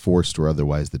kind, forced or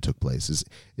otherwise, that took place.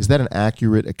 Is that an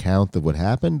accurate account of what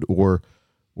happened, or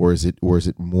is it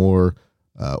more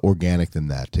organic than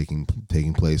that,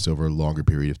 taking place over a longer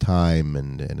period of time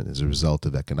and as a result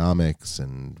of economics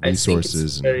and resources? I think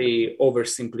it's very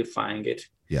oversimplifying it.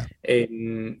 Yeah.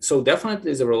 So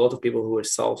definitely there were a lot of people who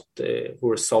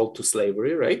were sold to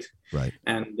slavery, right? Right.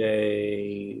 And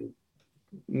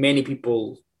many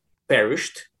people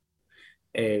perished.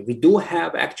 We do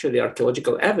have actually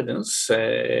archaeological evidence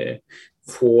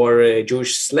for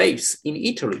Jewish slaves in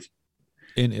Italy.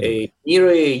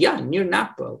 Near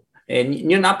Naples.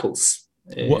 Near Naples.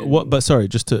 But sorry,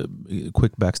 just a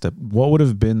quick backstep. What would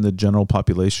have been the general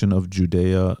population of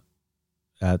Judea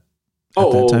at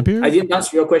that time period? I didn't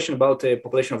answer your question about the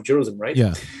population of Jerusalem, right?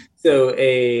 Yeah. So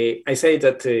I say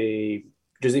that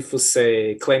Josephus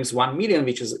claims 1 million,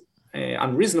 which is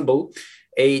unreasonable.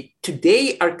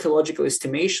 Today, archaeological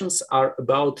estimations are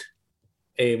about,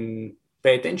 pay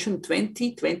attention,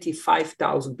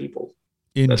 25,000 people.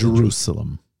 In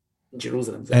Jerusalem.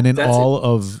 Jerusalem. And in all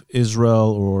of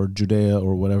Israel or Judea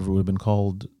or whatever it would have been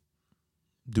called,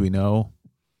 do we know?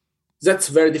 That's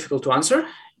very difficult to answer.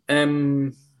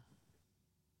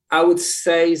 I would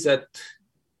say that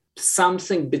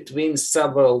something between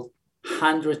several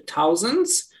 100,000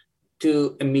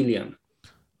 to 1 million.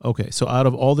 Okay, so out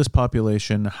of all this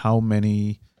population, how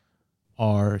many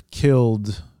are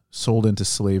killed, sold into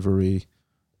slavery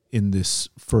in this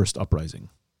first uprising?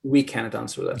 We cannot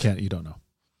answer that. You don't know.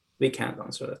 We can't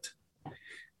answer that.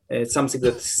 It's something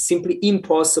that's simply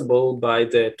impossible by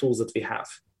the tools that we have.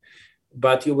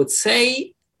 But you would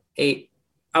say,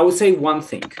 I would say one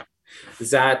thing,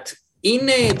 that in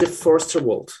the First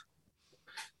Revolt,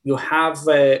 you have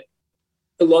a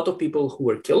lot of people who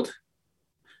were killed,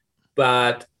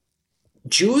 but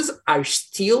Jews are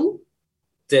still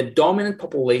the dominant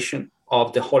population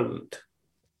of the Holy Land.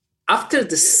 After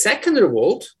the Second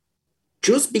Revolt,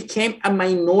 Jews became a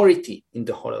minority in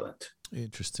the Holy Land.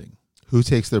 Interesting. Who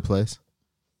takes their place?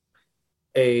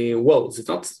 Well, it's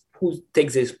not who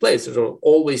takes this place. There are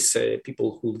always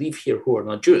people who live here who are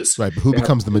not Jews. Right, but who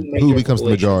becomes the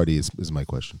majority is my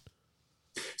question.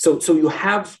 So you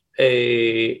have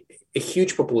a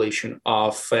huge population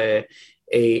of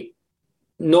a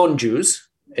non-Jews,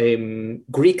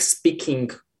 Greek-speaking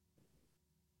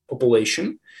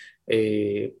population,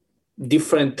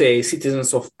 different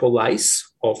citizens of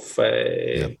polis, of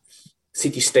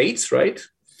city-states, right?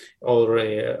 Or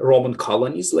Roman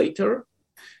colonies later.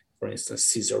 For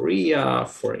instance, Caesarea,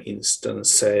 for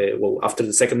instance, after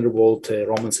the Second Revolt,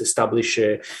 Romans established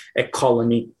a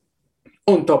colony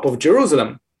on top of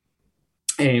Jerusalem.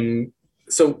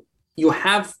 So you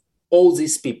have all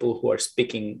these people who are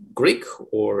speaking Greek,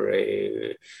 or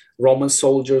Roman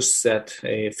soldiers that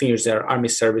finished their army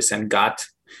service and got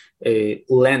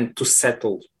land to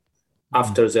settle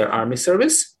after their army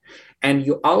service. And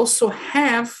you also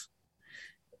have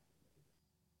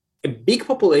a big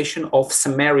population of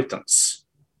Samaritans.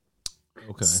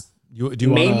 Okay. Do you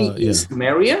mainly in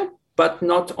Samaria, but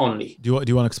not only. Do you want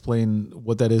to explain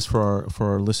what that is for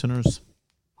our listeners?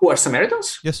 Who are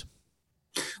Samaritans? Yes.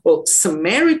 Well,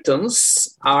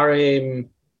 Samaritans are a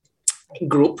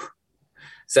group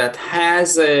that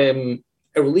has a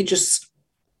religious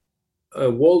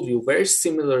worldview very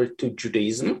similar to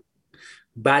Judaism,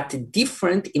 but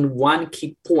different in one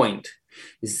key point.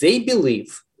 They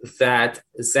believe that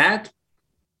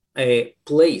a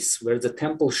place where the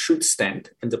temple should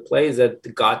stand and the place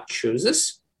that God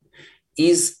chooses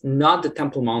is not the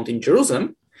Temple Mount in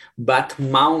Jerusalem, but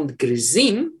Mount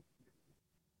Gerizim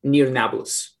near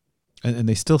Nablus. And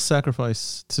they still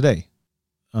sacrifice today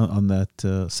on that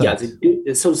site. Yeah, they do.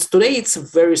 So today it's a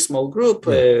very small group,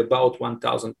 about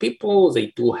 1,000 people. They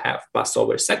do have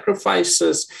Passover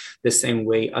sacrifices the same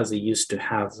way as they used to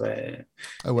have. I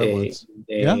went once.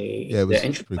 It was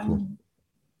pretty cool.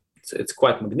 It's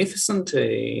quite magnificent.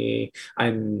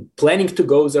 I'm planning to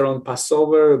go there on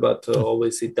Passover, but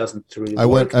always it doesn't really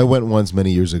work. I went once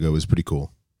many years ago. It was pretty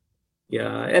cool.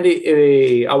 Yeah, and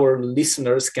our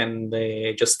listeners can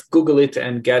just Google it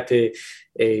and get a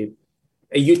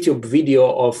YouTube video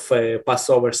of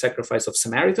Passover sacrifice of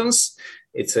Samaritans.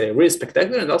 It's really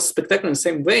spectacular, and also spectacular in the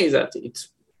same way that it's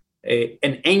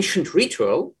an ancient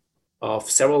ritual of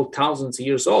several thousands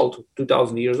years old,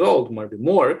 2,000 years old, maybe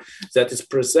more, that is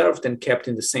preserved and kept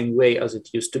in the same way as it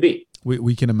used to be.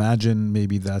 We can imagine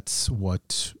maybe that's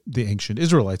what the ancient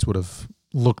Israelites would have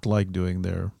looked like doing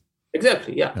their...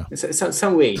 Exactly, yeah.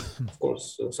 Some way, of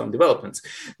course, some developments.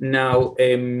 Now,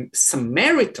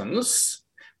 Samaritans,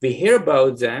 we hear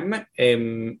about them.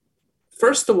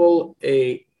 First of all,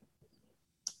 the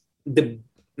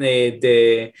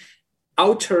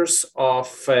authors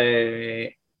of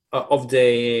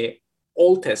the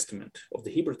Old Testament, of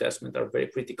the Hebrew Testament, are very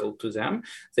critical to them.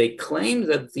 They claim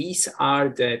that these are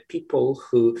the people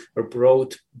who were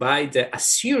brought by the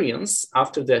Assyrians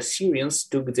after the Assyrians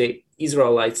took the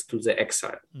Israelites to the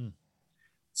exile.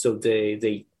 So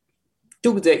they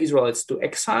took the Israelites to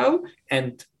exile,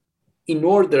 and in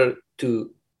order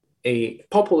to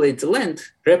repopulate the land,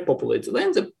 they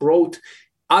brought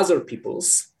other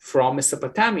peoples from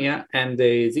Mesopotamia, and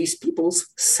these peoples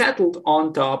settled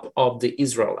on top of the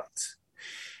Israelites.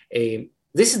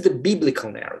 This is the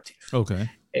biblical narrative. Okay.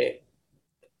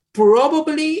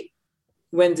 Probably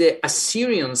when the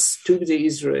Assyrians took the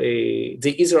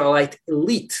Israelite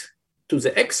elite to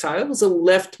the exile, they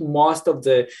left most of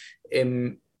the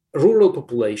rural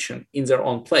population in their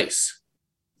own place.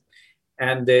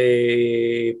 And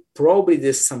probably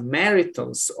the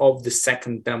Samaritans of the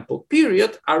Second Temple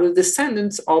period are the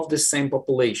descendants of the same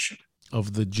population.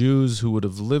 Of the Jews who would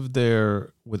have lived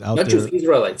there without not Jews,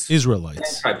 Israelites.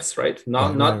 Israelites. Tribes, right?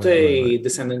 Not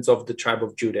descendants of the tribe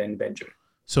of Judah and Benjamin.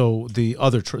 So the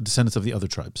other descendants of the other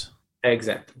tribes.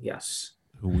 Exactly, yes.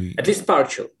 At least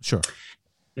partial. Sure.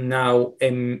 Now,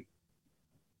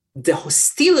 the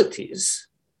hostilities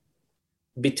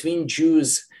between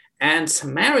Jews and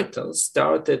Samaritans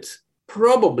started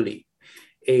probably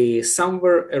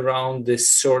somewhere around the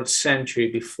 3rd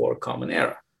century before Common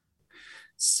Era.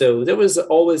 So there was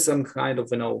always some kind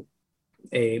of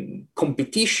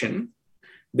competition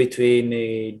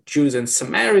between Jews and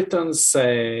Samaritans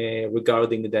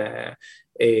regarding the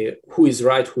who is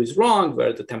right, who is wrong,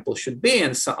 where the temple should be,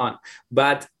 and so on.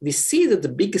 But we see that the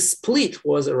biggest split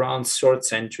was around 3rd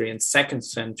century and 2nd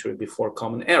century before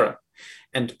Common Era.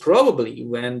 And probably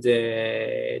when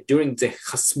during the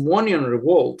Hasmonean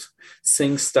revolt,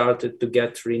 things started to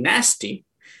get really nasty,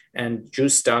 and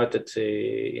Jews started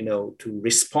to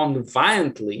respond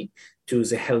violently to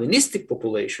the Hellenistic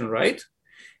population, right?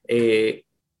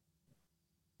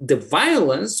 The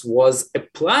violence was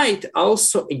applied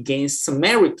also against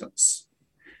Samaritans.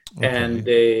 Okay. And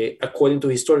according to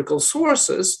historical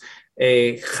sources,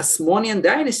 Hasmonean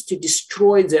dynasty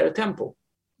destroyed their temple.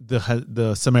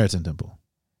 The Samaritan temple.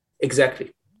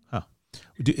 Exactly. Huh.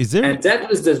 Is there? And that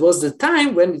was the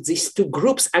time when these two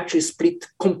groups actually split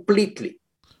completely.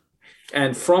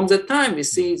 And from that time, we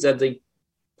see that they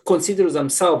consider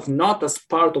themselves not as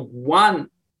part of one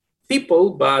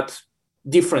people, but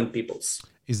different peoples.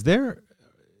 Is there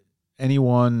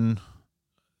anyone?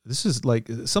 This is like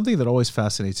something that always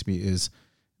fascinates me is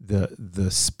the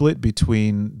split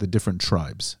between the different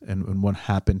tribes and what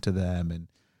happened to them. And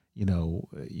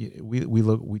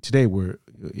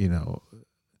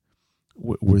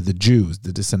we're the Jews,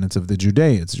 the descendants of the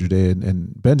Judeans, Judah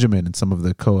and Benjamin, and some of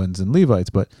the Cohens and Levites.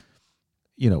 But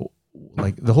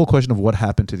like the whole question of what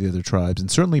happened to the other tribes,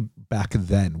 and certainly back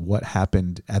then, what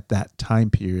happened at that time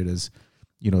period as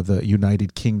the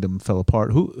United Kingdom fell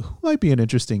apart. Who might be an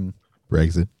interesting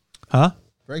Brexit? Huh?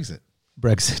 Brexit.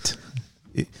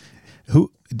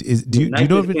 Who is? Do you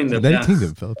know of United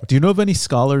Kingdom fell apart? Do you know of any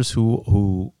scholars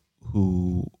who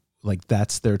like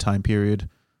that's their time period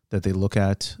that they look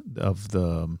at of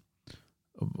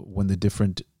when the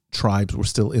different tribes were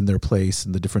still in their place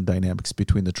and the different dynamics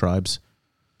between the tribes?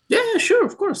 Yeah, sure,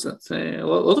 of course. That's a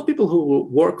lot of people who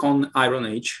work on Iron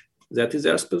Age. That is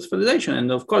their specialization,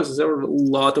 and of course, there are a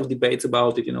lot of debates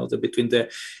about it. Between the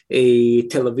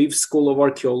Tel Aviv School of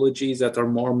Archaeology that are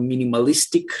more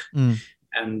minimalistic,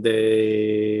 and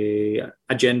the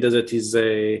agenda that is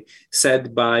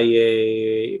set by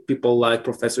people like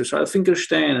Professor Israel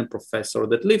Finkelstein and Professor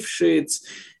Oded Lifshitz,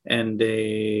 and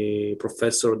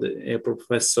Professor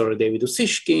David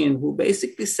Ussishkin, who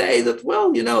basically say that,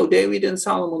 well, David and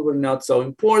Solomon were not so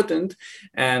important,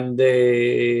 and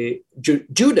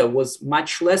Judah was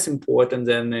much less important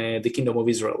than the Kingdom of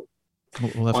Israel.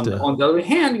 On the other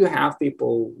hand, you have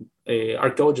people,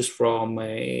 archaeologists from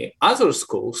other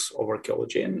schools of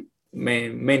archaeology, and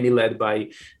mainly led by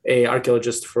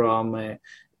archaeologists from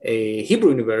a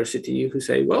Hebrew university, who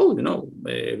say, well,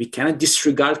 we cannot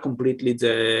disregard completely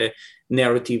the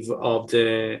narrative of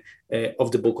the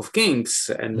Book of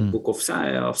Kings and the Book of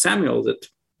Samuel, that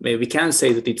we can't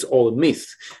say that it's all a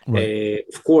myth. Right.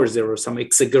 Of course, there are some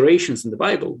exaggerations in the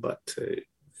Bible, but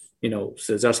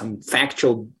so there are some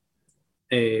factual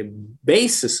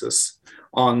bases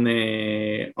on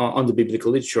the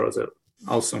biblical literature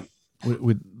also.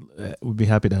 We'd be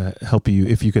happy to help you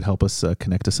if you could help us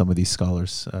connect to some of these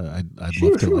scholars. I'd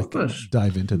love to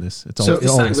dive into this. It's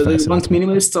always whether you want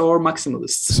minimalists or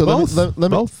maximalists. So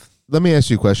let me ask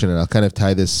you a question, and I'll kind of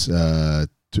tie this to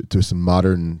some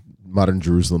modern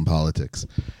Jerusalem politics.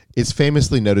 It's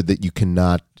famously noted that you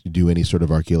cannot do any sort of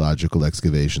archaeological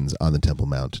excavations on the Temple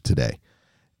Mount today.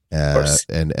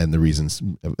 And the reasons,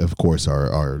 of course,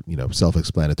 are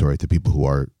self-explanatory to people who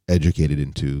are educated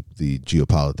into the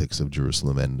geopolitics of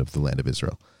Jerusalem and of the land of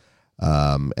Israel.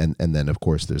 And then, of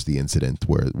course, there's the incident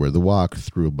where the Waqf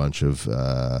threw a bunch of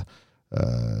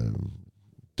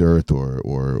dirt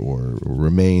or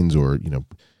remains, or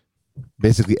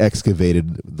basically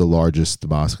excavated the largest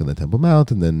mosque on the Temple Mount,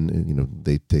 and then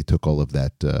they took all of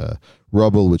that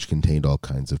rubble, which contained all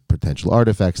kinds of potential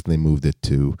artifacts, and they moved it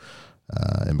to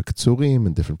Ketzurim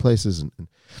and different places. And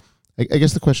I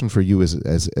guess the question for you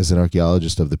as an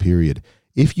archaeologist of the period,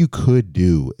 if you could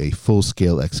do a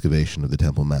full-scale excavation of the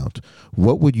Temple Mount,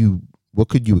 what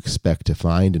could you expect to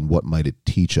find, and what might it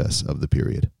teach us of the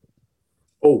period?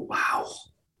 Oh, wow.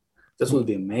 This would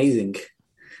be amazing.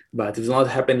 But it will not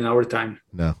happen in our time.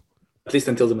 No. At least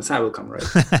until the Messiah will come, right?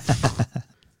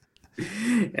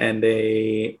 And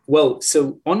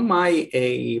so on my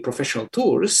professional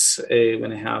tours,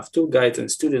 when I have tour guides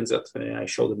and students that I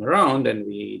show them around and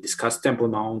we discuss Temple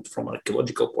Mount from an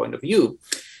archaeological point of view,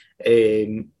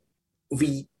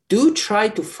 we do try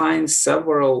to find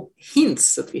several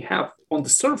hints that we have on the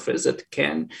surface that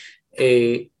can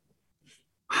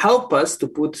help us to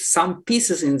put some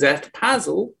pieces in that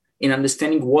puzzle in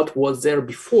understanding what was there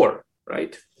before,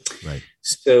 right? Right.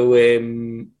 So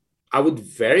I would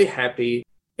very happy,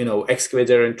 excavate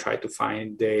there and try to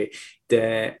find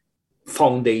the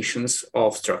foundations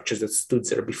of structures that stood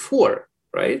there before,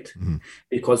 right? Mm-hmm.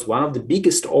 Because one of the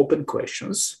biggest open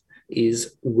questions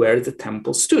is where the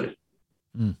temple stood.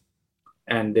 Mm.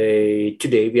 And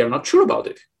today we are not sure about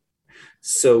it.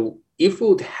 So if we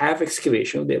would have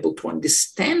excavation, we'll be able to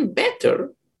understand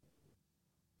better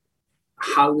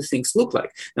how the things look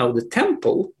like. Now, the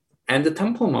temple and the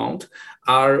Temple Mount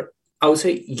are, I would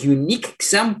say, unique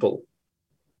example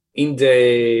in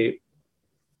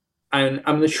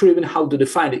I'm not sure even how to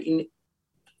define it, in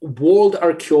world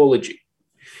archaeology,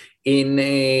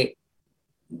 in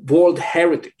world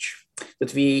heritage,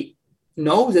 that we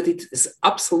know that it is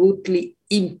absolutely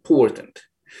important.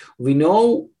 We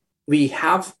know we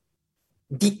have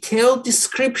detailed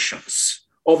descriptions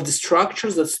of the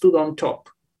structures that stood on top.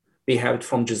 We have it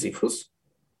from Josephus,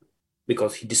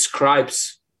 because he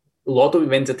describes a lot of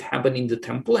events that happen in the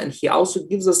temple, and he also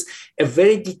gives us a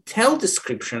very detailed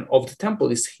description of the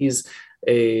temple. It's his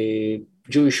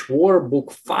Jewish War,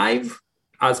 Book 5,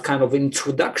 as kind of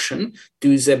introduction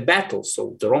to the battle.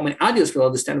 So the Roman audience will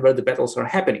understand where the battles are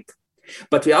happening.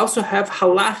 But we also have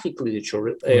halachic literature,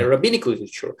 rabbinic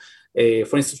literature,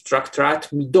 for instance, Tractat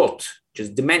Midot,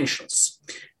 just dimensions,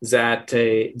 that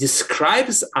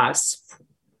describes us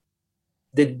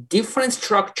the different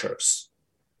structures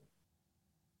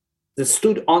that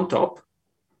stood on top,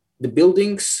 the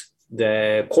buildings,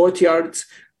 the courtyards,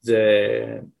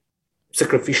 the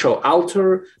sacrificial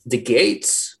altar, the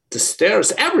gates, the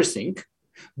stairs, everything,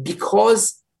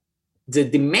 because the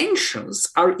dimensions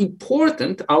are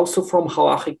important also from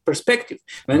halachic perspective.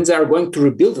 When they are going to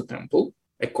rebuild the temple,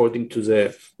 according to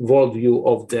the worldview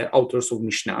of the authors of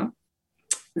Mishnah,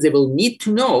 they will need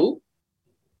to know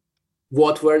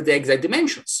what were the exact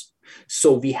dimensions.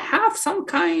 So we have some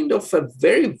kind of a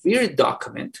very weird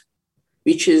document,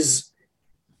 which is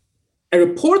a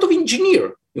report of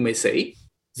engineer, you may say,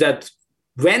 that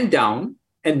went down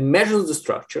and measured the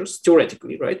structures,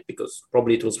 theoretically, right? Because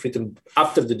probably it was written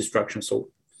after the destruction, so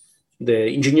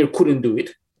the engineer couldn't do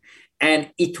it.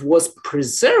 And it was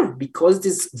preserved because it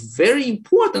is very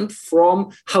important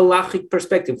from halachic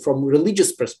perspective, from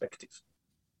religious perspective.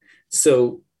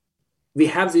 So we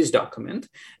have this document,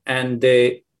 and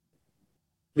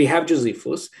we have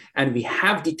Josephus, and we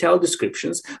have detailed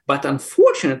descriptions, but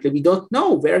unfortunately, we don't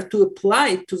know where to apply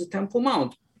it to the Temple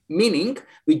Mount, meaning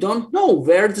we don't know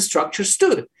where the structure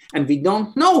stood, and we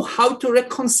don't know how to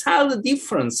reconcile the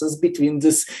differences between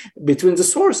the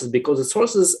sources, because the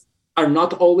sources are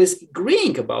not always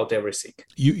agreeing about everything.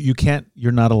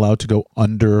 You're not allowed to go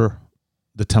under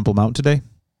the Temple Mount today?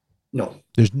 No.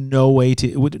 There's no way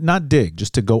to, not dig,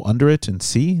 just to go under it and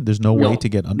see? There's no way to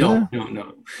get under there?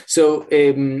 No. So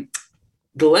the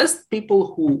last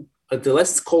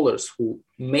scholars who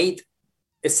made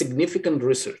a significant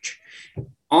research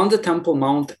on the Temple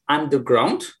Mount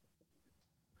underground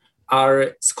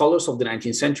are scholars of the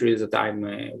 19th century that I'm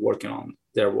working on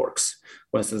their works.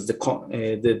 For instance,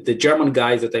 the German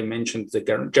guys that I mentioned, the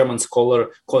German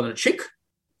scholar Konrad Schick,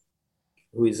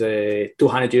 who is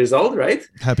 200 years old, right?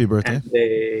 Happy birthday.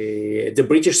 And the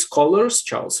British scholars,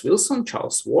 Charles Wilson,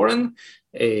 Charles Warren,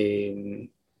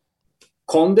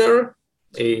 Conder,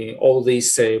 all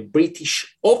these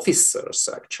British officers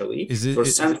actually were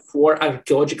sent for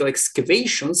archaeological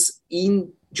excavations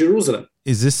in Jerusalem.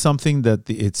 Is this something that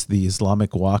it's the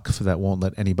Islamic Waqf that won't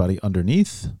let anybody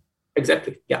underneath?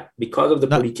 Exactly. Yeah, because of the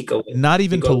political. Not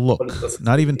even to look.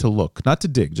 Not even to look. Not to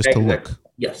dig. Just to look.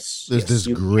 Yes.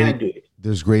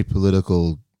 There's great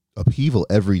political upheaval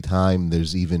every time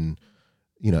there's even,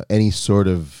 any sort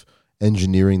of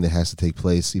engineering that has to take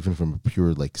place, even from a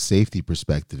pure safety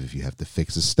perspective. If you have to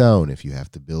fix a stone, if you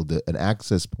have to build an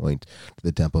access point to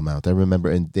the Temple Mount. I remember,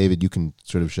 and David, you can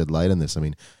sort of shed light on this. I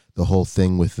mean, the whole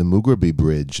thing with the Mughrabi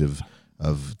Bridge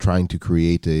of trying to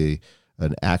create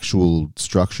an actual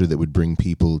structure that would bring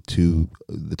people to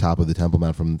the top of the Temple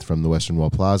Mount from the Western Wall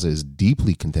Plaza is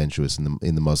deeply contentious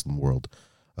in the Muslim world.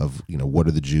 Of what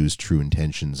are the Jews' true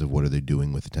intentions of what are they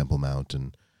doing with the Temple Mount,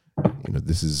 and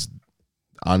this is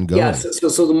ongoing. Yes,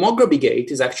 so the Mughrabi Gate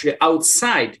is actually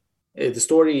outside. The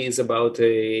story is about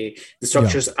the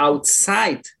structures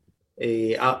outside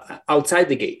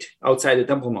the gate, outside the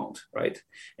Temple Mount, right?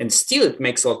 And still, it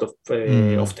makes a lot of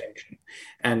tension.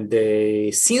 And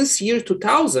since year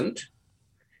 2000,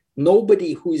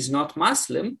 nobody who is not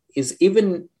Muslim is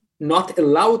even not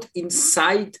allowed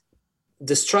inside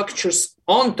the structures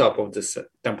on top of this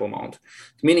Temple Mount.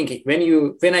 Meaning,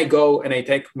 when I go and I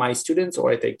take my students or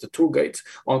I take the tour guides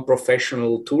on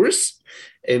professional tours,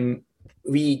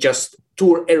 we just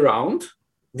tour around.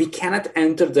 We cannot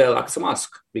enter the Al-Aqsa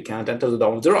Mosque. We cannot enter the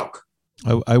Dome of the Rock.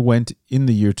 I went in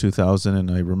the year 2000, and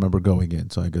I remember going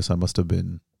in. So I guess I must have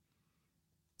been.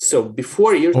 So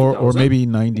before year 2000, or maybe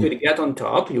 90. You would get on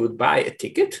top. You would buy a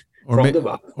ticket from the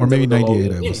back. Or maybe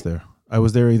 98. I was there. I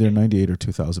was there either 98 or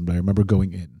 2000, but I remember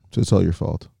going in. So it's all your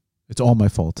fault. It's all my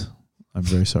fault. I'm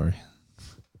very sorry.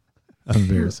 I'm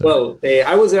very sorry. Well,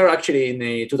 I was there actually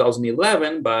in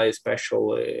 2011 by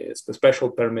special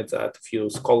permit that a few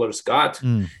scholars got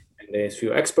and a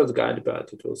few experts got,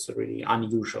 but it was really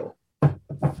unusual.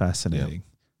 Fascinating.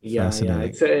 Yeah.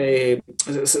 Fascinating.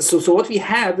 So what we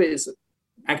have is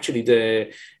actually the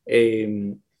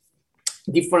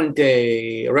different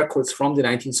records from the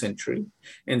 19th century,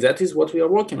 and that is what we are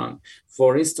working on.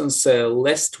 For instance,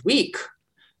 last week,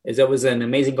 there was an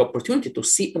amazing opportunity to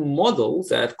see a model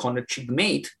that Konrad Schick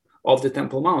made of the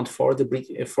Temple Mount for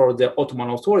the Ottoman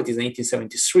authorities in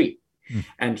 1873.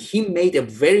 And he made a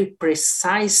very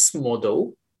precise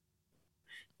model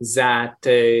that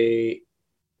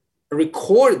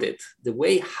recorded the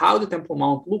way how the Temple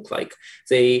Mount looked like.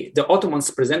 The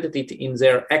Ottomans presented it in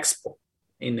their expo.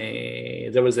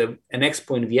 There was an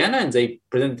expo in Vienna, and they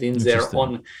presented in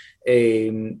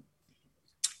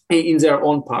their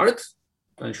own part,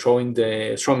 showing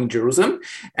Jerusalem.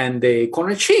 And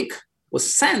Konrad Schick was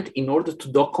sent in order to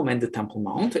document the Temple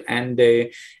Mount, and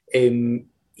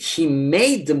he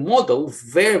made the model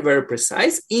very, very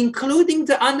precise, including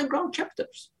the underground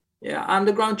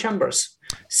underground chambers.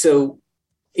 So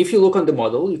if you look on the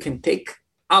model, you can take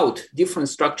out different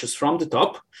structures from the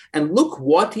top and look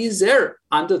what is there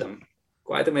under them.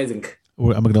 Quite amazing.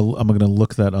 I'm gonna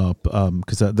look that up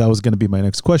because that was going to be my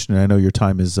next question. And I know your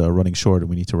time is running short, and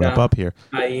we need to wrap up here.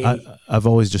 I've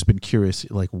always just been curious,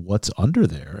 what's under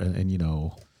there, and I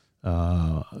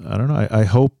don't know. I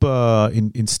hope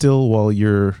in still while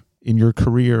you're in your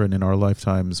career and in our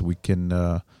lifetimes, we can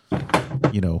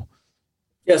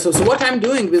Yeah, so what I'm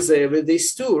doing with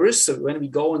these tours, when we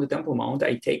go on the Temple Mount,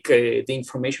 I take the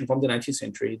information from the 19th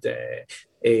century,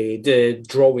 the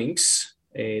drawings,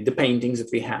 the paintings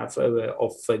that we have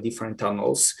of different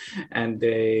tunnels, and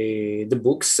the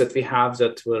books that we have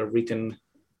that were written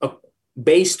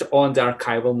based on the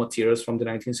archival materials from the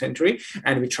 19th century,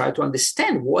 and we try to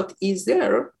understand what is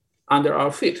there under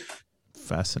our feet.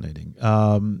 Fascinating.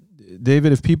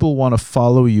 David, if people want to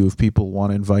follow you, if people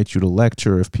want to invite you to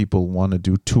lecture, if people want to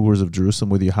do tours of Jerusalem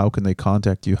with you, how can they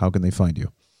contact you? How can they find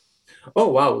you? Oh,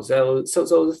 wow. So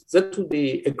that would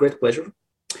be a great pleasure.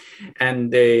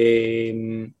 And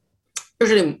usually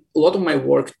a lot of my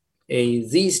work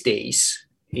these days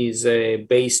is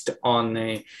based on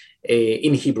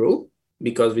in Hebrew,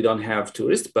 because we don't have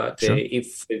tourists. But Sure.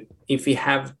 if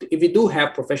we do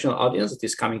have professional audience that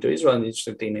is coming to Israel and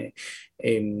interested in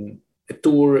a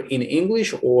tour in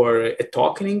English or a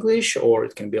talk in English, or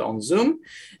it can be on Zoom,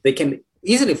 they can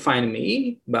easily find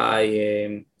me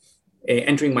by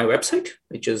entering my website,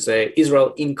 which is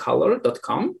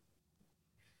israelincolor.com.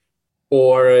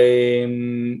 Or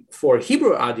for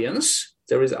Hebrew audience,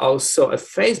 there is also a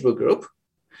Facebook group.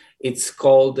 It's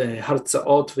called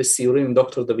Hartzaot V'Siurim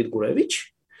Dr. David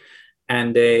Gurevich.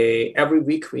 And every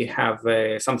week we have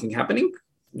something happening,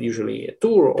 usually a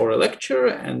tour or a lecture.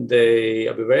 And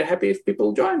I'll be very happy if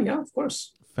people join. Yeah, of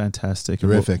course. Fantastic.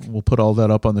 Terrific. We'll put all that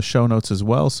up on the show notes as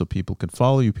well, so people can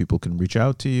follow you, people can reach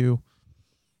out to you.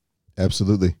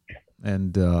 Absolutely.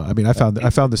 And I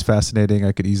found this fascinating.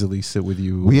 I could easily sit with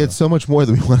you. We had so much more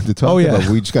that we wanted to talk about.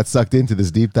 We just got sucked into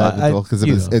this deep dive because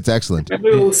it's excellent.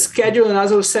 Maybe we'll schedule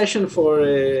another session for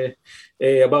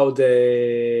about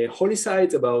the holy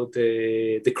sites, about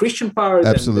the Christian part.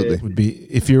 Absolutely. And, would be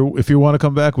if you want to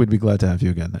come back, we'd be glad to have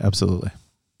you again. Absolutely.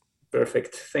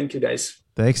 Perfect. Thank you, guys.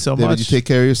 Thanks so David, much. you take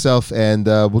care of yourself, and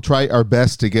we'll try our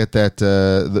best to get that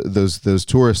those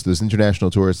tourists, those international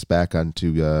tourists, back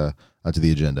onto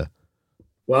the agenda.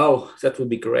 Wow, that would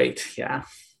be great. Yeah.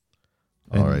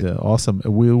 And, all right. Awesome.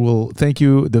 We will thank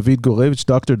you, David Gurevich,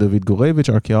 Dr. David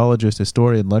Gurevich, archaeologist,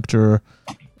 historian, lecturer,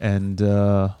 and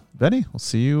Benny. We'll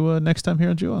see you next time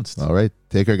here on Nuanced. All right.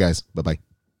 Take care, guys. Bye-bye.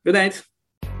 Good night.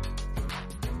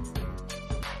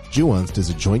 Nuanced is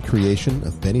a joint creation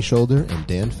of Benny Shoulder and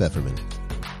Dan Pfefferman.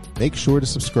 Make sure to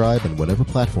subscribe on whatever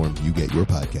platform you get your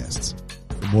podcasts.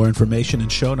 For more information and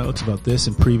show notes about this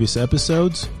and previous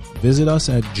episodes, visit us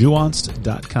at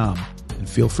nuanced.com and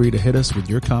feel free to hit us with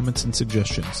your comments and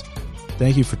suggestions.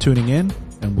 Thank you for tuning in,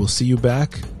 and we'll see you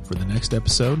back for the next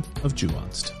episode of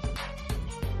Nuanced.